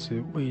一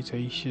直为着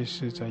一些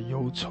事在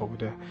忧愁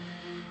的，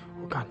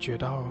我感觉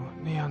到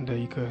那样的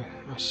一个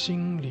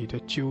心里的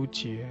纠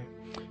结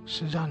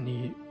是让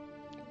你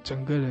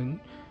整个人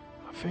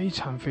非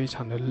常非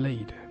常的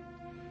累的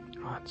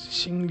啊，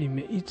心里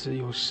面一直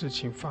有事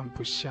情放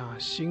不下，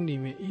心里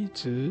面一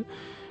直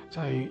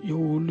在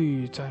忧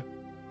虑，在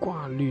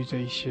挂虑这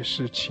一些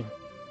事情，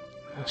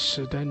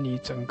使得你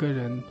整个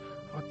人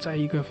在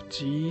一个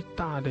极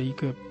大的一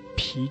个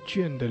疲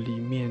倦的里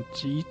面，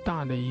极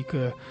大的一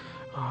个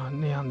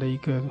那样的一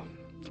个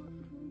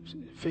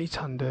非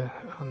常的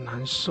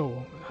难受，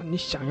你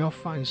想要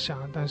放下，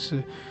但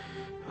是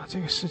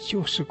这个事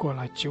就是过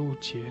来纠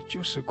结，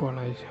就是过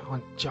来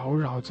搅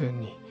扰着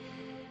你，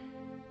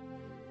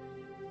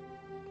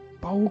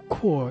包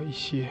括一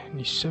些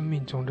你生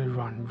命中的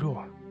软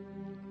弱，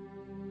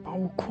包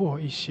括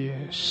一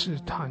些试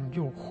探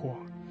诱惑。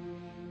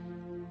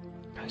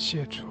感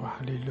谢主，哈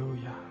利路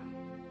亚，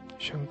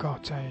宣告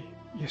在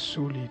耶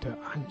稣里的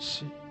安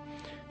息，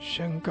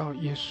宣告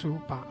耶稣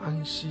把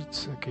安息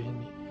赐给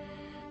你。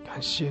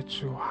感谢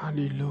主，哈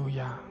利路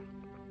亚，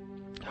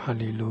哈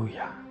利路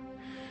亚。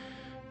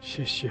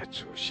谢谢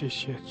主，谢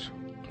谢主。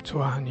主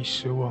啊，你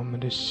使我们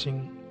的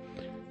心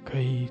可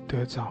以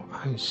得着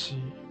安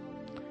息。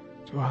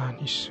主啊，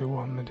你使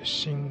我们的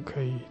心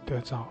可以得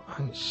着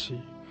安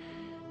息。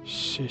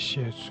谢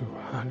谢主，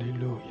哈利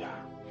路亚，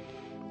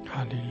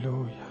哈利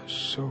路亚。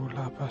苏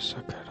拉巴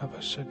萨卡拉巴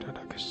沙达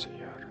拉克西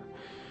亚拉，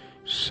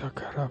沙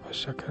卡拉巴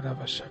沙卡拉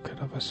巴沙卡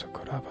拉巴苏库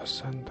拉巴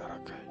桑达拉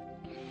凯，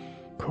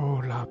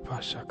库拉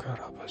巴沙卡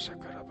拉巴沙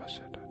卡拉巴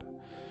沙达达，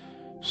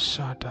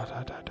沙达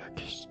达达达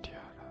基斯蒂亚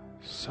拉，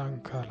桑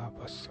卡拉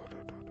巴苏罗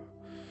罗罗。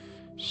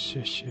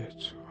谢谢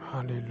主，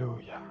哈利路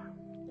亚，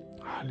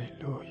哈利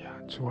路亚。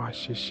主啊，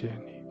谢谢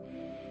你，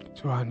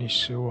主啊，你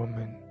使我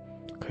们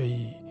可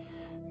以，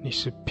你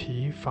使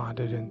疲乏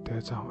的人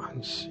得着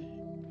安息。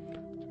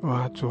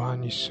哇，主啊，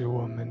你使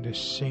我们的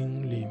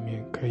心里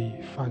面可以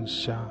放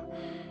下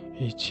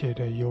一切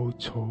的忧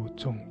愁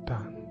重担。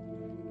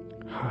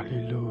哈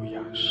利路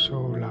亚，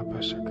收拉巴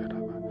沙克拉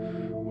巴，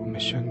我们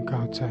宣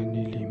告在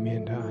你里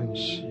面的安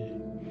息。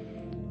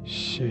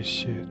谢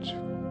谢主，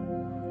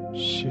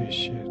谢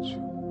谢主。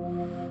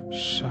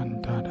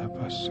山达达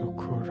巴苏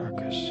库拉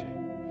克西，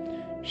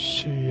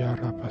西亚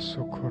拉巴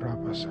苏库拉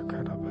巴萨卡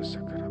拉巴萨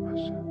卡拉巴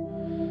萨，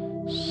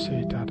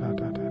西达达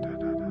达达达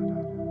达达达。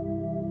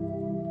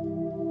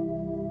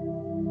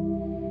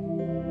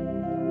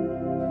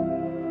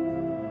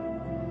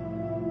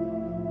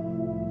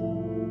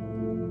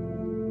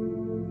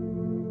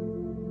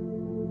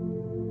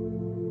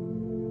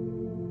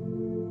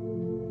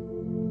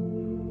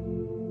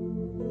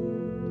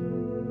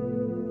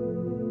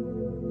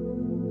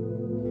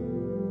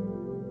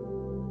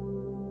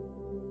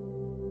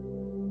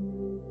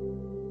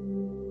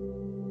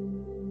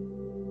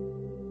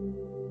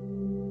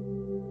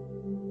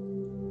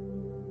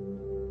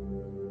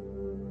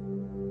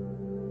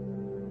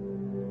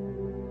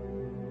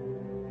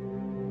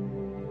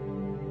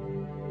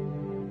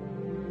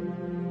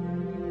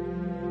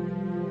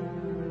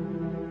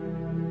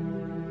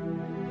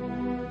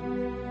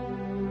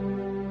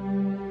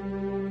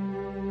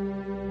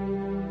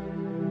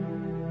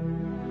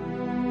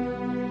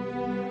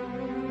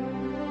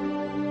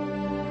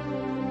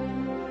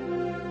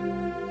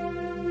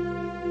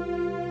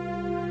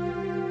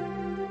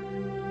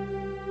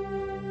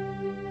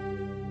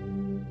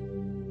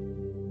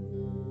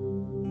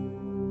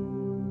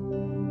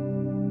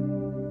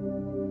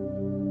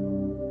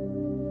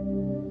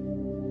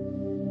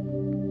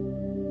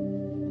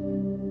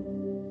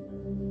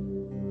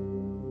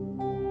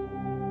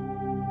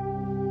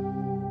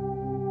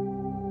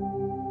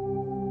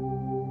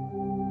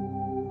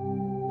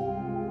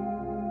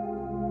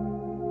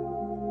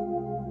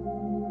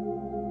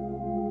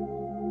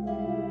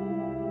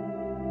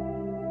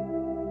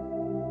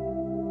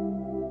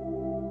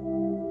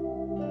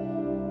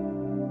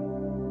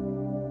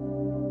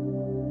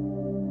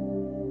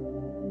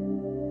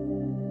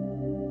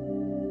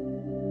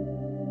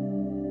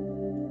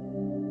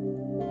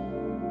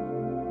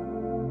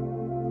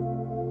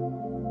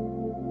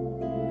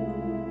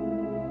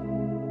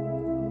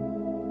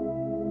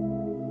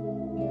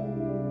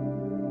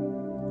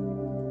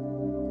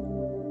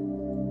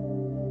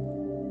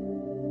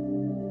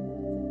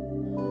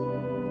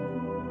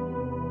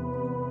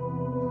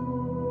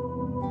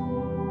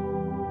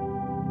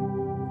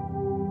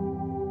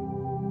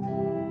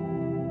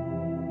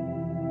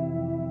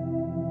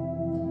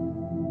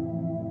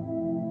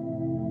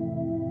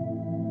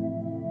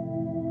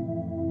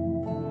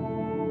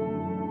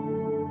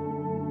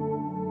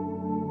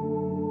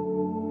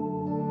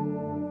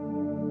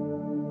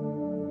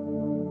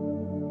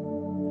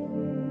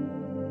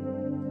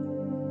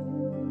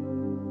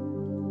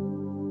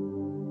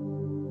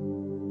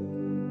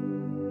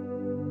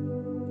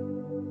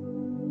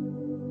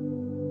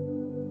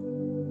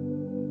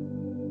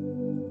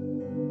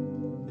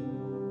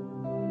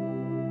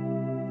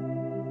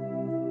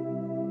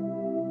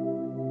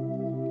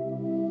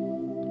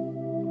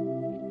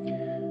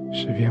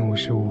诗篇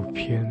55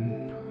篇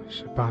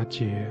18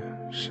节、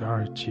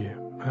12节、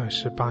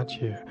18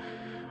节、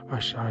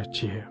22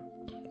节，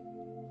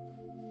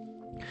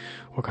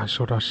我感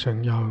受到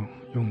神要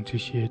用这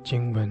些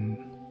经文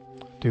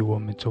对我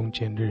们中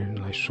间的人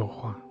来说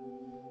话。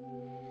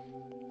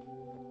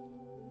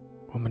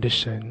我们的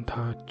神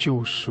他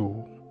救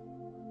赎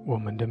我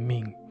们的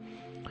命，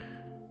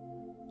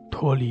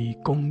脱离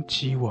攻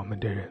击我们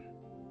的人，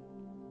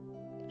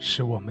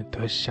使我们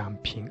得享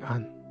平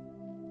安。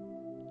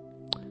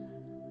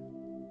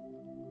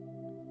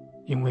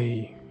因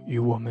为与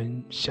我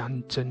们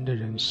相争的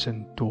人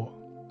甚多，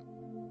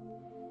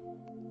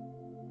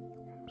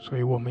所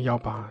以我们要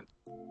把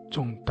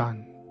重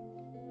担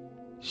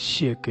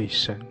卸给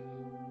神，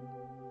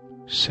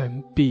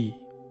神必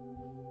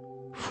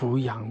抚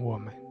养我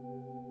们，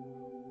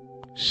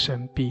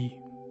神必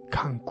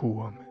看顾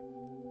我们，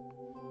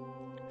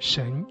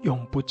神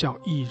永不叫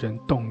义人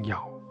动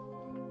摇。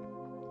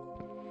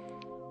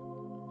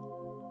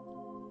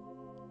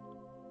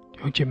弟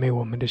兄姐妹，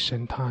我们的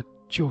神他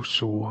救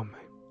赎我们，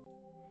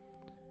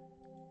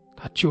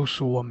他救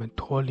赎我们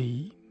脱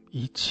离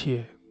一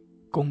切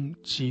攻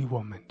击我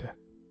们的，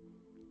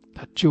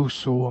他救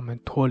赎我们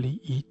脱离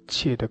一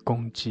切的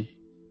攻击。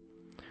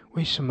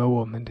为什么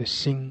我们的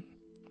心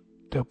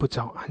得不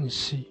着安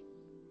息？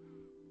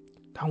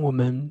当我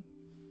们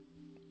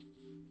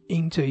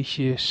因这一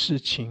些事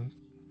情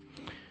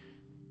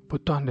不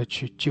断的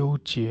去纠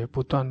结，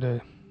不断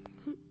的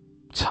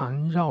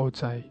缠绕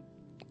在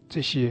这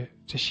些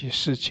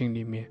事情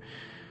里面，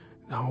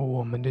然后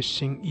我们的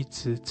心一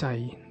直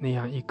在那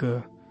样一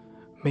个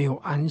没有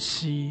安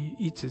息，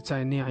一直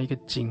在那样一个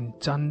紧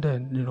张的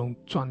那种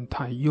状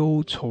态，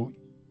忧愁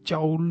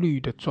焦虑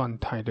的状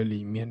态的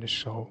里面的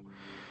时候，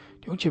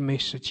弟兄姐妹，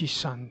实际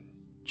上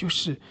就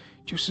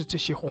是这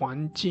些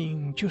环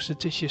境，就是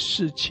这些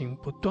事情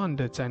不断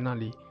的在那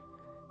里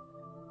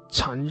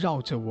缠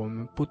绕着我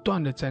们，不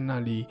断的在那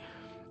里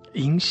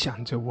影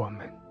响着我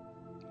们，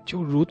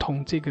就如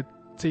同这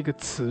个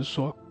词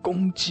说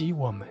攻击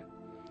我们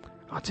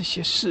啊，这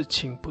些事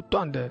情不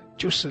断的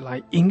就是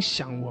来影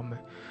响我们，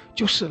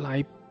就是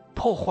来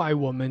破坏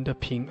我们的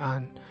平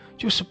安，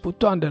就是不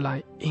断的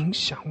来影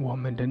响我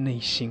们的内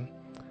心，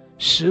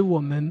使我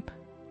们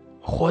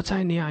活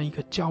在那样一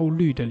个焦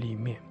虑的里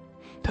面。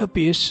特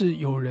别是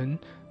有人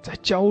在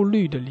焦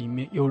虑的里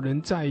面，有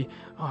人在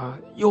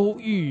忧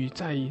郁，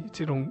在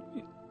这种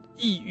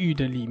抑郁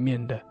的里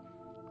面的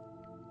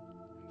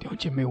弟兄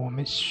姐妹，我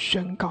们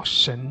宣告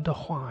神的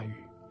话语，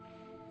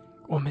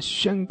我们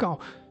宣告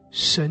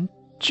神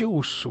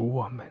救赎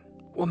我们，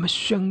我们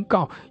宣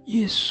告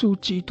耶稣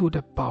基督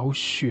的宝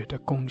血的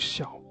功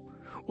效，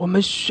我们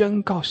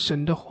宣告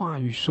神的话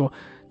语说，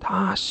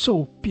他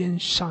受鞭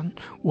伤，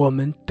我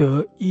们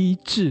得医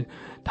治；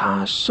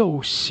他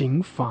受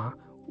刑罚，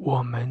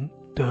我们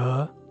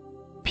得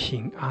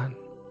平安。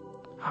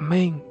阿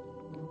们，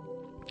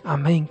阿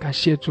们，感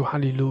谢主，哈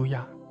利路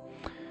亚。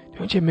弟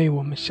兄姐妹，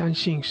我们相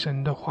信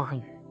神的话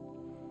语，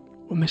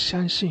我们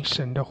相信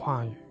神的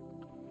话语。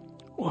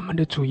我们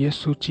的主耶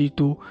稣基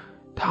督，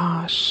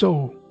他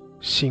受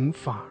刑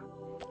罚，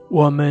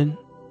我们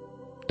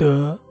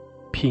得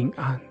平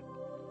安。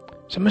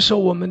什么时候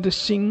我们的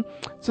心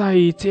在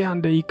这样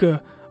的一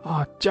个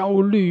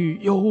焦虑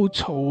忧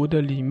愁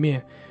的里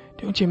面，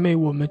弟兄姐妹，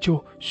我们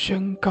就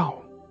宣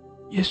告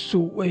耶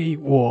稣为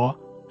我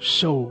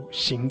受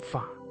刑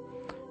罚，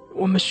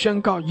我们宣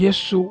告耶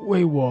稣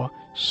为我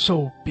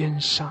受鞭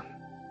伤，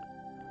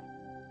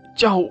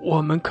叫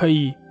我们可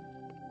以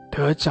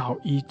得着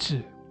医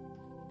治。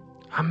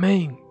阿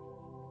们，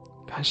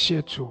感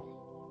谢主。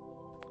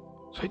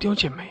所以弟兄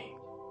姐妹，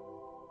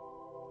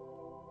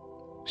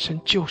神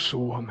救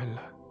赎我们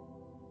了，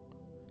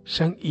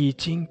神已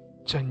经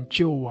拯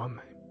救我们，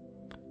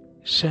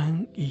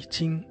神已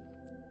经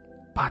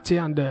把这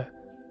样的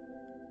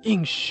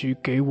应许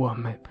给我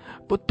们，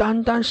不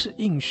单单是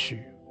应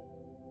许，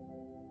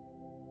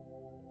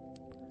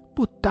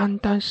不单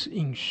单是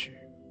应许，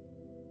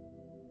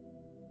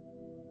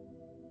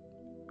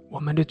我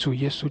们的主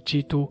耶稣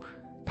基督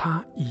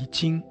他已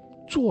经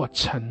做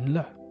成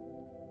了，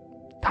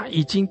他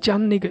已经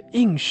将那个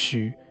应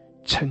许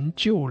成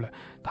就了，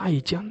他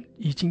已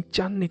经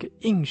将那个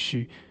应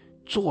许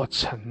做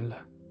成了。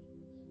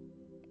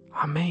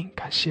阿们，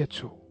感谢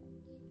主。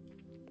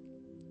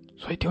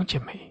所以弟兄姐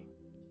妹，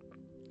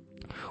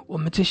我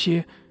们这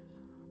些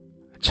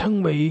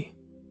称为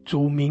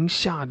主名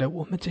下的，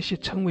我们这些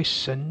称为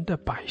神的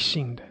百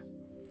姓的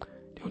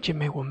弟兄姐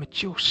妹，我们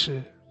就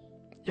是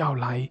要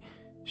来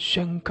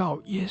宣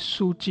告耶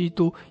稣基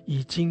督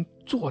已经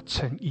做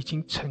成、已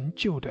经成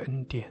就的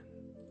恩典。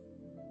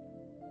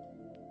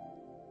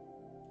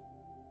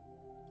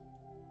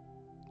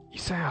以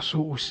赛亚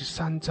书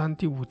53章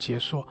第5节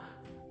说，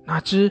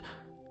哪知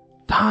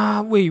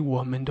他为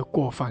我们的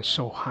过犯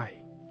受害，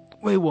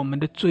为我们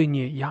的罪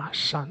孽压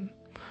伤，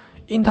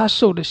因他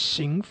受的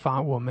刑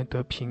罚我们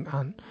得平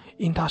安，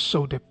因他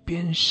受的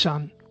鞭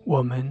伤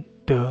我们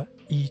得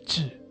医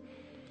治。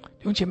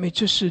弟兄姐妹，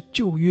这是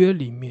旧约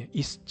里面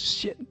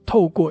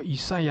透过以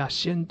赛亚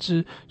先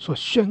知所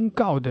宣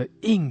告的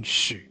应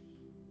许，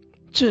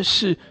这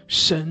是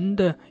神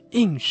的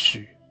应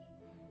许。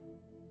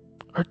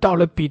而到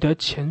了彼得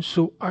前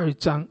书2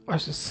章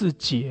24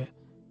节，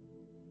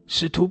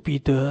使徒彼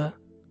得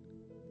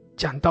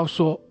讲到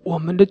说，我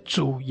们的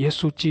主耶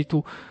稣基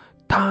督，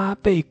他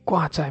被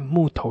挂在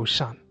木头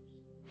上，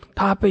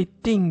他被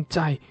钉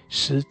在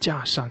石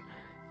架上，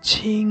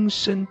亲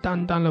身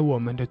担当了我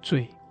们的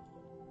罪，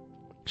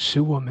使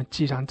我们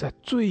既然在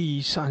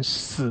罪上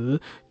死，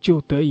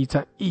就得以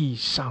在义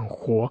上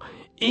活。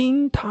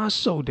因他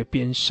受的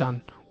鞭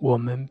伤，我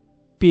们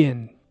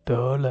便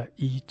得了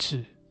医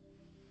治。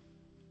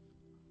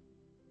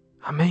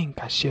阿们，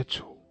感谢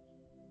主。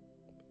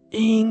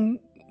因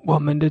我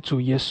们的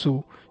主耶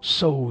稣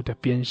受的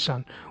鞭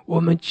伤，我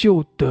们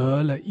就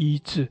得了医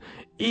治；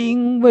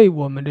因为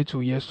我们的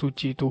主耶稣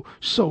基督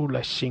受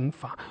了刑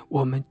罚，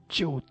我们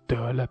就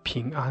得了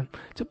平安。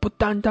这不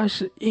单单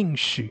是应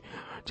许，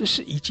这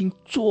是已经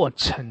做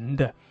成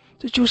的，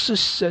这就是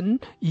神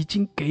已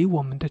经给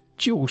我们的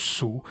救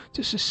赎，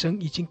这是神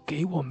已经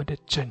给我们的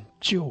拯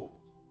救，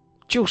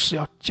就是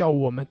要叫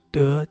我们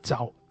得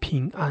着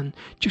平安，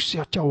就是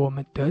要叫我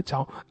们得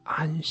着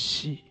安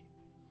息。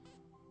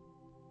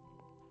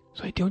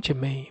所以弟兄姐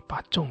妹，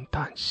把重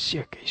担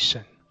卸给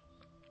神。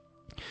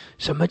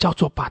什么叫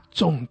做把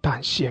重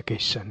担卸给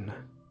神呢？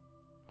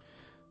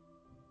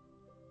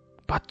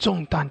把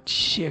重担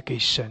卸给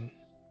神，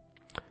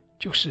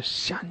就是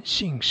相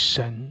信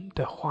神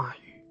的话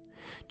语，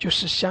就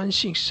是相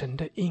信神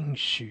的应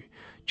许，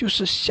就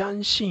是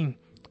相信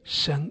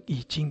神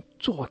已经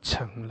做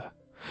成了，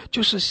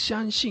就是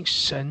相信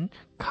神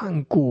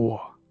看顾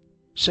我，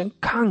神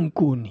看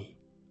顾你，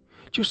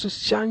就是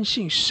相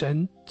信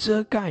神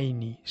遮盖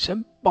你，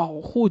神保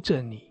护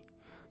着你，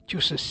就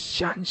是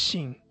相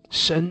信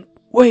神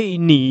为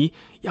你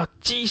要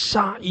击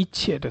杀一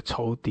切的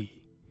仇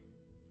敌，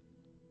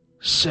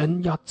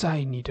神要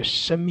在你的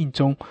生命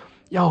中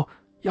要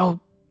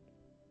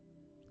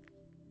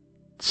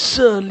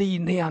设立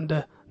那样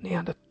的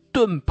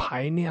盾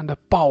牌，那样的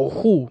保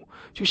护。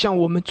就像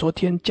我们昨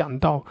天讲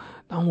到，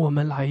当我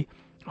们来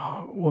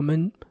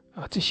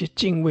这些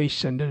敬畏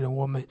神的人，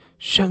我们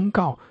宣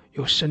告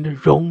有神的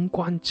荣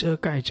光遮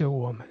盖着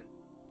我们。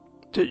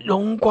这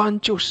荣光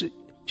就是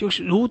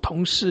如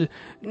同是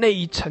那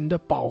一层的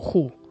保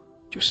护，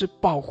就是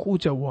保护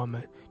着我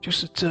们，就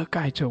是遮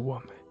盖着我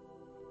们。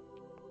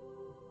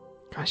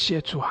感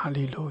谢主，哈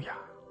利路亚，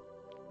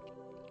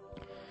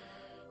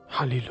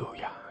哈利路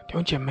亚。弟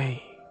兄姐妹，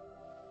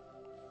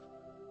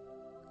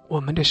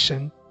我们的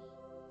神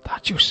他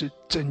就是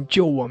拯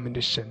救我们的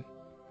神，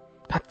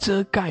他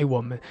遮盖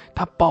我们，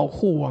他保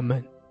护我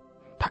们，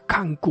他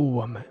看顾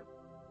我们，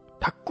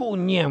他顾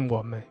念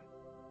我们，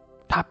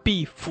他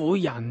必抚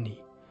养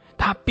你，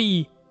他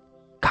必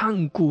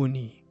看顾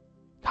你，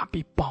他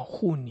必保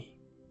护你。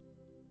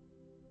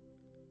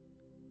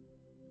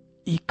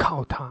依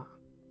靠他，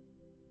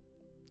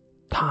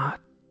他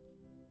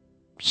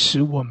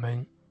使我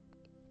们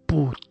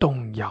不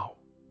动摇。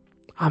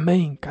阿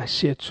们，感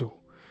谢主。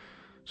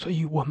所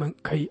以我们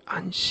可以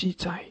安息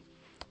在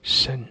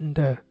神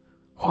的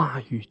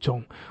话语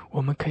中，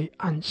我们可以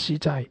安息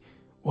在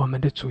我们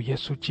的主耶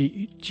稣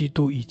基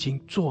督已经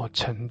做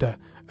成的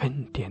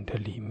恩典的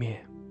里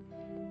面，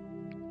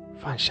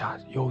放下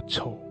忧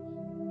愁，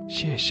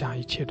卸下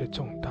一切的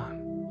重担，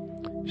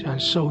享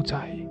受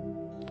在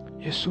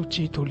耶稣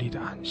基督里的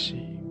安息，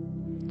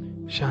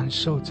享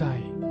受在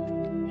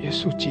耶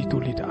稣基督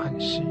里的安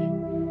息。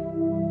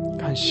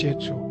感谢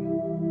主，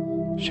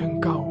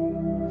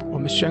我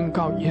们宣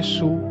告耶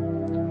稣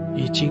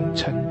已经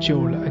成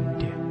就了恩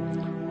典，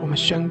我们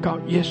宣告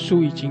耶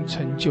稣已经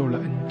成就了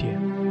恩典。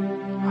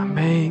阿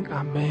们，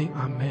阿们，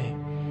阿们，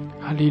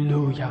哈利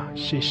路亚。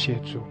谢谢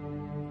主，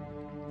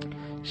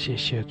谢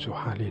谢主，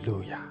哈利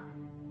路亚。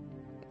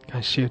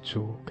感谢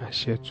主，感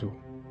谢主，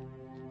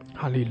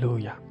哈利路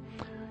亚。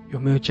有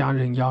没有家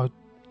人要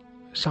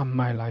上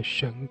麦来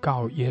宣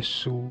告耶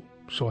稣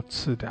所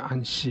赐的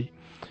安息，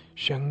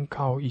宣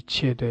告一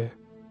切的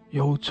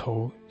忧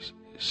愁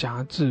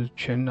辖制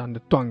全然的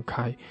断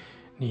开，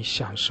你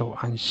享受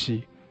安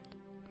息？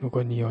如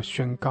果你有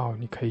宣告，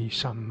你可以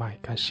上麦。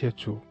感谢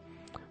主。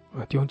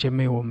弟兄姐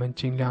妹，我们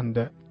尽量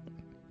的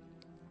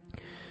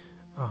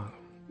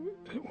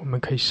我们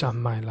可以上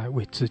麦来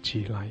为自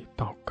己来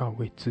祷告，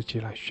为自己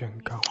来宣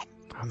告。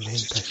阿们，感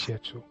谢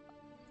主。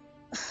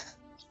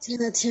亲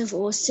爱的天父，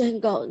我宣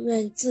告，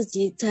愿自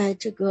己在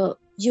这个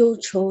忧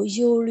愁、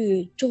忧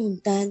虑、重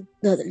担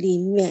的里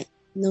面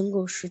能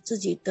够使自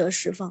己得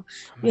释放，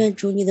愿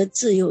主你的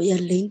自由也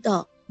临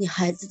到你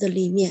孩子的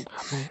里面。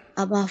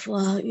阿爸父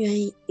啊，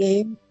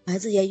孩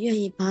子也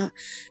愿意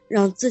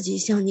让自己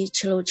向你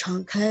赤露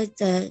敞开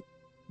在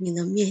你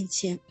的面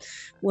前。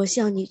我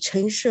向你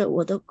陈设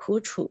我的苦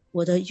楚，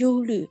我的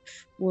忧虑，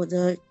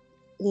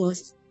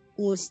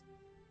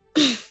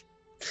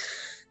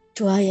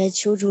主啊，也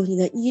求主你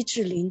的医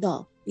治领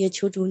导，也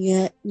求主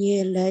你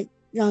也来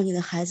让你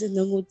的孩子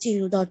能够进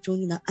入到主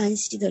你的安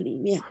息的里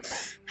面。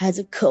孩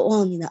子渴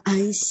望你的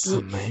安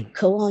息，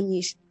渴望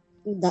你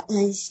的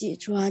安息。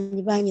主啊，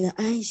你把你的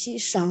安息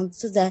赏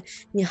赐在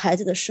你孩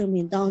子的生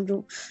命当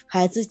中，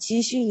孩子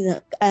急需你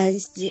的安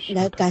息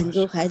来赶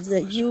走孩子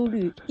的忧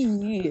虑、抑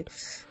郁、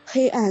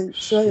黑暗，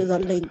所有的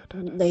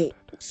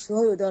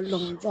所有的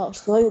笼罩，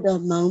所有的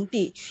蒙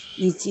蔽，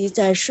以及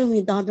在生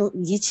命当中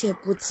一切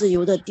不自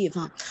由的地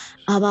方。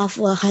阿爸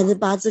父啊，孩子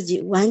把自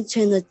己完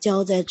全的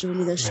交在主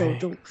你的手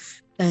中。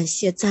感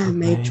谢赞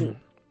美主，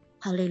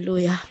哈利路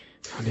亚，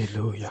哈利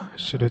路亚。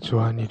是的，主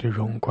啊，你的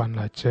荣光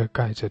来遮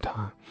盖着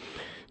他，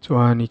主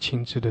啊，你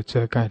亲自的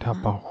遮盖他，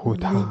保护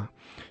他。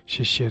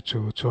谢谢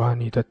主，主啊，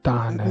你的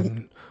大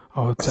能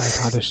在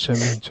他的生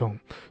命中，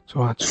主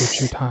啊，除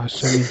去他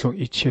生命中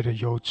一切的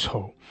忧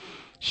愁。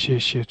谢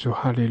谢主，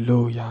哈利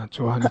路亚。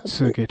主啊，你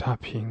赐给他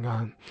平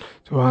安，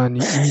主啊，你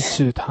医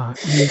治他，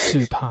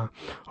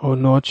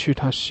挪去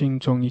他心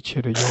中一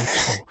切的忧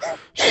愁。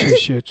谢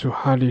谢主，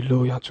哈利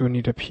路亚。主，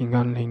你的平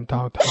安临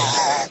到他，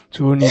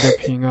主，你的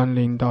平安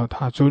临到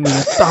他，主，你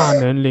的大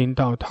能临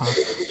到他，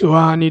主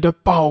啊，你的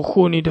保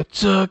护，你的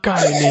遮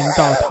盖临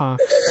到他，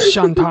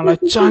向他来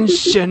彰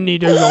显你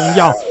的荣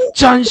耀，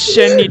彰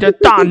显你的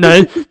大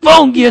能。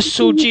奉耶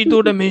稣基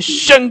督的名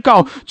宣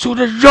告，主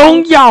的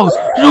荣耀，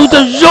主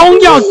的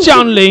荣耀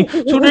降临，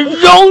主的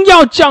荣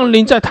耀降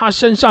临在他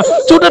身上，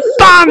主的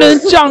大能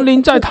降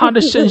临在他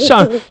的身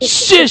上。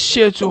谢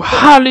谢主，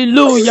哈利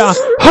路亚。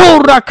吼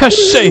拉克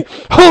谁，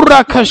吼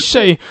拉克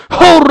谁，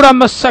吼拉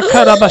马萨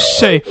卡拉巴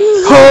谁，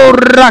吼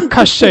拉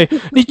克谁，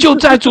你就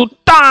在主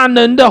大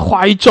能的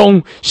怀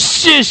中。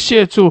谢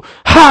谢主，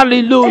哈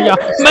利路亚。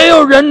没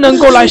有人能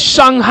够来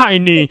伤害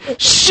你。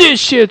谢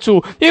谢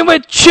主，因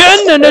为全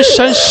能的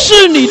神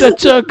是你的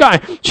遮盖，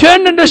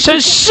全能的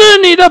神是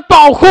你的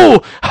保护。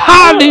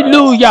哈利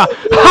路亚，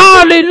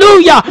哈利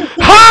路亚，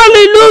哈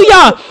利路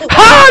亚，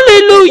哈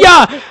利路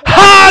亚，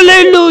哈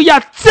利路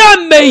亚。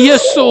赞美耶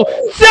稣，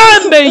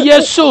赞美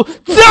耶稣，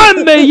赞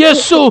美耶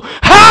稣。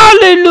哈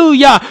利路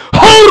亚。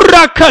吼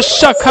拉卡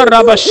沙卡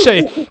拉巴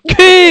谁，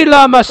基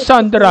拉玛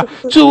桑德拉，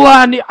主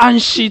啊，你安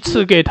息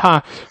赐给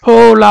他。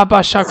哦，拉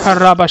巴沙卡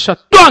拉巴沙，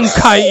断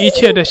开一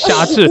切的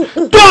辖制，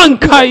断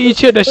开一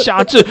切的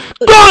辖制，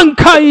断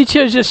开一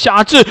切的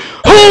辖制。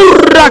哦，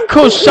拉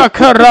科沙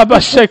卡拉巴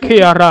谢克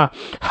亚拉，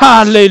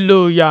哈利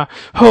路亚。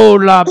哦，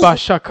拉巴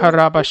沙卡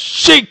拉巴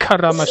谢卡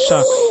拉玛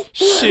沙，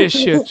谢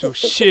谢主，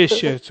谢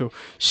谢主，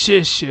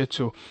谢谢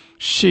主。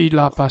西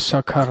拉巴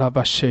沙卡拉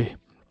巴谢。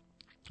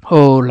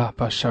哦，拉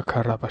巴沙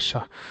卡拉巴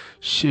沙，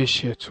谢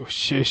谢主，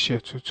谢谢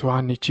主，主啊，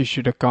你继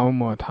续的高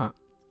抹他，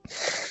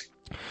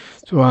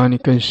主啊，你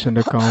更深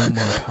的高抹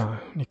他，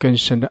你更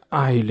深的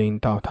爱领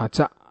导他，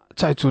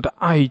在主的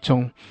爱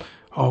中，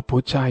哦，不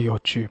再有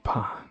惧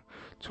怕。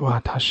主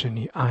啊，他是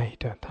你爱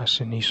的，他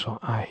是你所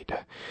爱的。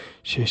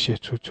谢谢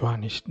主，主啊，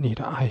你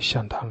的爱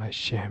向他来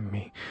显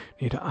明，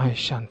你的爱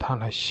向他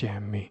来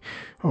显明。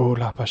哦，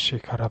拉巴西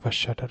卡拉巴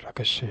沙的那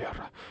个西亚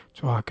拉，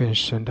主啊，更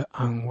深的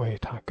安慰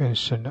他，更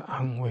深的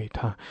安慰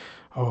他。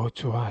哦，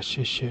主啊，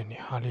谢谢你，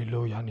哈利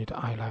路亚，你的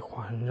爱来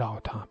环绕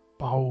他，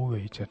包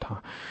围着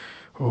他。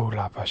哦，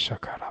拉巴沙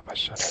卡拉巴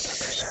沙的那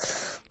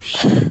个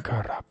西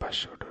卡拉巴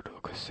沙的那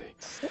个西。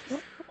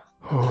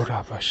哦，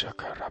拉巴沙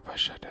卡拉巴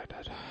沙的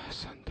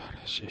三达了，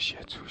谢谢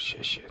主，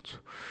谢谢主，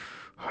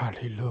哈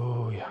利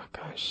路亚，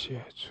感谢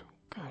主，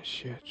感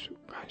谢主，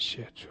感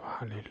谢主，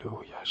哈利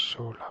路亚，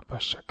收拉巴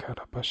沙卡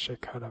拉巴沙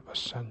卡拉巴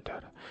三达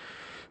了，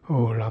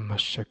哦，拉玛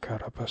沙卡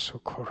拉巴苏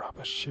库拉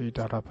巴西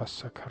达拉巴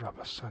沙卡拉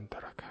巴三达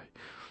了开，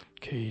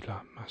基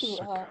拉玛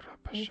沙卡拉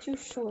巴沙，你就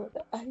是我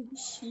的安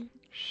息，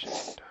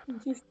你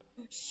就是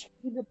我生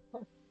命的保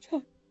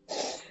障。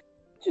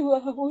主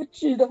啊，我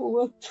知道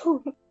我错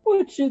了，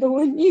我知道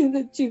我宁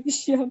的景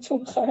象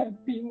从海岸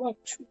边往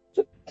出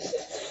走，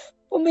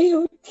我没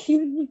有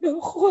听你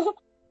的话。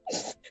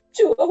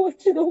主啊，我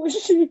知道我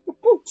是一个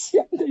不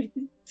祥的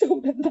人，走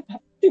到哪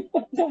就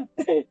把哪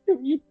带走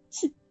一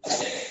切。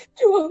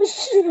主啊，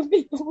赦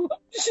免我，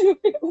赦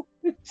免我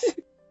的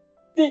罪，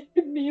怜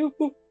悯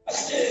我，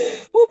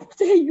我不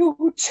再忧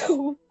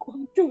愁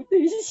光中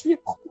的些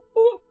话，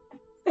我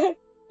不再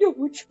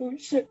忧愁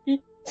生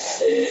命。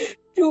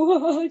主啊，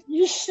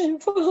你释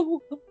放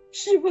我，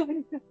释放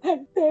你的爱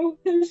在我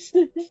的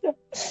身上，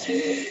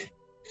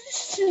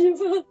释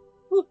放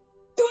我，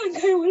断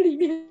开我里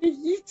面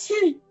一切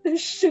的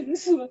绳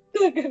索，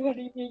断开我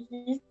里面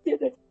一切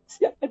的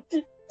辖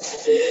制。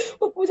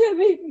我不再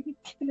为明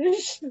天的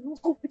生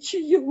活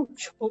去忧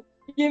愁，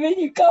因为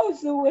你告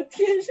诉我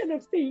天上的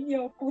飞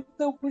鸟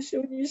都不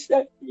受你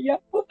赏养，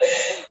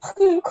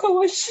何况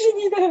我是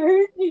你的儿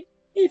女，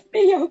你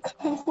必要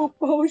看我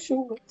保守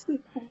我自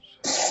己。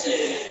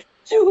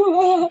主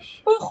啊，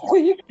我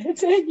悔改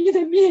在你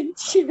的面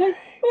前，我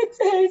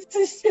再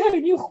次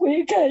向你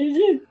悔改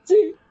认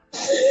罪。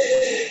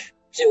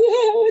主啊，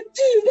我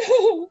知道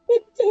我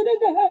走到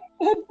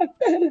哪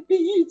带了比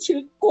疫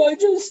情广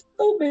州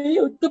都没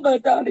有这么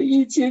大的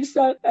疫情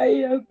伤害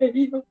也没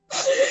有，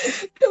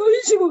都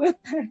是我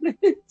带来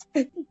的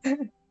灾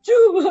难。主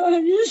啊，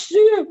你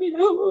赦免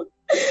我，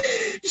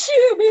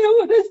赦免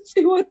我的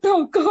罪，我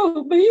祷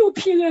告没有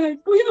平安，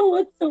不让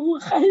我走，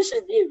还是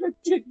你的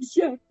景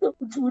象走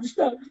出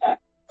伤害。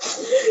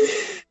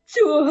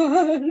主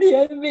啊，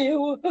怜悯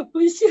我，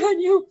我向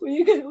你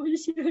悔改，我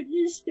向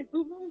你降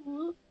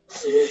服。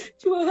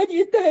主啊，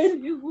你带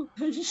领我，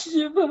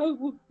释放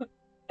我，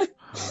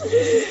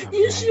你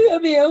赦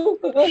免我，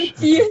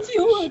洁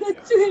净我的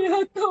罪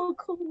啊，掏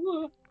空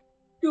我。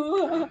主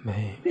啊，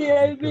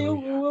怜悯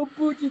我，我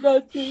不知道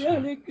怎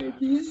样的跟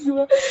你说，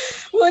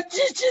我只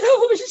知道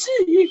我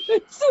是一个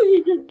罪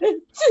人，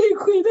罪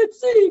魁的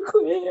罪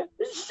魁啊！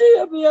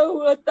赦免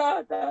我，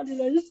大大的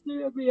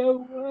赦免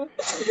我，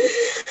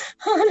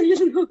哈利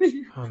路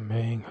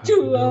亚！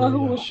主啊，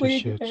我悔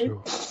改，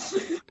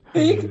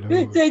悔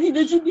改在你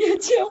的面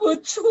前，我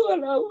错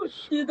了，我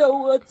知道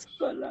我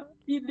错了，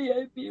你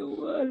怜悯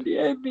我，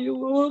怜悯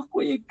我，我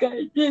悔改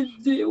认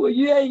罪，我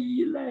愿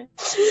意来，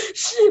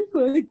是否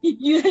你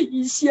愿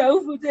意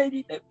降服在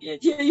你的面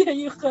前，愿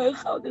意很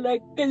好的来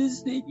跟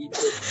随你？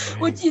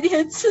我今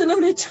天赤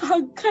露的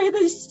敞开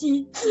的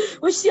心，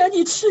我向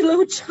你赤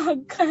露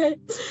敞开，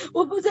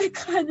我不再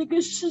看这个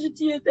世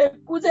界，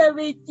不再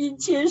为金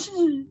钱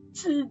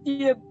世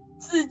界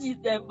自己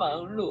在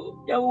忙碌，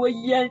让我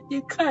眼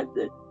睛看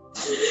着，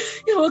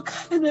让我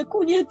看着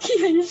顾念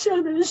天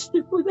上的事，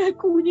不再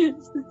顾念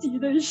自己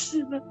的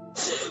事了。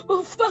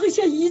我放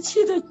下一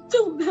切的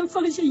重担，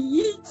放下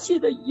一切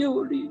的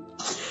忧虑，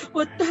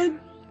我单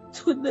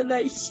纯的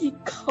来信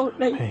靠，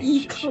来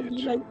依靠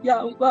你，来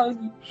仰望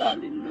你。哈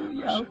利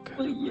路亚，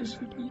奉耶稣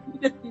基督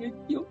的名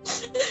求。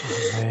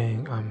阿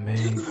门，阿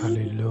门，哈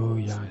利路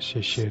亚，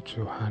谢谢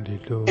主，哈利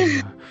路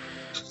亚。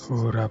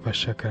哦，拉巴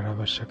沙卡拉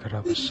巴沙卡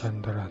拉巴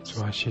山的啦，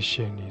主啊，谢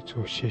谢你，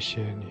主，谢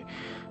谢你。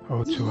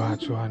哦，主啊，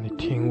主啊，你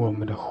听我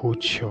们的呼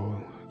求，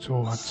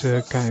主啊，遮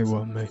盖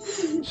我们，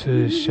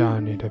赐下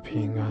你的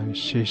平安。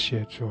谢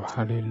谢主，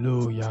哈利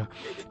路亚，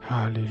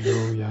哈利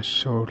路亚。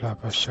收拉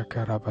巴沙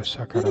卡拉巴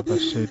沙卡拉巴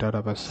西达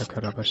拉巴沙卡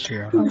拉巴西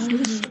亚拉，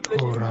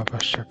哦，拉巴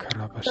沙卡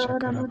拉巴沙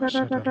卡拉巴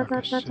沙达拉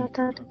巴西。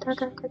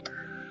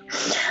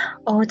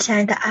亲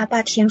爱的阿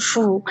爸天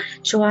父，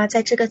主啊，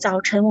在这个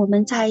早晨我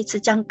们再一次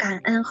将感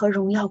恩和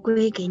荣耀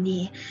归给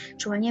你。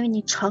主啊，因为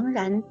你诚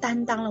然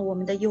担当了我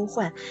们的忧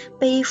患，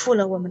背负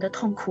了我们的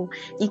痛苦，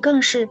你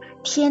更是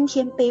天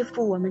天背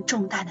负我们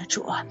重担的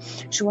主啊。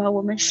主啊，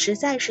我们实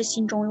在是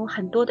心中有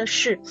很多的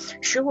事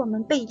使我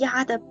们被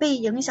压的被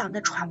影响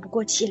的喘不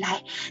过气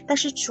来，但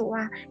是主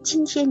啊，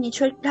今天你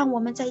却让我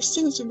们在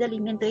信心的里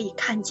面得以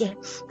看见，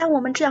当我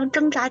们这样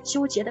挣扎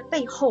纠结的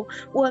背后，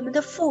我们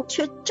的父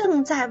却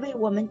正在为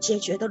我们解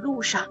决的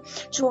路上。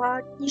主啊，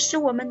你使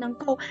我们能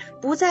够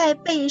不再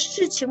被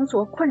事情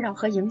所困扰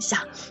和影响，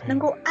能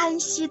够安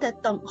息的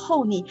等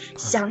候你，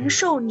享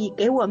受你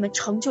给我们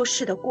成就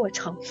事的过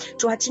程。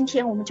主啊，今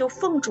天我们就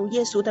奉主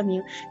耶稣的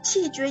名，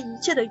弃绝一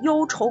切的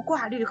忧愁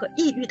挂虑和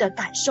抑郁的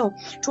感受。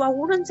主啊，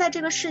无论在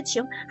这个事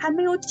情还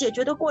没有解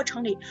决的过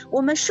程里，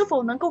我们是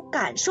否能够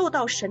感受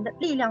到神的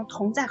力量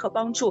同在和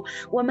帮助，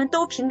我们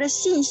都凭着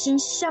信心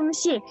相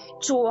信，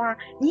主啊，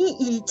你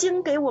已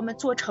经给我们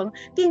做成，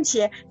并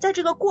且在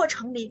这个过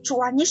程里，主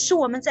啊，你使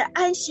我们在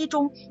安息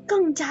中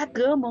更加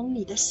得蒙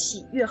你的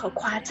喜悦和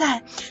夸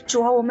赞。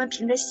主啊，我们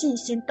凭着信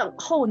心等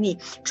候你，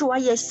主啊，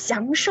也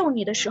享受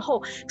你的时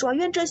候，主啊，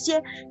愿这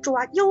些主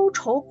啊忧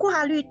愁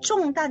挂虑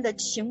重担的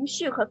情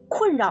绪和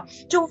困扰，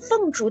就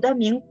奉主的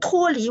名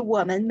脱离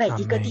我们每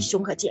一个弟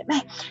兄和姐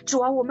妹。主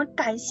啊，我们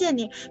感谢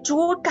你，主，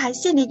我感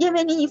谢你，因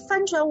为你已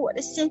翻转我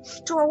的心。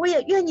主啊，我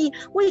也愿意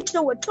为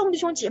着我众弟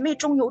兄姐妹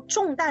中有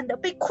重担的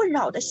被困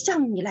扰的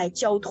向你来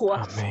交托。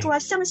主啊，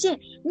相信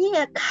你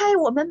也开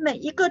我们每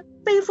一个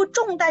背负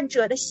重担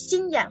者的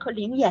心眼和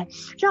灵眼，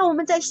让我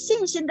们在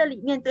信心的里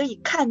面得以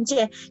看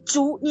见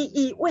主你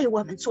已为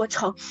我们做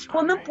成。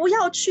我们不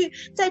要去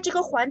在这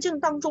个环境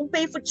当中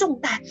背负重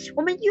担，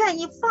我们愿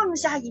意放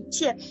下一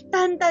切，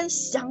单单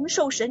享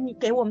受神你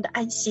给我们的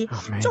安息。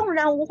纵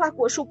然无花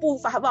果树不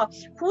发旺，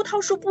葡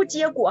萄树不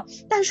结果，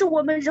但是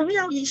我们仍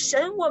要以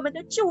神我们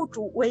的救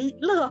主为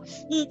乐，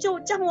你就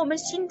将我们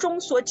心中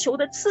所求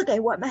的赐给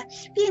我们，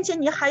并且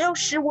你还要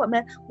使我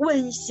们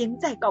稳行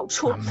在高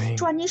处。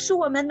主啊，你使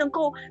我们能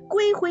够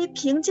归回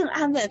平静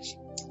安稳，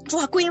主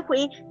啊，归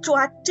回主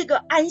啊这个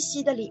安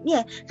息的里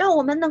面，让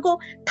我们能够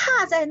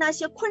踏在那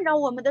些困扰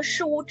我们的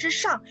事物之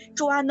上。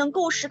主啊，能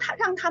够使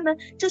让他们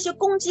这些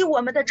攻击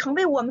我们的成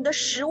为我们的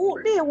食物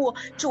猎物。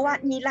主啊，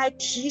你来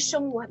提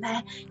升我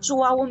们。主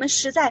啊，我们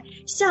实在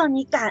向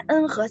你感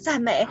恩和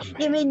赞美，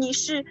因为你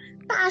是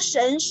大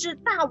神，是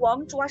大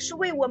王。主啊，是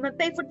为我们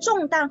背负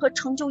重担和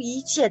成就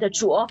一切的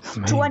主。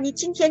主啊，你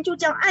今天就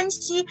将安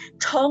息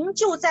成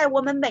就在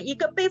我们每一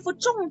个背负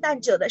重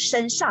担者的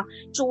身上。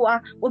主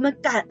啊，我们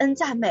感恩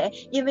赞美，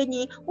因为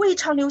你未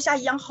尝留下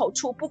一样好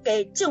处不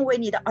给敬畏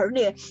你的儿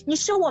女。你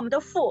是我们的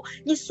父，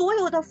你所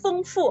有的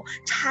丰富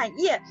产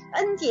业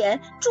恩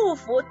典祝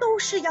福都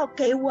是要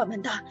给我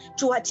们的。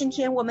主啊，今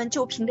天我们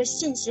就凭着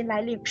信心来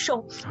领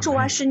受。主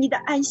啊，使你的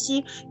安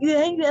息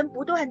源源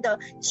不断的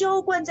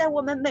浇灌在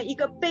我们每一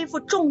个背负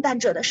重担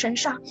者的身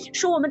上，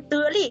使我们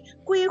得力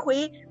归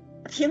回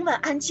平稳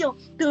安静，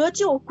得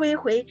救归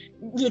回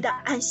你的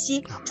安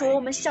息。主，我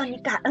们向你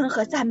感恩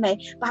和赞美，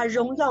把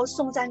荣耀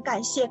颂赞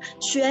感谢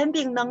权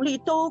柄能力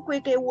都归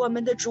给我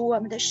们的主我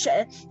们的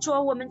神。主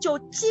啊，我们就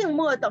静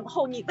默等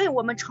候你为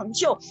我们成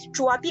就。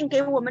主啊，并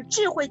给我们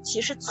智慧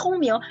启示聪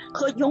明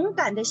和勇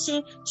敢的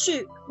心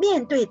去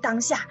面对当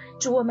下。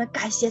主，我们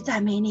感谢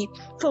赞美你，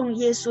奉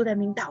耶稣的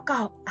名祷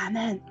告，阿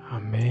们。阿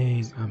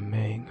们，阿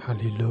们，哈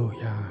利路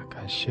亚，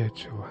感谢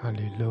主，哈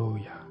利路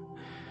亚，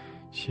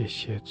谢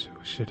谢主。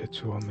是的，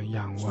主，我们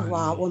仰望你。主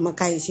啊，我们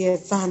感谢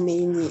赞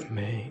美你。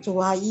主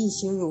啊，一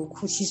宿有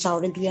哭泣，少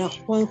人必然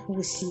欢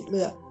呼喜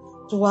乐。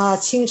主啊，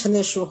清晨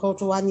的时候，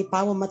主啊，你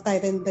把我们带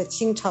到你的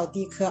青草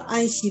地可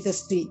安息的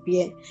水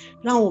边，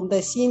让我们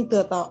的心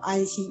得到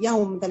安息，让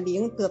我们的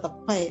灵得到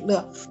快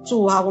乐。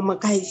主啊，我们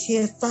感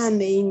谢赞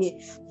美你。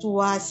主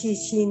啊，谢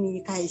谢你，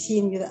感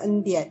谢你的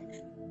恩典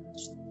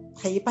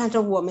陪伴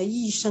着我们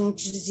一生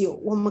之久。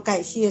我们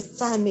感谢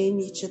赞美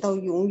你直到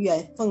永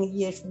远。奉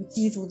耶稣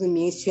基督的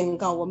名宣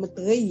告，我们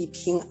得以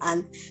平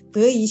安，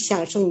得以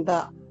享受你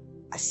的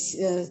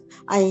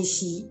安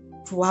息。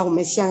主啊，我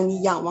们向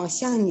你仰望，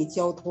向你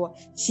交托。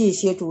谢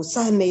谢主，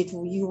赞美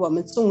主，与我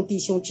们众弟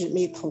兄姊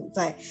妹同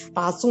在，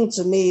把众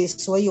姊妹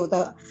所有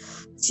的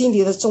心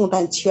里的重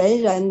担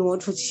全然挪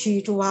出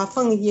去。主啊，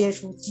奉耶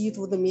稣基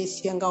督的名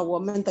宣告，我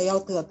们都要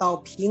得到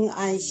平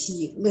安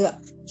喜乐，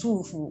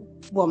祝福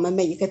我们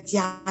每一个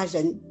家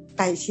人。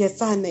感谢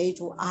赞美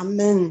主，阿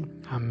们，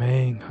阿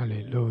们，哈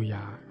利路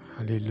亚，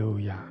哈利路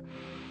亚。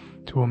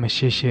主，我们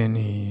谢谢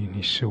你，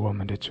你是我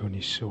们的主，你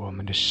是我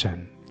们的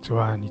神。主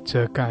啊，你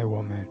遮盖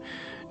我们，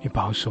你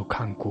保守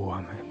看顾我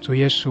们。主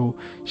耶稣，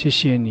谢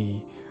谢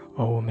你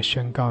我们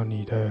宣告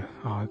你的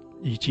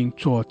已经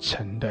做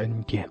成的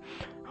恩典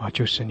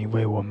就是你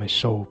为我们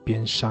受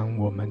鞭伤，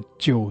我们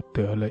就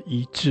得了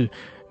医治。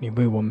你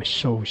为我们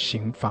受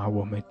刑罚，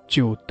我们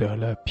就得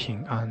了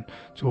平安。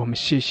主，我们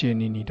谢谢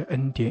你，你的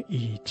恩典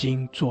已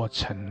经做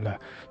成了。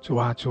主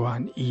啊，主啊，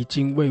你已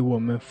经为我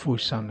们付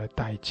上了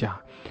代价。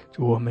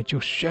主，我们就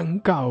宣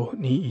告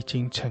你已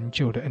经成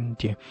就的恩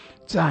典，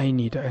在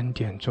你的恩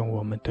典中，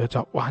我们得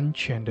到完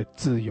全的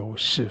自由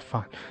释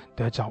放，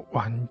得到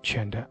完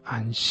全的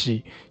安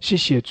息。谢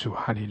谢主，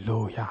哈利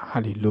路亚，哈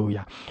利路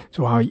亚。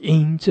主啊，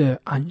因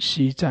着安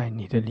息在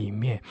你的里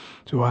面，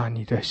主啊，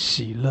你的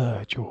喜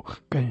乐就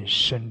更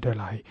深的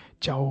来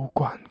浇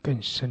灌，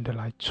更深的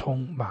来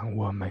充满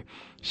我们。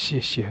谢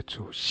谢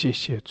主，谢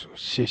谢主，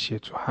谢谢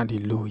主，哈利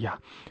路亚，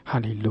哈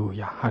利路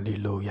亚，哈利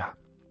路亚。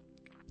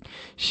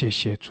谢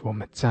谢主，我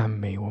们赞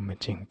美，我们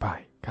敬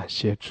拜，感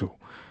谢主，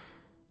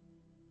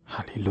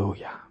哈利路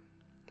亚。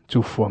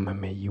祝福我们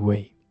每一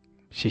位，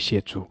谢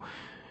谢主，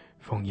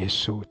奉耶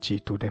稣基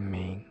督的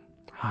名，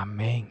阿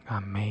们，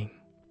阿们，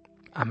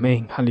阿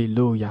们，哈利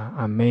路亚，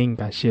阿们，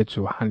感谢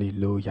主，哈利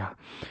路亚。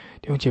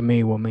弟兄姐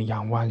妹，我们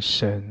仰望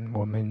神，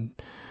我们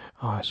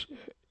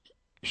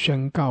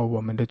宣告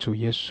我们的主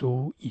耶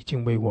稣已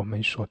经为我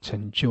们所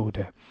成就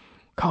的，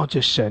靠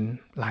着神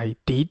来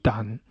抵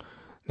挡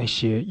那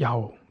些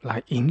要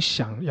来影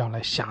响、要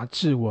来辖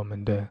制我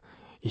们的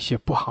一些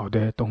不好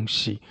的东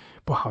西、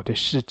不好的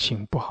事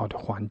情、不好的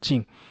环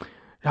境，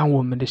让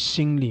我们的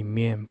心里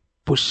面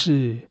不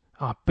是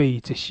被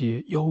这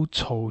些忧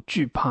愁、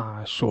惧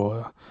怕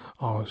所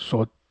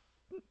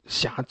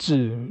辖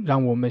制，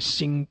让我们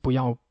心不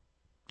要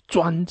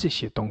钻这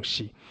些东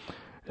西，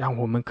让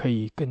我们可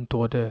以更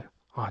多的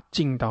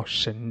进到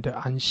神的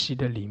安息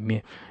的里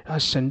面，让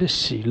神的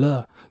喜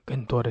乐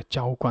更多的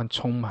浇灌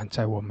充满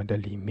在我们的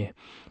里面。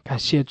感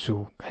谢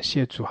主，感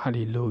谢主，哈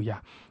利路亚。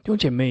弟兄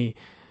姐妹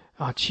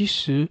其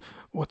实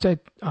我在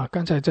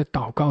刚才在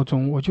祷告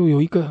中，我就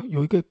有一个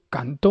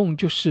感动，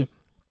就是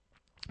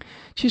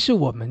其实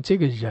我们这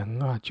个人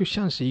就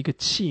像是一个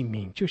器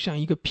皿，就像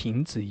一个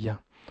瓶子一样。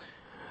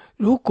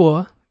如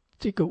果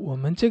我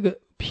们这个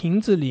瓶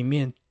子里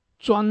面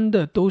装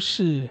的都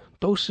是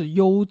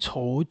忧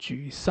愁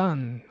沮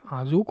丧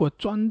如果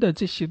装的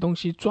这些东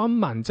西装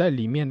满在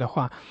里面的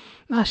话，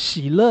那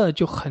喜乐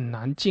就很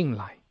难进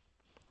来。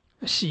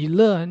喜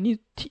乐，你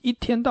一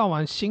天到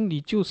晚心里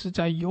就是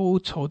在忧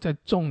愁、在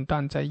重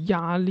担、在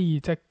压力、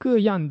在各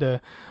样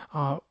的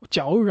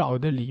搅扰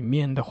的里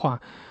面的话，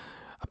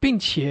并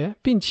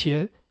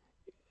且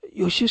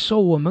有些时候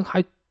我们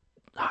还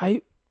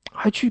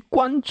去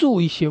关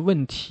注一些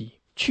问题，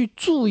去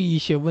注意一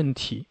些问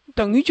题，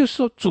等于就是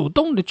说主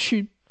动的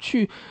去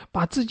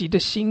把自己的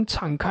心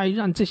敞开，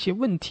让这些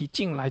问题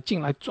进来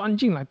钻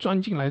进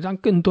来，让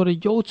更多的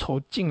忧愁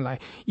进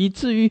来，以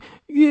至于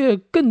越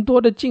更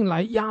多的进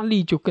来，压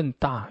力就更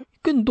大，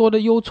更多的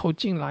忧愁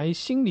进来，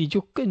心里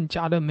就更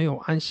加的没有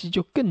安息，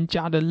就更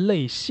加的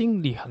累，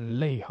心里很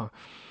累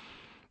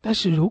但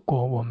是如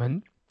果我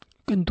们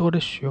更多的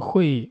学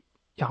会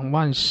仰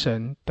望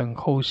神，等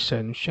候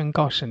神，宣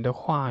告神的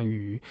话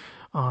语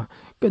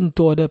更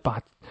多的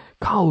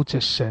靠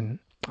着神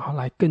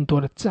来更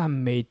多的赞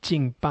美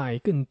敬拜，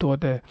更多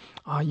的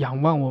仰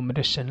望我们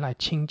的神，来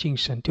亲近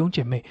神。弟兄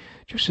姐妹，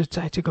就是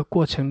在这个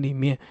过程里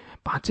面，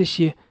把这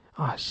些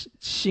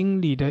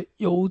心里的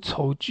忧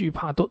愁惧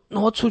怕都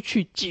挪出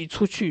去，挤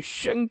出去，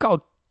宣告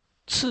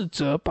斥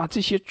责，把这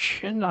些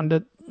全然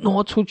的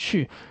挪出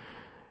去，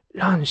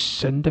让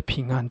神的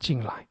平安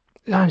进来，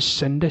让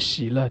神的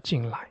喜乐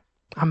进来。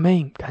阿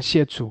们，感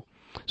谢主。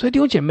所以弟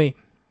兄姐妹，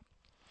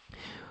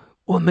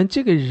我们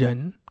这个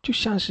人就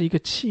像是一个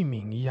器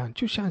皿一样，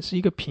就像是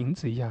一个瓶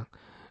子一样，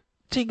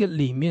这个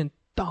里面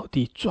到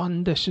底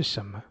装的是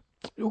什么？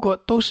如果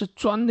都是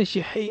装那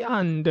些黑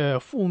暗的、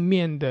负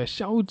面的、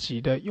消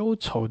极的、忧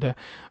愁的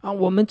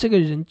我们这个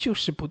人就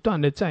是不断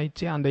的在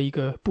这样的一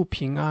个不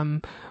平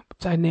安，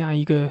在那样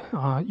一个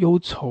忧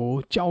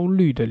愁、焦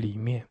虑的里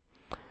面。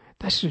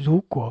但是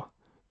如果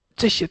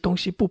这些东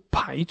西不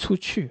排出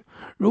去，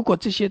如果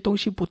这些东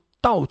西不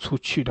倒出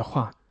去的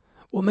话，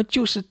我们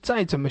就是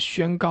再怎么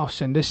宣告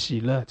神的喜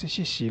乐，这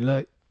些喜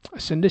乐，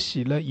神的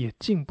喜乐也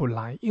进不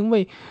来，因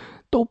为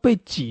都被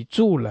挤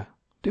住了，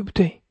对不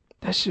对？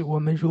但是我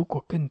们如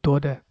果更多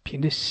的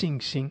凭着信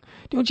心，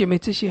弟兄姐妹，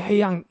这些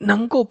黑暗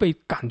能够被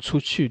赶出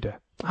去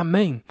的。阿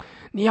们！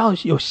你要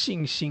有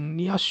信心，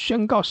你要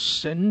宣告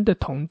神的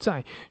同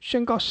在，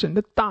宣告神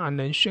的大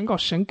能，宣告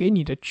神给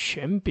你的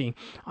权柄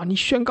你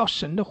宣告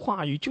神的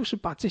话语，就是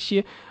把这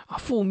些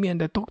负面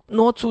的都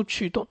挪出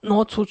去，都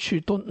挪出去，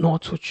都挪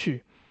出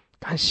去。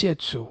感谢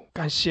主，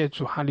感谢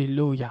主，哈利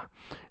路亚！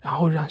然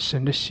后让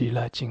神的喜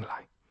乐进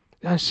来，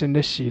让神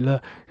的喜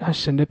乐，让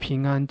神的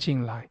平安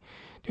进来。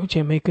弟兄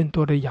姐妹，更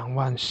多的仰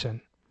望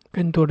神，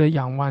更多的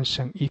仰望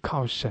神，依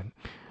靠神，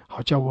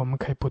好叫我们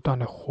可以不断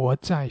的活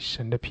在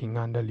神的平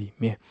安的里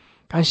面。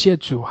感谢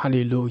主，哈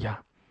利路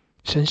亚！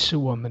神是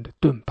我们的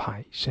盾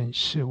牌，神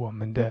是我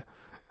们的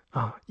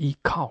依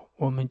靠，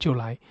我们就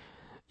来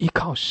依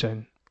靠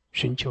神，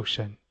寻求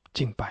神，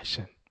敬拜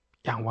神，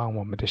仰望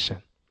我们的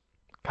神。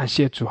感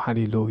谢主，哈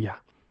利路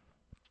亚！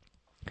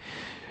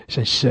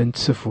神施恩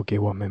赐福给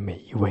我们每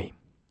一位，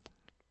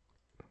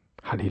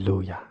哈利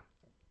路亚！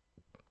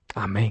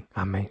阿们，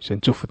阿们。神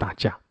祝福大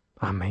家，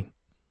阿们。